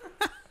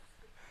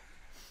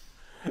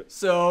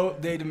 So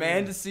they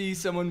demand to see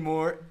someone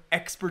more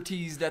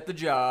expertised at the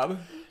job.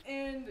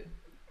 And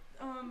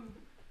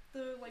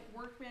the like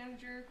work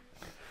manager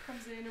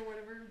comes in or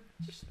whatever.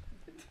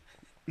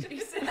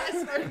 Jason, I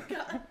swear to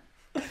God.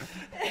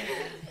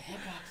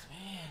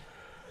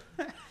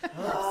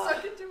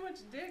 Sucking too much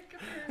dick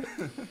up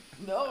here.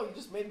 No, you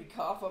just made me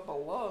cough up a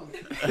lung.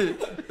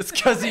 It's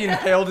because he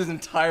inhaled his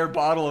entire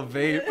bottle of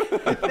vape.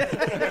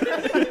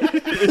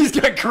 He's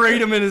got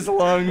kratom in his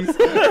lungs.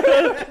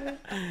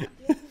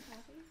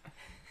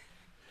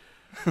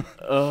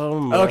 Oh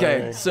my.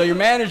 Okay, so your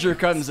manager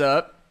comes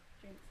up.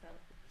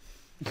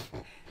 I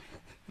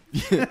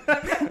can't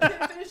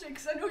finish it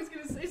because I know he's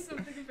gonna say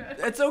something about it.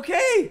 It's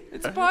okay.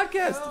 It's a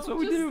podcast. No, That's what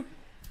we do.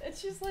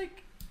 It's just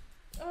like,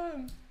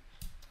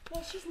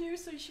 well, she's new,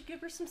 so you should give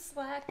her some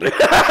slack. It's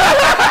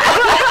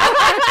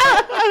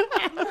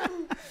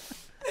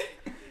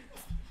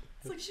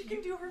like she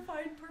can do her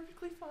fine,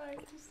 perfectly fine.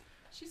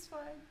 She's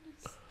fine.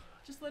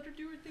 Just let her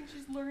do her thing.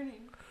 She's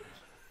learning.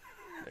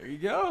 There you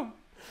go.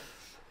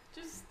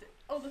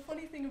 The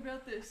funny thing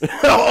about this. The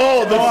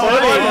funny.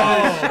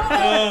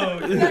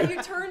 That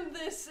you turned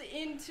this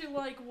into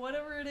like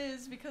whatever it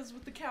is because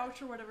with the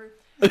couch or whatever.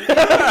 in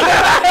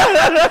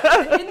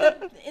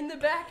the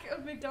back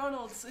of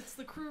McDonald's, it's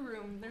the crew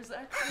room. There's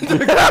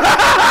actually.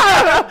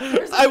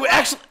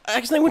 I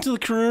actually went to the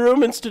crew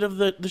room instead of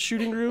the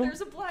shooting room. There's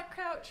a black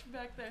couch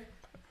back there.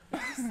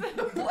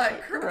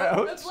 Black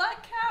couch? A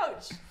black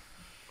couch.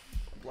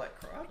 Black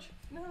crotch?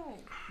 No.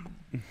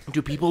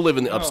 Do people live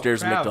in the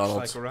upstairs of crouch,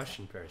 McDonald's? like a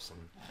Russian person.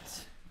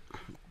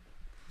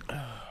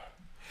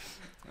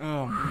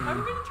 I'm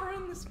gonna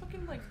turn this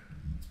fucking like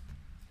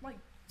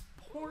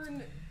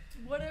porn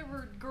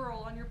whatever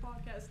girl on your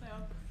podcast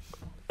now.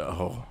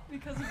 Oh.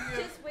 Because of you.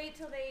 Just wait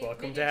till they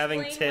Welcome they to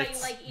having explain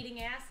tits. why you like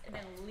eating ass, and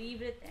then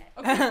leave it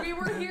at that. Okay, we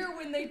were here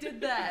when they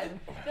did that.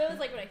 That was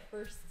like when I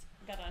first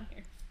got on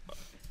here.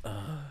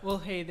 Well,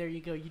 hey, there you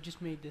go. You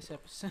just made this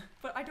episode.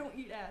 But I don't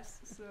eat ass,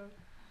 so.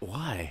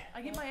 Why?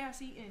 I get my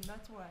ass eaten.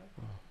 That's why.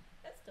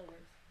 That still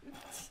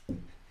works.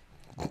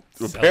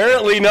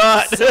 Apparently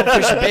not.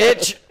 Selfish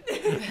bitch.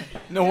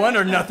 No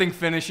wonder nothing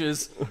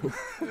finishes.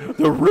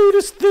 The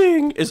rudest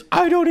thing is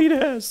I don't eat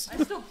ass. I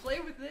still play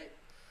with it.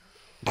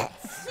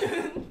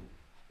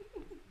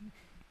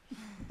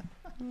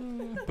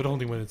 But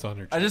only when it's on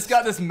her chest. I just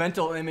got this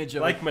mental image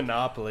of Like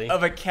Monopoly.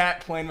 of a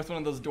cat playing with one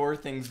of those door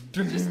things.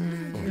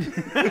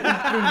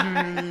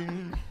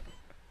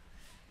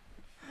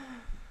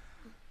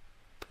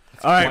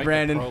 All right, Quite the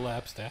Brandon.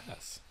 prolapsed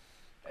ass.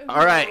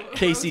 All right,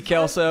 Casey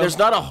Kelso. There's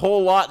not a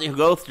whole lot to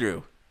go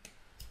through.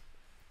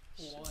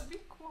 Be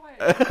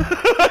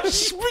quiet.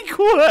 Shh, be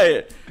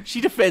quiet. She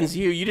defends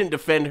you. You didn't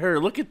defend her.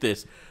 Look at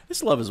this.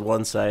 This love is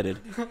one-sided.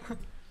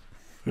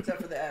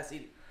 Except for the ass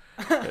eating.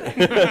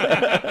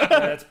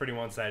 That's pretty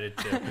one-sided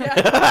too.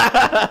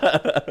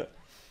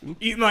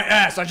 Eat my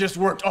ass. I just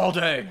worked all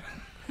day.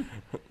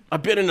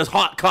 I've been in this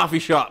hot coffee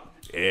shop.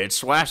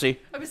 It's swassy.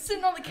 I was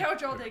sitting on the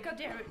couch all day. God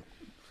damn it.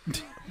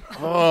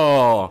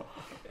 Oh.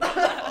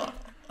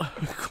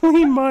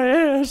 Clean my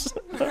ass.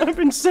 I've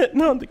been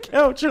sitting on the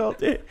couch all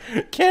day.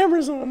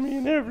 Cameras on me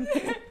and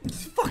everything.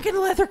 Fucking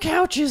leather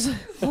couches.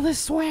 All this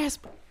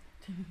swasp.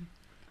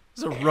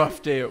 It's a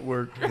rough day at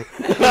work.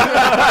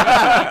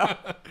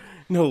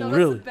 No, that's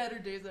really. the better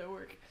days at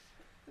work.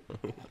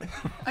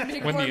 I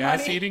make When more the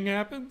ass money. eating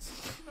happens?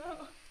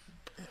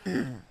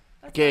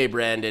 Okay,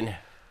 Brandon.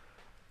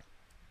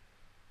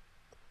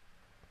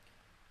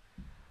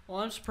 Well,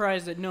 I'm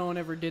surprised that no one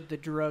ever did the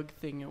drug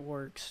thing at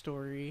work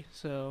story,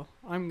 so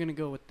I'm gonna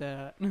go with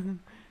that.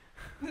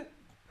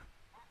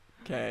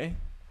 Okay.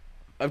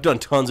 I've done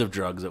tons of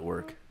drugs at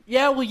work.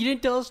 Yeah, well, you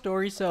didn't tell a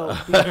story, so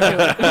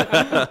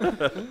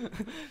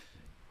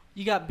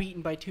you got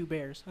beaten by 2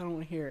 bears. I don't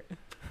want to hear it.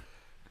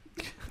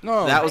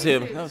 No, That was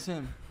him. That was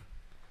him.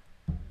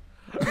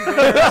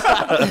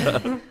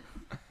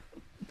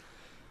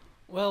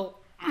 Well,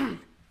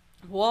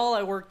 while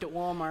I worked at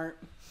Walmart,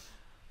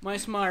 my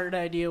smart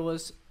idea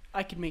was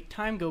I could make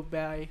time go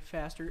by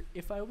faster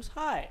if I was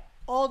high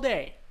all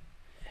day.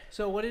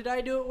 So what did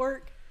I do at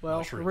work? Well,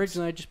 Mushrooms.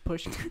 originally I just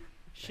pushed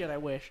shit, I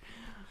wish.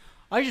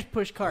 I just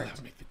pushed carts.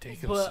 would make the day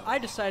go But so I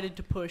decided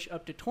to push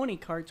up to 20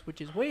 carts,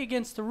 which is way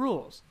against the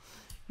rules.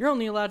 You're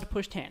only allowed to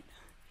push 10.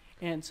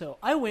 And so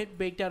I went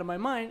baked out of my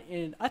mind,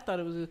 and I thought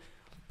it was a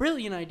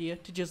brilliant idea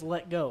to just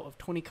let go of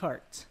 20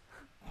 carts.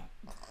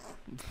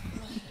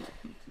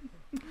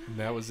 And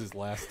that was his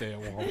last day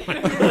at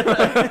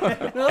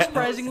Walmart. Well,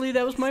 surprisingly,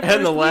 that was my first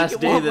And the week last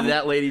at day that Walmart.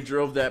 that lady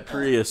drove that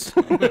Prius.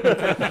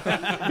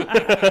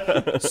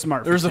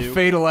 Smart. There was for a two.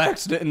 fatal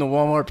accident in the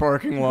Walmart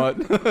parking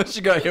lot.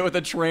 She got hit with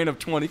a train of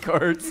 20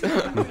 carts.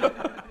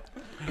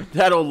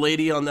 That old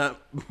lady on that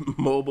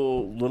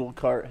mobile little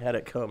cart had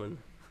it coming.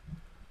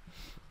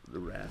 The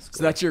rascal.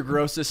 So that's your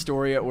grossest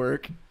story at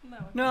work?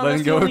 No, Letting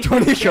that's go the of only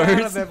 20 thing bad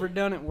carts? I've ever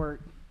done at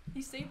work.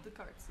 He saved the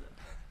carts though.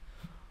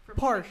 For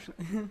Partially.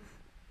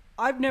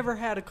 I've never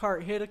had a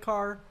cart hit a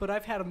car, but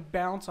I've had them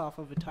bounce off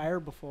of a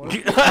tire before.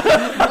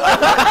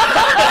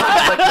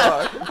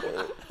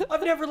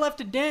 I've never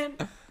left a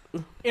dent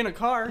in a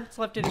car. It's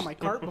left it in my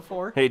cart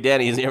before. Hey,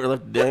 Danny, has he ever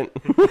left a dent?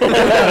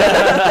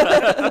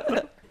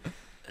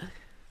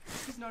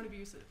 He's not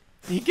abusive.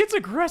 He gets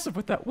aggressive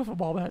with that wiffle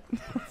ball bat.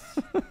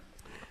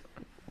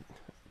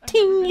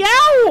 Ting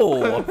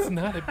yow! It's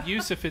not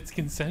abuse if it's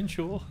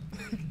consensual.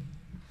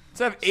 Let's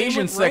have Same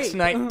Asian with sex rape.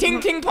 tonight. Ting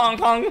ting pong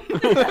pong.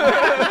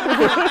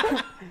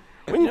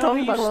 You know,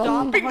 you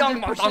stop Bing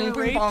dong, bong, 100% bong, of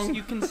bing rapes, bong.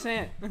 you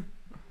consent.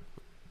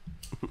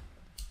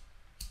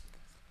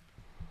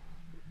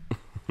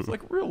 It's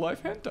like real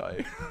life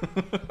hentai.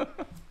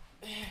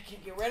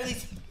 Can't get rid of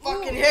these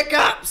fucking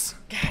hiccups.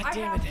 God I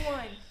damn it. have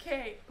one.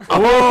 Okay.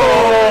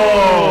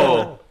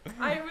 Oh!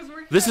 I was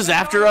working. This at is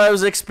after I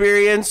was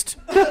experienced.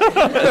 I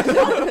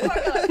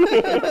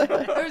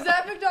was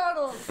at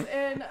McDonald's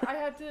and I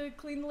had to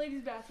clean the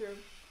ladies' bathroom,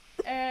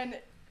 and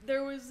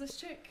there was this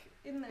chick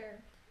in there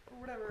or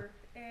whatever,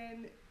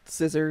 and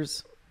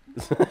Scissors.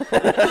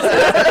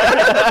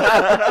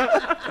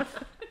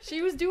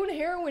 she was doing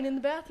heroin in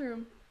the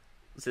bathroom,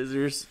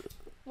 Scissors.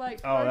 like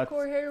Oh, that's-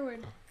 hardcore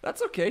heroin.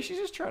 That's okay. She's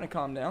just trying to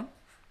calm down.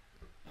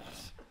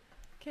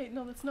 Okay,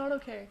 no, that's not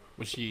okay.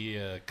 Was she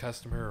a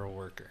customer or a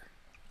worker?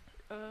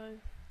 I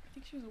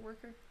think she was a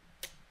worker.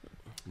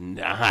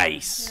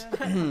 Nice.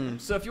 Yeah.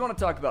 So if you want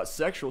to talk about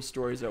sexual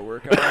stories at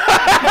work,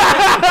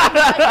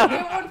 I can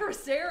get one for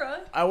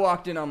Sarah. I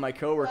walked in on my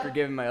coworker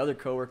giving my other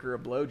coworker a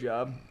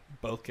blowjob.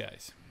 Both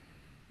guys.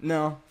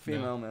 No,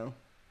 female male.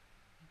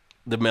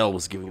 The male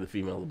was giving the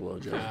female the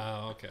blowjob.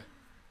 Oh, okay.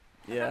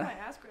 I had Yeah. my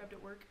ass grabbed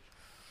at work.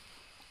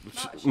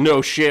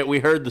 No shit, we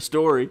heard the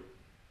story.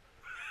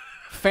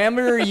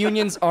 Family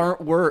reunions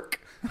aren't work.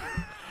 Mine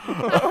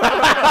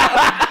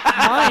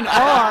I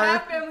are.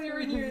 have family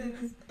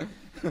reunions.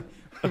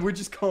 We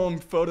just call them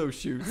photo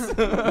shoots.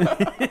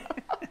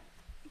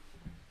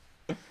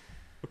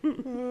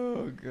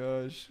 Oh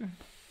gosh.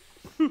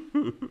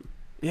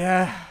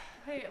 Yeah.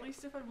 Hey, at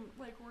least if I'm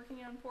like working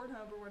on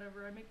Pornhub or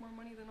whatever, I make more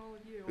money than all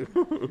of you.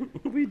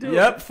 We don't.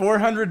 Yep,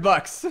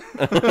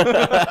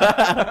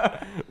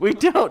 $400. We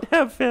don't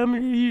have family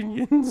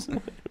reunions.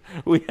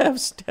 We have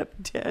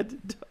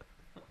stepdad,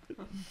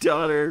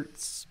 daughter,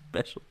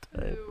 special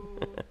time.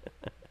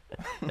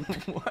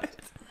 What?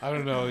 I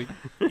don't know.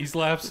 He's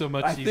laughed so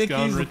much I he's think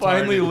gone he's retarded.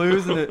 finally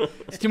losing it.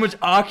 It's too much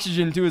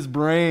oxygen to his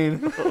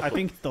brain. I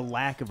think the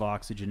lack of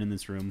oxygen in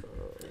this room.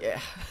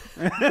 Yeah.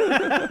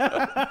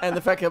 And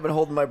the fact that I've been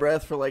holding my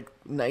breath for like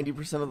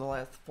 90% of the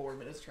last 4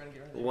 minutes trying to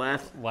get rid of it.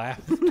 Laugh.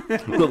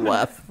 The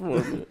laugh.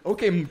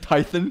 Okay,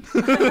 Tython.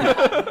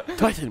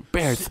 Tython,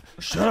 bears.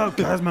 Shut up,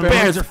 guys. My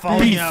Bears lungs are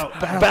falling beef. out.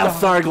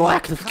 Battlestar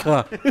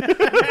Galactica.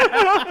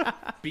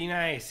 Be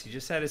nice. He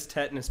just had his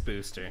tetanus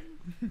booster.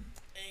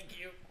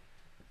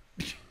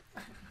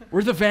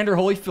 Where's the Vander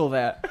Holyfield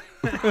at?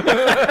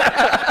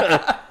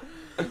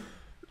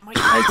 Mike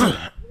Tyson.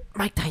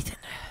 Mike Tyson.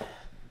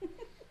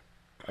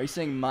 Are you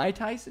saying my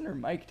Tyson or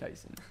Mike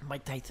Tyson?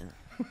 Mike Tyson.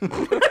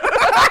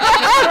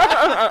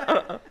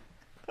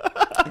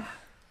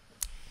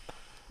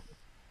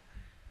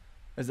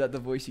 Is that the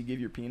voice you give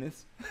your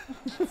penis?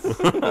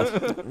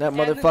 That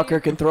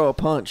motherfucker can throw a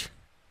punch.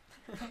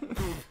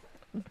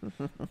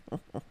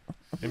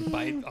 And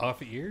bite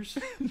off ears?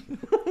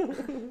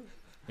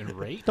 And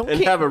rape?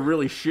 And have a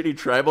really shitty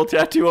tribal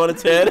tattoo on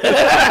its head.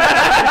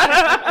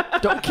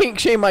 Don't kink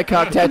shame my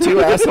cock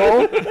tattoo,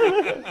 asshole.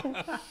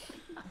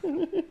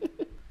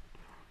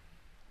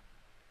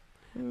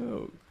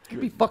 You'd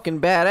be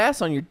fucking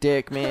badass on your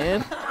dick,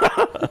 man.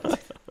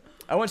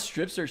 I once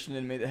strip searched an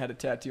inmate that had a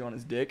tattoo on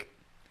his dick.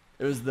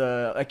 It was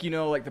the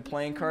the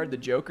playing card, the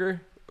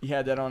Joker. He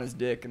had that on his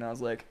dick, and I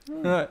was like,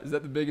 "Is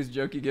that the biggest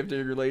joke you give to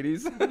your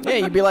ladies?" Yeah,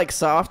 you'd be like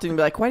soft and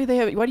be like, "Why do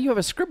you have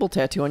a scribble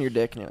tattoo on your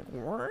dick?" And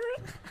you're like,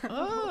 "What?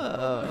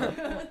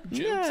 Oh,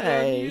 Joke's on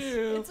nice.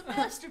 you. It's a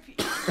masterpiece.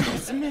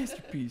 It's a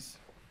masterpiece.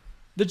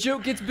 The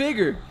joke gets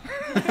bigger.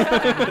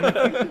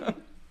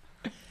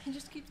 He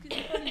just keeps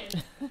getting funnier.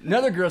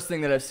 Another gross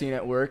thing that I've seen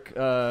at work,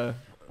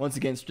 once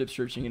again, strip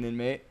searching an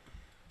inmate.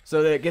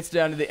 So that it gets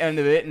down to the end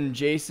of it, and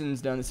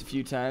Jason's done this a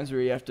few times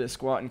where you have to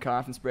squat and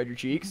cough and spread your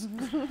cheeks.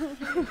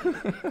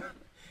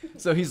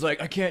 So he's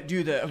like, I can't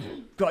do that.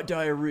 I've got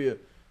diarrhea.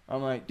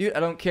 I'm like, dude,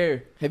 I don't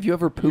care. Have you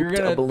ever pooped You're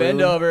gonna a balloon?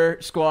 bend over,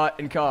 squat,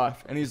 and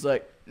cough. And he's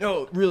like,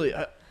 no, really,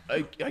 I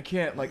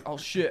can't. Like, I'll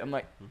shit. I'm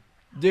like,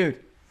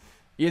 dude,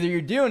 either you're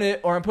doing it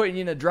or I'm putting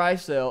you in a dry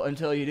cell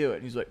until you do it.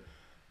 And he's like,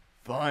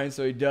 fine.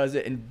 So he does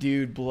it, and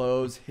dude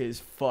blows his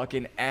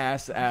fucking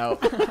ass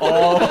out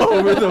all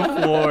over the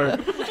floor.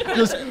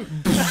 Just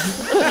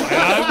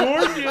I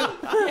warned you.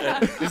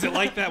 Is it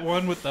like that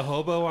one with the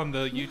hobo on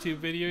the YouTube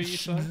video you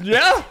saw?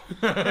 Yeah.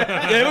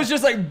 It was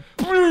just like.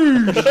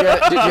 Did you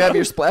have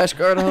your splash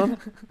guard on?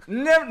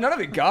 None of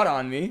it got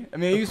on me. I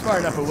mean, he was far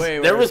enough away.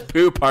 There was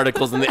poo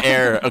particles in the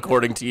air,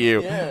 according to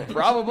you. Yeah,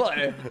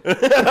 probably.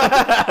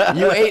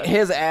 You ate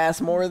his ass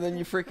more than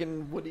you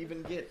freaking would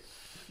even get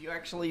if you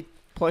actually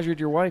pleasured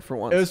your wife for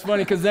once. It was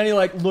funny because then he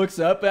like looks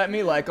up at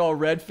me like all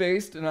red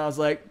faced, and I was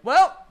like,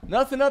 "Well,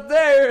 nothing up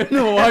there," and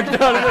I walked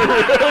out of the room.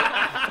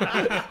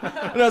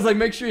 And I was like,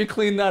 "Make sure you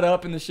clean that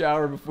up in the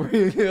shower before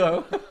you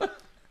go."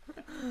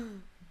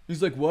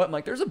 He's like, "What?" I'm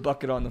like, "There's a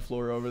bucket on the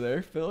floor over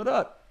there. Fill it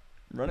up.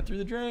 Run it through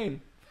the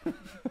drain."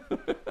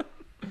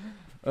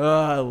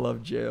 Oh, I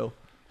love jail.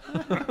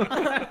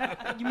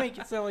 You make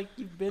it sound like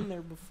you've been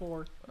there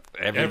before.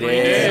 Every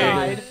day.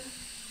 Inside.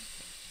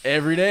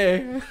 Every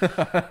day.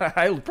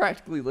 I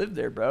practically live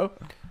there, bro.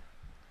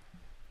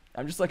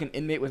 I'm just like an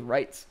inmate with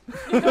rights.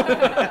 With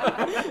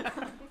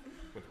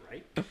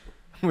Reich?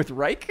 With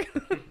Reich?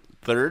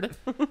 Third?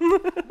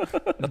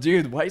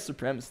 Dude, white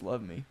supremacists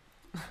love me.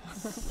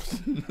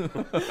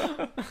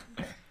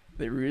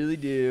 They really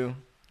do.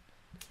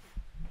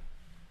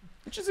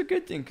 Which is a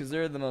good thing, because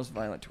they're the most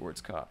violent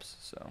towards cops.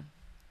 So,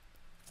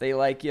 if they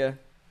like you,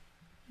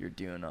 you're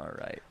doing all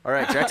right. All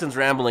right, Jackson's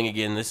rambling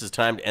again. This is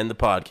time to end the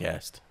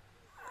podcast.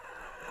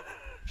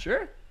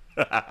 Sure.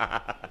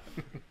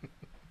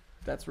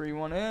 That's where you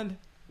want to end.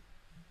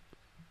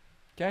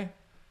 Okay.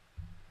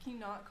 Can you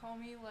not call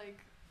me like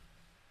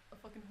a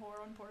fucking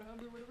whore on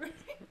Pornhub or whatever?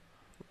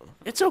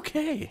 It's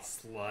okay.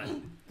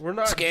 Slut. We're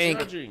not Skank.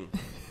 judging.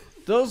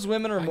 Those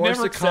women are I more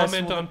never successful.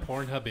 comment on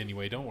Pornhub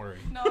anyway. Don't worry.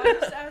 No, I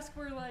just ask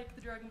where like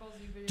the Dragon Ball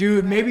Z videos.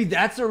 Dude, are maybe at.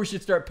 that's where we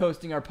should start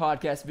posting our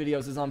podcast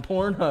videos is on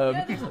Pornhub.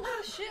 Yeah, there's a lot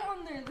of shit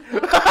on there.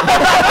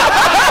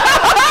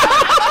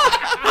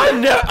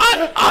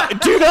 I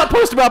do not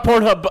post about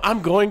Pornhub, but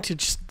I'm going to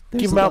just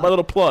give him out my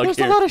little plug There's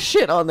here. a lot of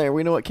shit on there.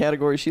 We know what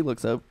category she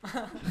looks up.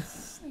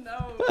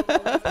 No.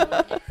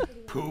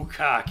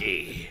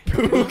 Pukaki.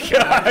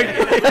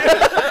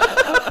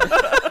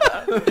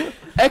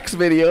 X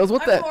videos.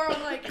 What I'm the? more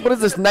on, like, What is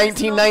this?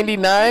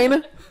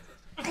 1999?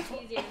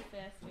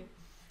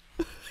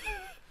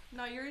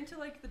 No, you're into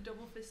like the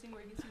double fisting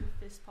where you can see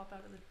the fist pop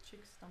out of the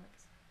chick's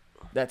stomachs.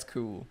 That's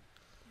cool.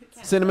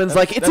 Cinnamon's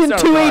like, it's That's in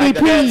not right.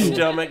 280p.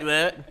 Stomach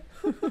that.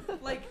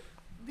 Like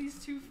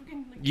these two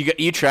fucking. Like,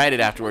 You tried it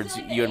afterwards,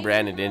 you and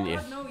Brandon, didn't you?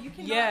 No, you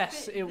cannot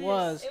Yes, fit it this.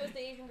 was. It was the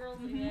Asian girls.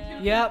 You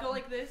Yep. Go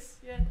like this.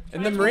 Yeah.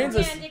 And the It's Marines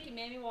is- romantic, you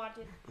made me watch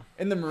it.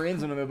 In the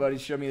Marines, one of my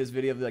buddies showed me this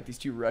video of like these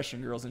two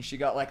Russian girls, and she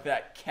got like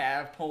that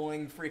calf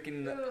pulling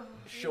freaking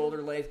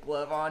shoulder length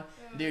glove on.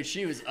 Dude,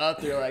 she was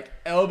up there like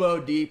elbow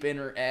deep in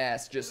her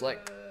ass, just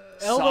like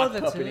Elbow, sock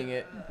that's puppeting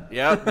it.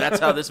 Yeah, that's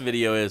how this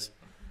video is.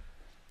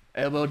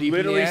 Elbow deep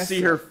Literally in the ass.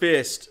 see her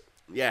fist.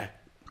 Yeah.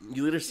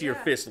 You literally see her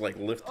fist like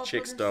lift the Up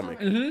chick's on her stomach.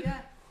 Mhm.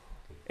 Yeah.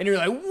 And you're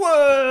like,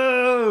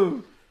 whoa! Yeah,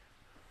 Do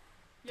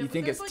you but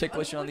think there's, it's like,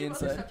 ticklish a on the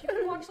bunch of other inside? stuff. You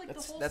can watch, like,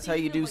 the whole That's how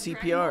you do season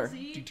of, like, Dragon Ball CPR.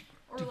 Z,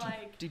 or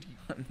like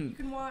you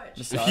can watch.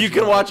 Massage You can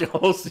ball. watch a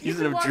whole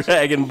season of watch-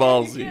 Dragon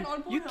Ball you Z. can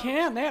on You Pornhub.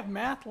 can. They have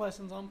math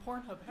lessons on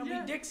Pornhub. How Yeah.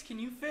 many dicks can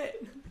you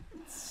fit?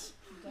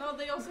 No,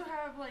 they also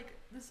have like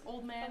this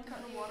old man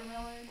cutting a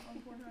watermelon on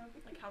Pornhub,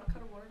 like how to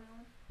cut a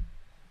watermelon.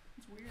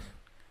 It's weird.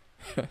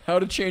 How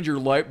to change your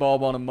light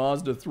bulb on a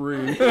Mazda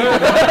 3.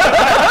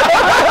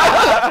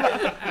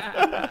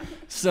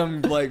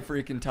 Some like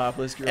freaking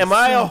topless girl. Am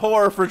I a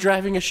whore for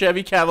driving a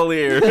Chevy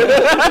Cavalier?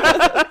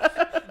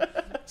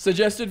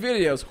 Suggested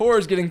videos: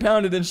 whores getting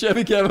pounded in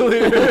Chevy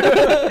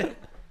Cavalier.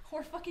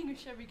 Or fucking a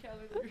Chevy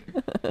Cavalier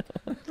with a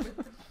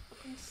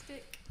fucking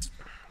stick.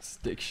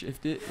 Stick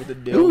shift it with a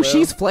dildo. Ooh,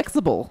 she's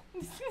flexible.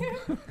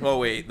 Oh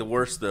wait, the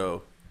worst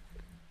though.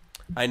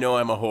 I know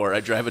I'm a whore. I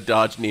drive a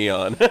Dodge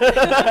Neon. I'll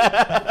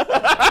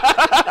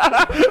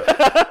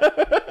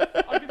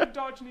get a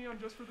Dodge watch Neon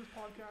just for this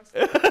podcast.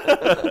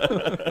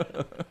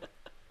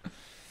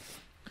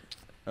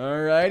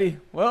 Alrighty.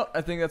 Well, I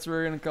think that's what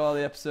we're going to call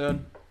the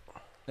episode.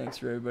 Thanks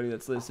for everybody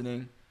that's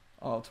listening.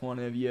 All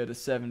 20 of you to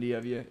 70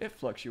 of you. It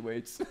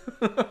fluctuates.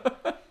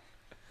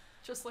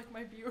 Just like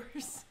my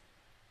viewers.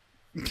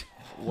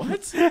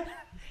 What?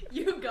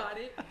 You got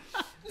it.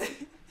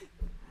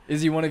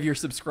 Is he one of your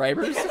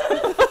subscribers?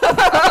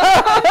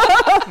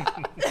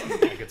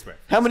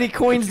 How many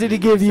coins did he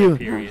give you?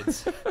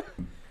 Periods.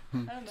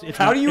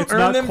 How do you It's earn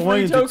not them coins,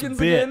 free it's tokens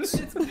again? bits.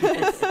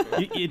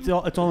 It's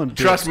all in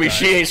bits. Trust me, guys.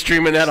 she ain't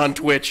streaming that on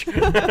Twitch.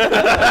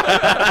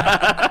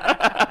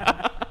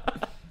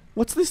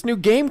 What's this new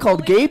game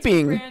called?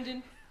 Gaping.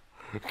 Brandon.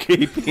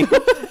 Gaping.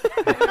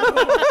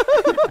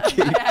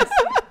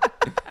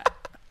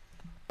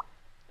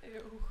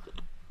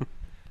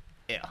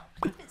 Yeah.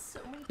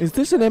 Is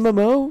this an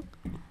MMO?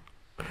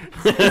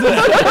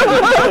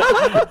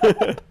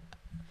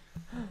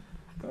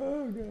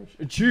 Oh gosh.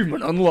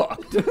 Achievement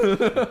unlocked. You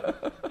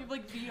have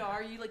like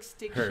VR, you like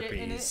stick shit in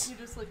it. Herpes. You're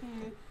just like,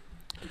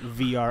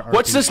 VR.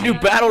 What's this new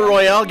battle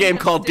royale game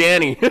called,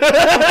 Danny?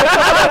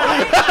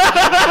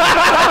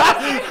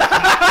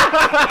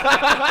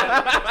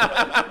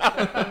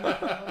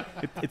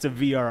 It's a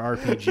VR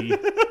RPG.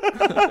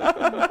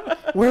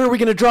 Where are we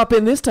gonna drop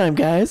in this time,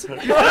 guys? Here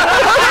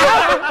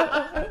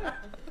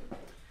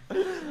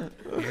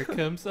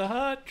comes the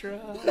hot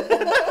drop.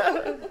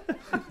 I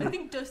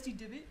think Dusty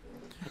Divot.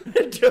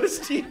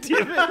 Dusty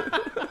Divot.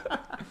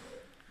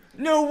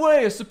 No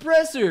way, a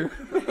suppressor.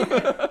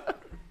 A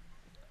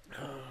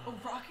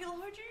rocket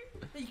launcher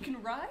that you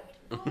can ride?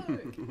 Look.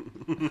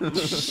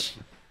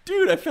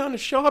 Dude, I found a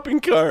shopping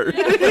cart.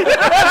 I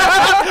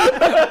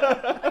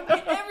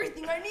get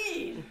everything I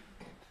need.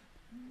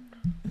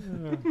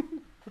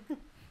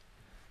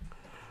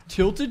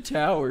 Tilted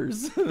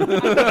Towers.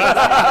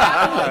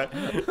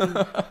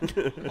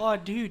 Oh,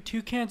 dude,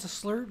 2 cans of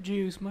Slurp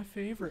juice, my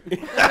favorite.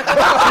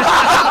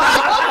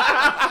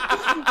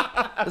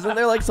 Isn't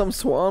there like some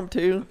swamp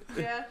too?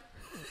 Yeah.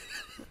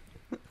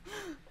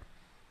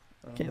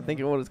 Can't think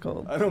of what it's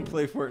called. I don't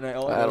play Fortnite.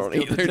 All I know don't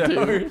is Tilted either,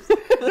 Towers.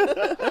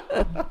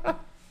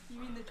 You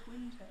mean the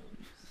Twin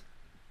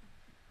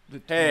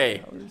Towers?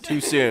 Hey, too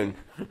soon.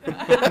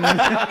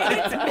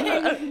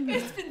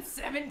 It's been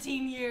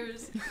 17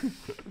 years.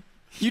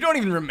 You don't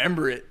even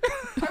remember it.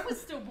 I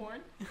was still born.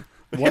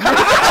 This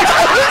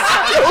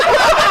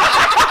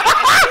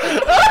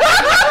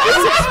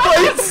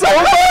explains so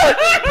much.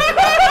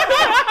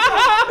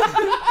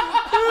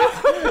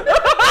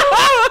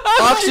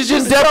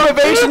 Oxygen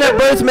deprivation at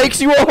birth makes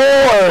you a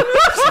whore.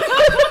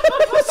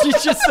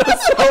 She's just so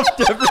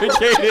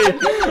self-deprecating.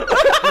 You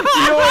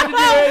don't want to do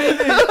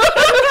anything.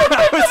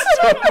 That was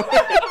so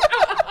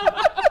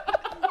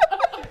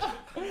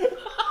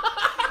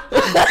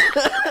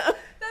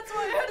That's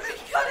why I had to be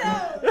cut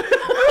out.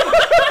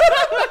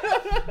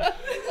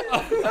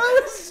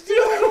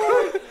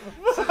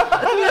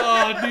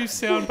 Oh, new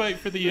soundbite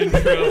for the intro.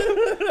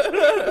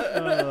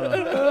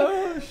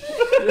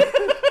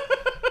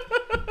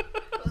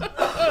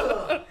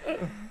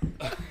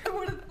 I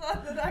would have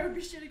thought that I would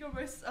be shitting on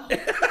myself.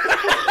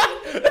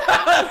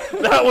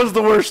 That was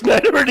the worst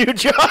night of her new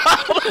job.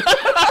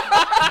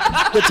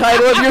 The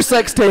title of your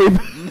sex tape.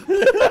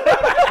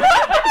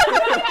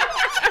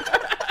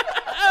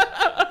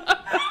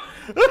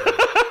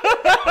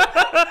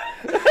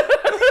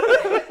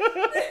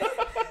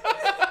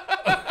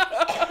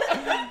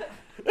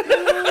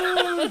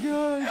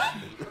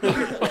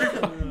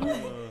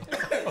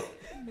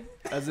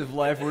 As if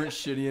life weren't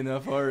shitty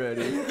enough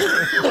already.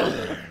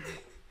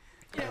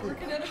 Yeah,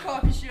 working at a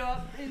coffee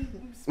shop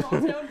in small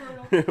town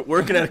Burnham.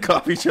 Working at a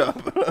coffee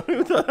shop.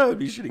 Who thought I would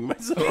be shitting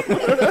myself?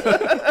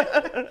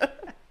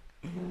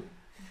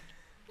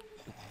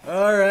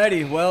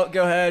 Alrighty, well,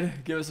 go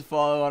ahead, give us a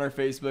follow on our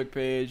Facebook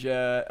page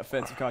at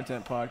Offensive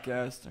Content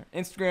Podcast, our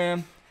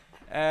Instagram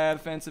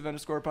at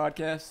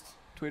offensive_podcast,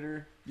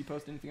 Twitter. You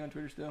post anything on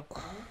Twitter still?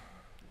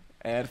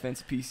 At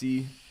Offensive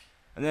PC.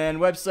 And then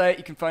website,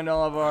 you can find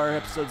all of our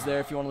episodes there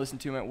if you want to listen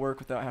to them at work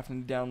without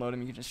having to download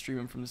them. You can just stream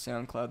them from the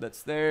SoundCloud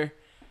that's there.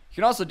 You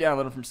can also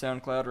download them from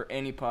SoundCloud or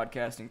any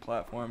podcasting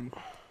platform.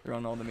 They're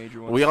on all the major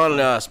ones. Are we on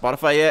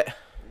Spotify yet?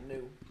 No.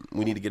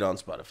 We need to get on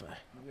Spotify.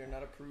 We are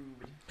not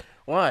approved.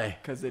 Why?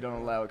 Because they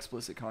don't allow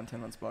explicit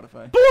content on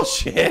Spotify.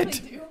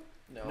 Bullshit.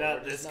 No,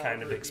 Not this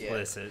kind of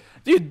explicit.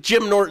 Dude,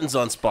 Jim Norton's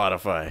on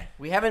Spotify.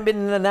 We haven't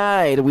been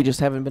denied. We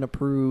just haven't been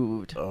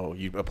approved. Oh,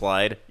 you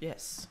applied?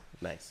 Yes.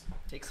 Nice.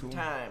 Take some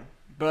time.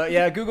 But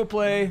yeah, Google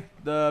Play,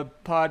 the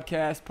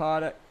podcast,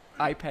 iPad,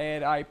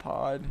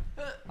 iPod,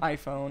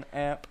 iPhone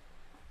app,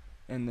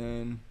 and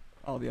then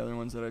all the other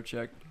ones that I've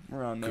checked.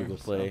 We're on there. Google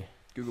Play. So,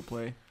 Google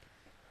Play.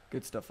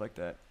 Good stuff like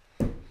that.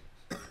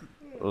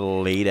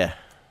 Later.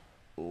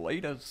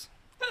 Laters.